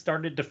kind of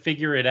started to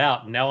figure it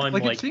out. Now I'm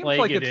Like like it seems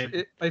playing like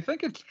it. I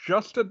think it's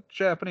just a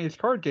Japanese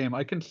card game.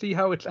 I can see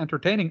how it's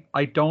entertaining.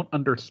 I don't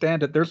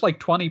understand it. There's like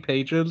 20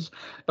 pages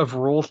of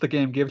rules the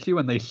game gives you,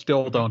 and they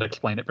still don't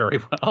explain it very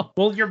well.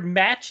 Well, you're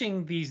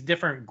matching these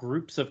different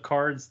groups of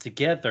cards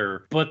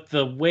together, but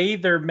the way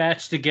they're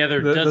matched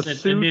together The doesn't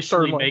suits are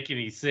initially like- make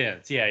any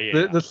sense.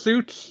 Yeah. The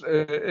suits,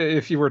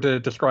 if you were to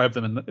describe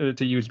them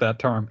to use that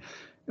term,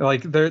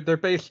 like they're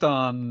based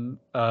on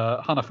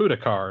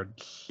Hanafuda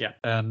cards. Yeah.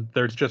 And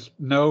there's just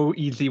no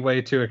easy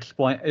way to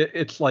explain.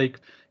 It's like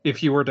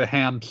if you were to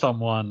hand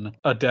someone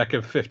a deck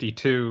of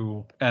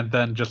 52 and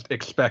then just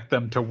expect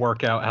them to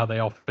work out how they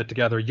all fit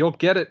together, they'll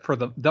get it for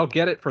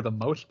the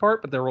most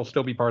part, but there will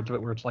still be parts of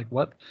it where it's like,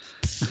 what?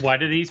 Why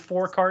do these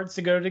 4 cards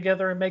to go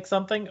together and make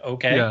something?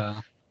 Okay. Yeah,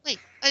 wait,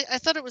 I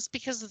thought it was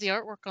because of the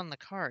artwork on the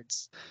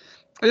cards.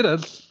 it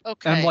is.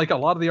 Okay. And like a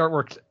lot of the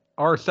artworks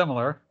are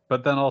similar,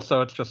 but then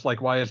also it's just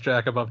like, why is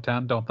Jack above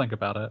 10? Don't think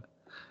about it.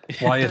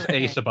 Why is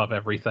Ace above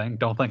everything?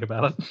 Don't think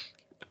about it.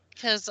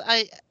 Because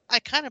I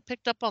kind of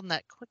picked up on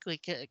that quickly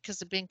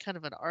because of being kind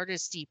of an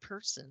artisty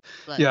person.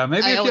 But Yeah,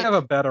 maybe I if you always- have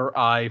a better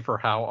eye for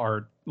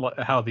how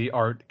the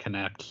art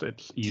connects,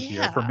 it's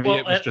easier. For Yeah. me, Well,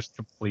 it was just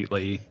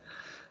completely.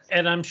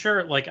 And I'm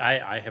sure, like,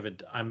 I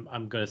haven't, I'm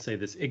going to say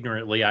this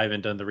ignorantly, I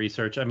haven't done the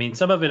research. I mean,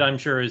 some of it I'm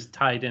sure is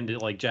tied into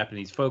like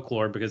Japanese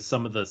folklore, because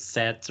some of the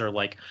sets are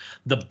like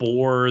the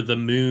boar, the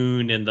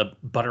moon, and the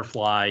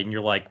butterfly. And you're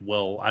like,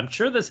 well, I'm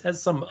sure this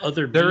has some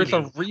other There is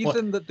a meaning.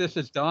 reason that this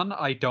is done.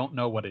 I don't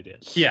know what it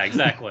is. Yeah,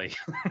 exactly.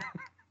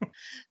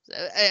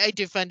 I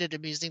do find it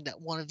amusing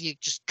that one of you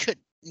just couldn't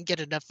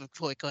get enough of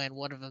Koi Koi and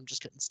one of them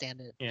just couldn't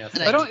stand it. Yeah.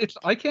 And I don't.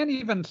 I can't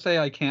even say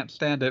I can't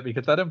stand it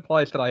because that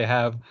implies that I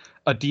have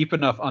a deep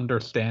enough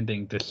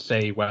understanding to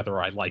say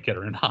whether I like it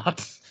or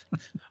not.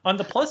 On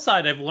the plus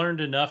side, I've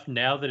learned enough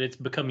now that it's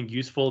becoming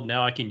useful.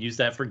 Now I can use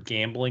that for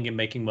gambling and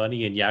making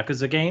money in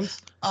Yakuza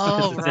games.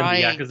 Oh, It's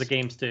right. in the Yakuza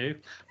games too.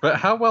 But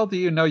how well do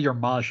you know your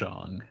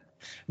mahjong?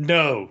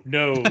 No.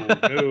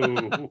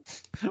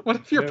 What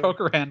if your No.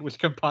 poker hand was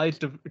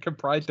comprised of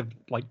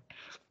like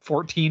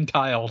 14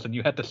 tiles and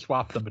you had to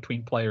swap them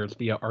between players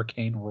via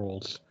arcane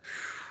rules?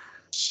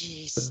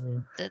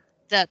 Jeez.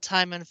 That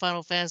time in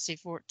Final Fantasy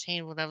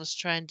 14 when I was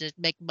trying to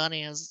make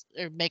money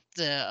make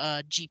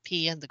the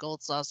GP and the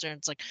gold saucer, and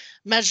it's like,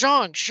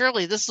 Mahjong,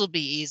 surely this will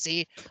be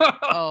easy.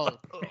 Oh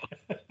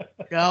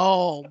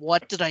no,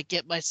 what did I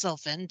get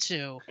myself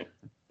into?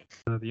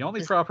 The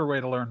only proper way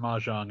to learn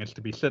mahjong is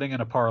to be sitting in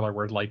a parlor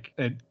where like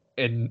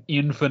an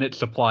infinite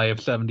supply of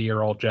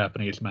 70-year-old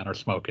Japanese men are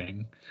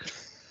smoking.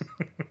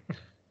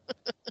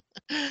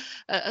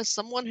 As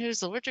someone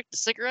who's allergic to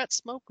cigarette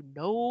smoke,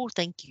 no,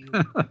 thank you.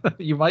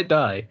 You might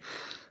die.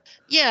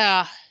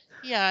 Yeah,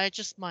 I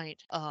just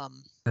might.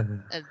 And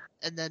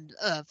then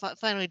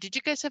finally, did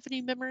you guys have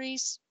any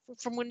memories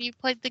from when you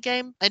played the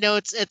game? I know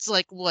it's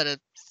like what, a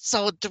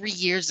solid 3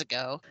 years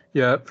ago.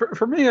 Yeah,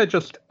 for me, I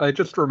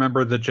just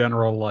remember the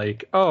general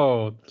like,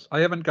 oh, I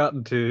haven't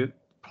gotten to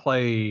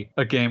play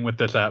a game with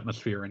this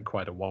atmosphere in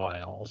quite a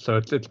while. So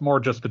it's more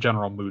just the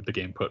general mood the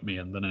game put me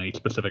in than any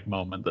specific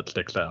moment that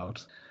sticks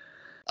out.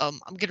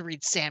 I'm gonna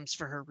read Sam's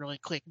for her really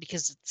quick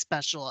because it's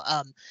special.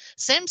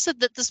 Sam said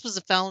that this was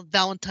a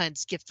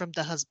Valentine's gift from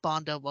the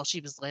husbando while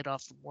she was laid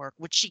off from work,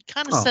 which she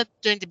kind of Oh. said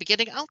during the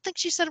beginning. I don't think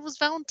she said it was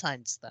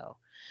Valentine's though,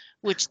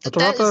 which It's that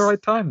about the is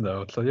right time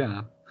though, so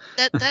yeah.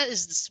 that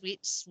is the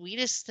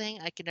sweetest thing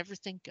I can ever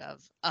think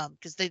of.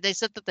 Because they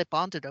said that they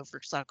bonded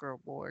over Sakura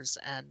Wars,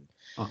 and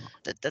Oh.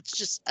 that's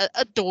just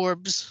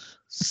adorbs,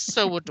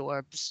 so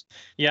adorbs.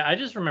 Yeah, I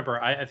just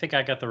remember I think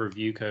I got the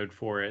review code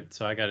for it,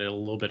 so I got it a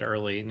little bit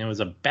early, and it was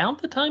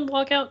about the time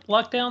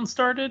lockdown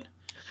started.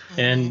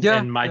 And Yeah,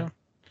 and my yeah.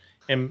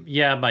 and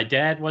yeah, my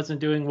dad wasn't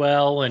doing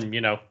well, and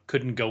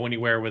couldn't go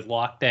anywhere with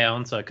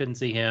lockdown, so I couldn't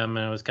see him,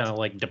 and I was kind of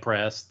like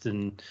depressed.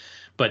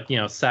 But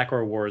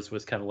Sakura Wars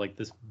was kind of like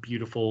this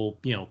beautiful,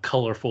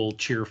 colorful,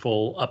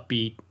 cheerful,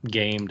 upbeat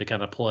game to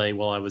kind of play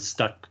while I was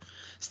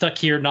stuck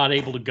here, not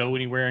able to go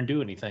anywhere and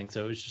do anything.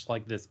 So it was just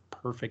like this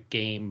perfect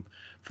game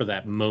for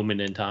that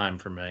moment in time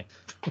for me.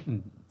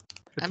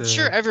 I'm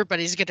sure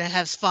everybody's gonna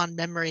have fond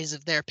memories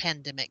of their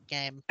pandemic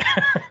game.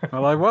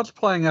 Well, I was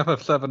playing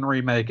FF7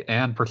 Remake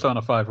and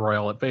Persona 5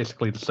 Royal at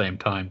basically the same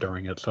time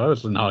during it, so I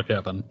was in hog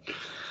heaven.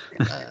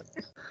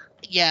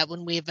 Yeah,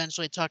 when we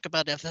eventually talk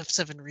about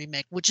FF7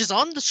 Remake, which is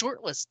on the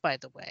short list, by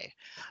the way,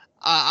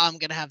 I'm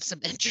gonna have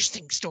some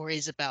interesting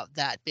stories about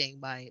that being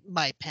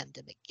my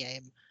pandemic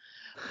game.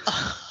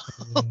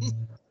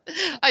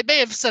 I may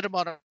have said them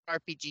on our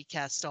RPG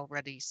cast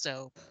already,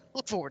 so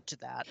look forward to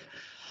that.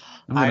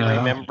 I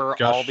remember all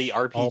gush the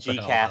all the RPG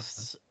hell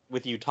casts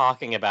with you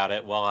talking about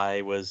it while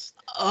I was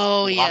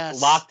Oh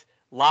yes,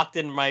 locked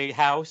in my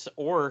house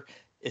or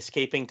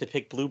escaping to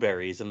pick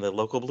blueberries in the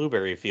local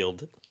blueberry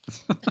field,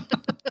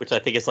 which I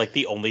think is like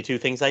the only two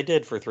things I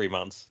did for 3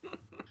 months.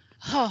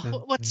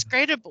 What was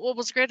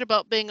great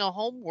about being a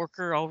home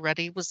worker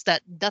already was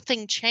that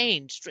nothing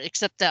changed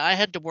except that I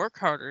had to work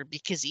harder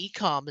because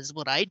ecom is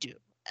what I do,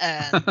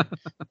 and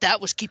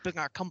that was keeping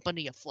our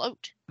company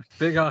afloat.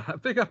 Big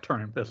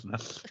upturn in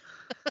business.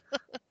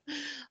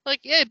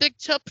 Like, yeah, big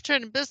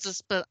upturn in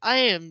business, but I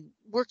am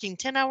working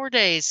 10-hour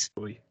days.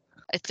 Oy.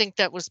 I think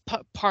that was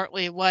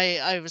partly why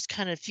I was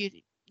kind of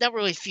not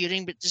really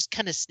feuding, but just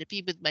kind of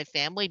snippy with my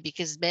family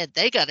because, man,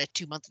 they got a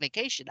 2-month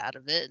vacation out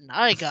of it, and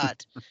I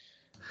got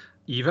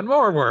Even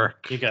more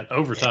work. You got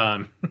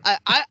overtime.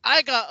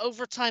 I got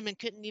overtime and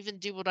couldn't even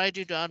do what I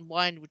do to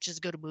unwind, which is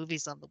go to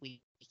movies on the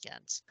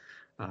weekends.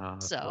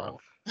 That's So,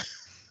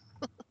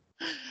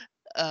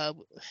 rough.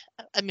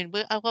 I mean,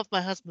 I love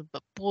my husband,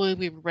 but boy,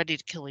 we were ready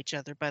to kill each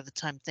other by the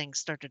time things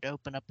started to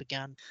open up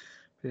again.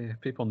 Yeah,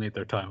 people need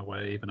their time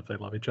away, even if they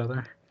love each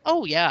other.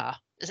 Oh yeah,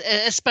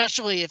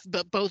 especially if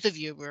both of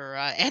you were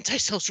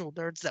antisocial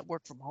nerds that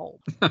work from home.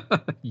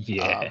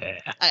 Yeah.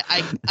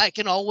 I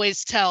can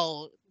always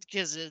tell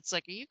because it's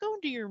like, are you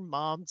going to your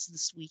mom's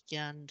this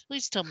weekend?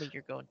 Please tell me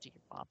you're going to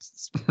your mom's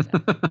this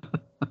weekend.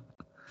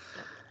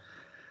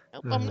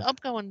 Nope, I'm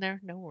going there.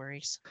 No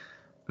worries.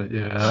 But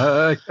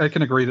yeah, I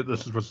can agree that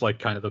this was like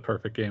kind of the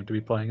perfect game to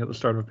be playing at the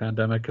start of a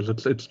pandemic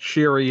because it's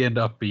cheery and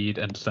upbeat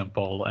and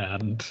simple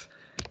and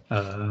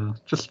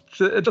just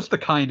the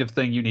kind of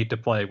thing you need to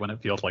play when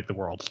it feels like the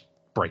world's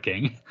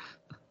breaking.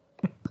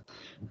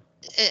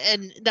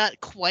 And not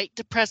quite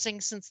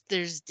depressing since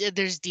there's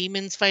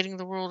demons fighting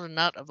the world and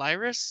not a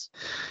virus.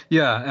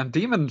 Yeah, and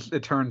demons,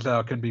 it turns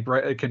out, can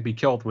be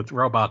killed with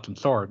robots and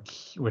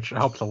swords, which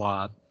helps a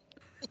lot.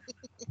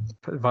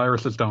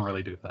 Viruses don't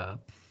really do that.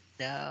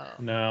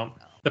 No.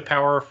 The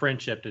power of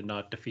friendship did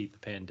not defeat the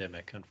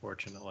pandemic,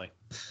 unfortunately.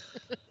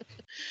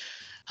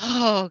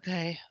 Oh,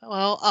 okay.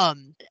 Well,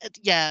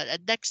 yeah.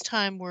 Next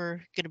time we're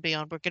gonna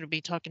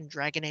be talking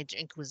Dragon Age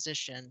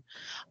Inquisition.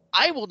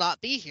 I will not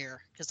be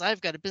here because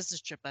I've got a business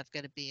trip I've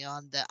got to be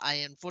on that I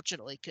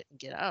unfortunately couldn't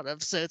get out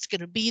of. So it's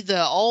gonna be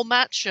the all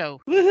Matt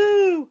show.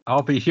 Woohoo!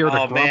 I'll be here to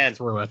Oh, grump man.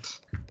 through it.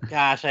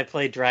 Gosh, I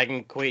played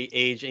Dragon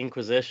Age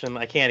Inquisition.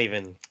 I can't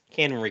even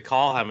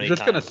recall how many You're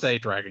just times. gonna say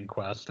Dragon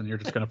Quest, and you're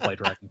just gonna play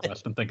Dragon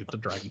Quest and think it's a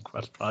Dragon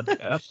Quest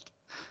podcast.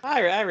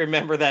 I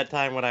remember that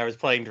time when I was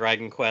playing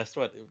Dragon Quest.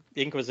 What,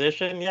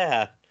 Inquisition?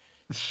 Yeah.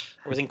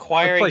 I was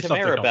inquiring play to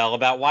something Maribel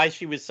about why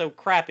she was so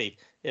crappy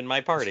in my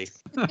party.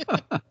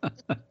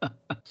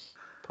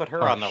 Put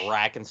her on the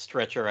rack and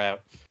stretch her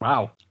out.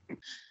 Wow.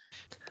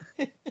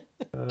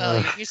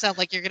 You sound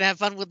like you're gonna have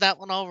fun with that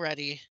one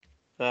already.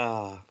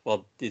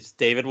 Well,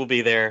 David will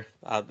be there.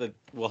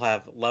 We'll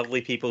have lovely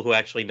people who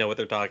actually know what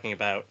they're talking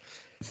about,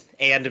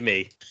 and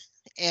me.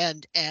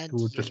 And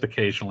We'll you. just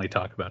occasionally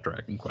talk about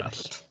Dragon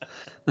Quest.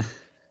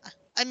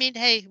 I mean,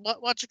 hey,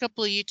 watch a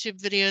couple of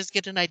YouTube videos,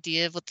 get an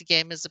idea of what the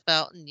game is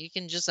about, and you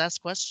can just ask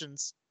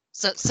questions.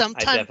 So I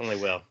sometimes, definitely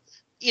will.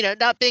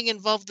 not being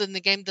involved in the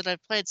game that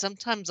I've played,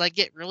 sometimes I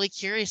get really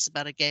curious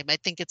about a game. I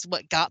think it's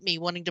what got me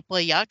wanting to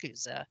play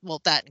Yakuza.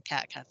 Well, that and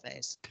cat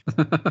cafes.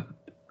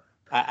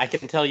 I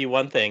can tell you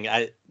one thing.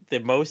 The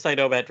most I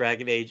know about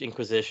Dragon Age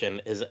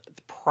Inquisition is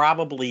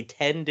probably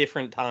 10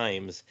 different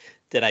times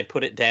that I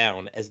put it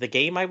down as the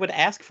game I would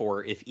ask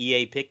for if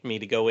EA picked me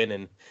to go in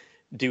and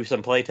do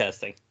some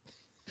playtesting.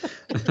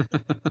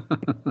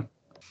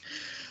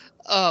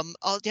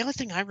 The only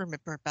thing I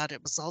remember about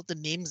it was all the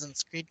memes and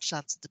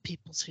screenshots of the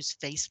people whose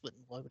face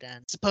wouldn't load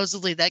in.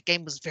 Supposedly that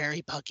game was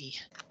very buggy.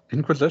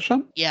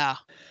 Inquisition? Yeah.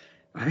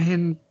 I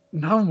mean,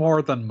 no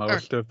more than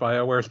most of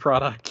BioWare's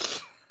products.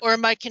 Or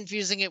am I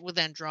confusing it with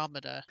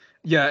Andromeda?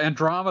 Yeah,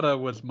 Andromeda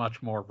was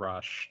much more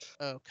rushed.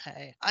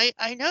 Okay.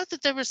 I know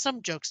that there were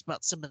some jokes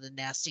about some of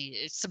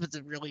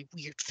the really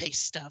weird face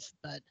stuff,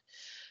 but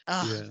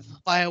Yeah.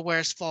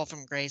 BioWare's fall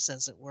from grace,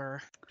 as it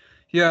were.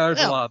 Yeah, there's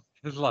Well. a lot.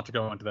 There's a lot to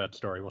go into that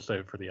story. We'll save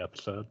it for the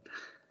episode.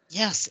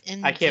 Yes,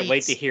 indeed. I can't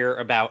wait to hear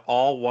about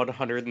all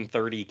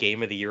 130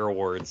 Game of the Year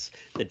awards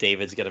that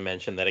David's going to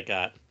mention that it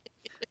got.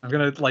 I'm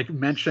gonna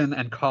mention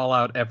and call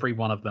out every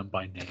one of them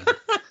by name.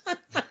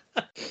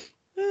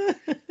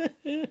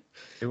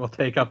 It will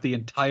take up the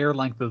entire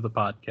length of the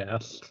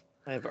podcast.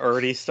 I've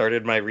already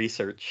started my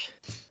research.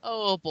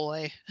 Oh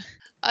boy.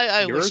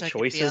 I Your wish I could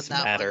be on choices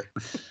that matter.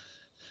 one.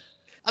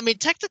 I mean,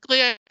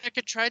 technically, I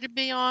could try to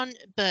be on,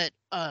 but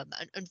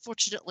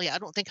unfortunately, I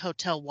don't think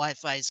hotel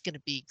Wi-Fi is going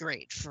to be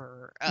great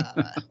for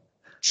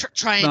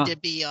trying to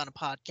be on a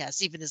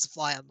podcast, even as a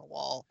fly on the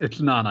wall. It's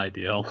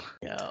non-ideal.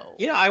 No.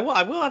 You know, I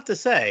will have to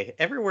say,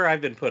 everywhere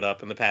I've been put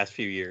up in the past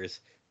few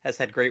years has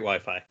had great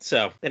Wi-Fi.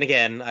 So, and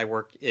again, I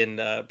work in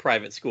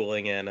private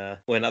schooling, and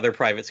when other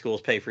private schools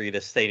pay for you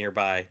to stay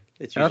nearby,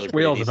 it's usually Ask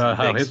Wheels pretty about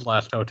how decent his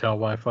last hotel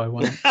Wi-Fi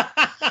went.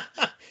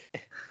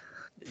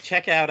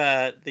 Check out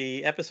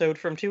the episode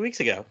from 2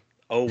 weeks ago.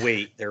 Oh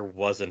wait, there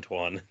wasn't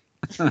one.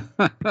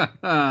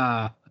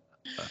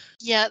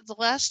 Yeah, the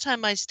last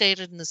time I stayed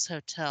in this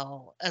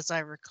hotel, as I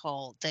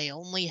recall, they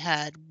only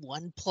had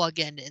one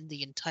plug-in in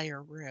the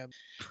entire room.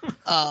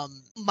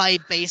 My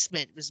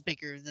basement was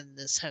bigger than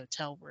this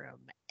hotel room,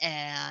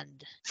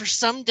 and for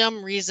some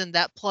dumb reason,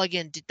 that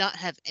plug-in did not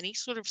have any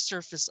sort of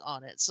surface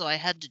on it. So I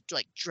had to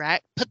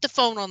put the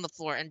phone on the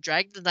floor and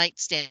drag the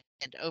nightstand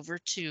over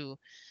to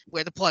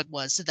where the plug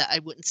was so that I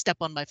wouldn't step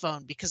on my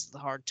phone because of the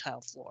hard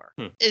tile floor.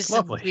 It's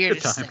Lovely. the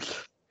weirdest Good thing.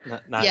 times.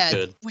 Not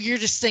good.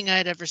 Weirdest thing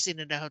I'd ever seen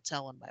in a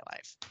hotel in my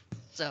life.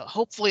 So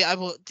hopefully I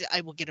will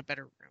get a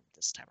better room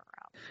this time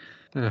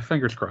around.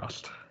 Fingers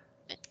crossed.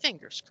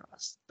 Fingers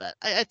crossed. But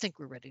I think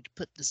we're ready to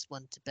put this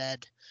one to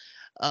bed.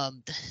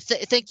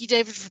 Thank you,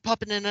 David, for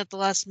popping in at the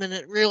last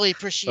minute. Really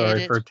appreciate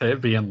Sorry it. for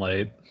being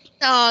late.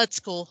 No,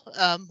 it's cool.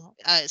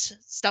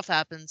 Stuff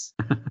happens.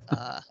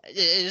 It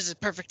is a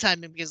perfect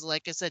timing because,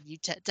 like I said, you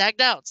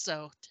tagged out.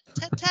 So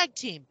tag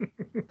team.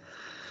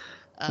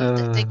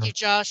 Thank you,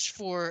 Josh,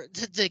 for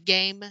the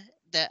game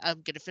that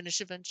I'm going to finish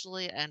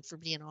eventually and for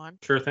being on.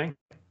 Sure thing.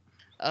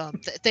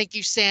 Thank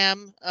you,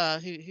 Sam,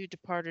 who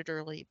departed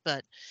early,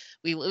 but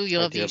we love you,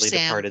 Dearly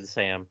Sam. departed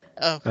Sam.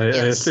 Oh, I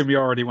yes. assume you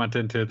already went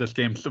into this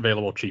game's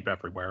available cheap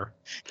everywhere.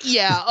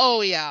 Yeah.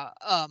 Oh, yeah.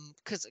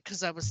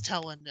 Because I was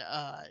telling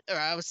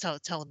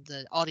telling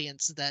the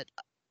audience that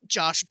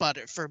Josh bought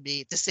it for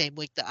me the same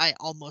week that I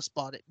almost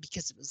bought it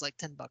because it was like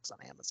 $10 on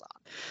Amazon.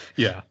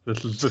 Yeah,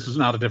 this is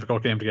not a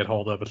difficult game to get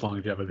hold of as long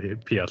as you have a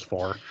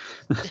PS4.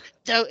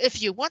 Though, if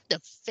you want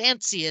the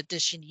fancy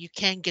edition, you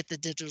can get the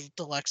digital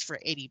deluxe for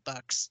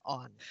 $80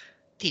 on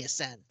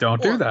PSN. Don't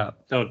do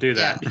that. Don't do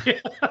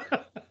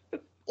that.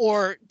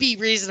 Or be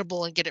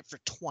reasonable and get it for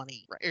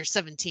 20 or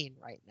 17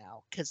 right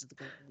now because of the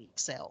Golden Week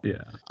sale.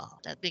 Yeah.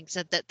 That being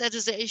said, that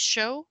is a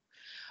show.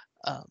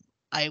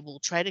 I will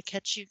try to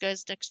catch you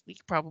guys next week,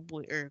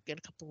 probably, or in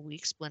a couple of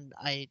weeks when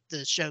I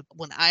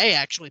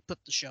actually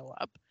put the show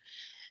up.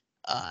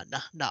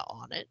 Not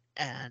on it.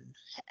 And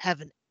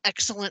have an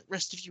excellent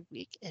rest of your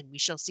week, and we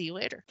shall see you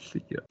later.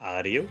 See ya.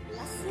 Adios.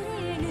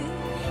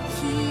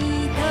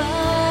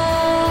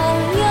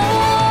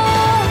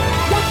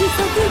 約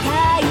束が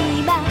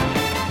今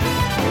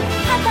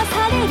果たさ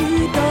れる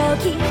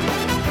時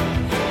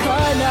こ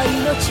の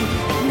命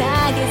投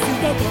げ捨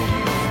てて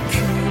暗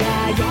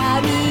闇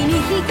に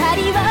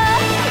光を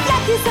約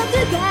束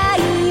が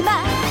今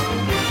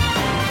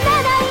七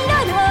色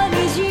の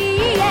虹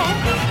へ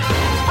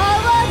大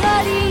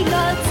鳥の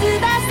翼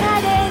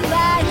で我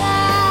が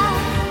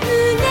胸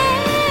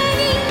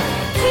に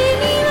君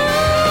を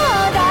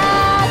抱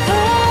こ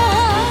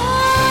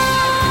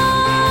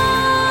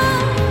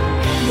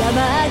う山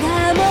が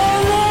燃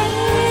え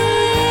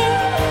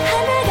花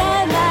が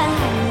舞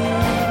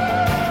う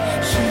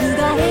翻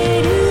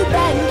る晩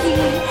季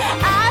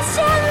あ上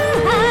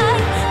海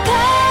歌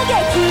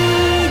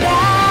劇団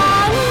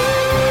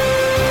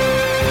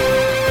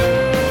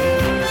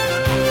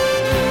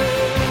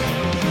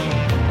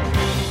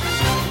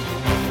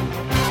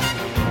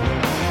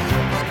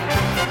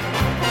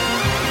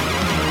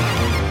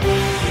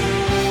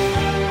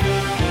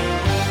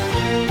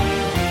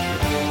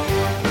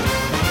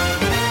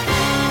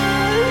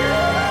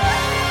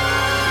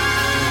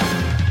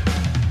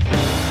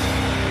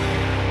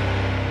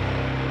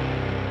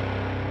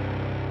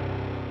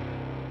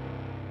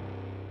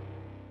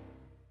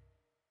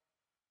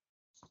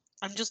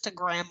I'm just a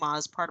grandma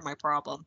is part of my problem.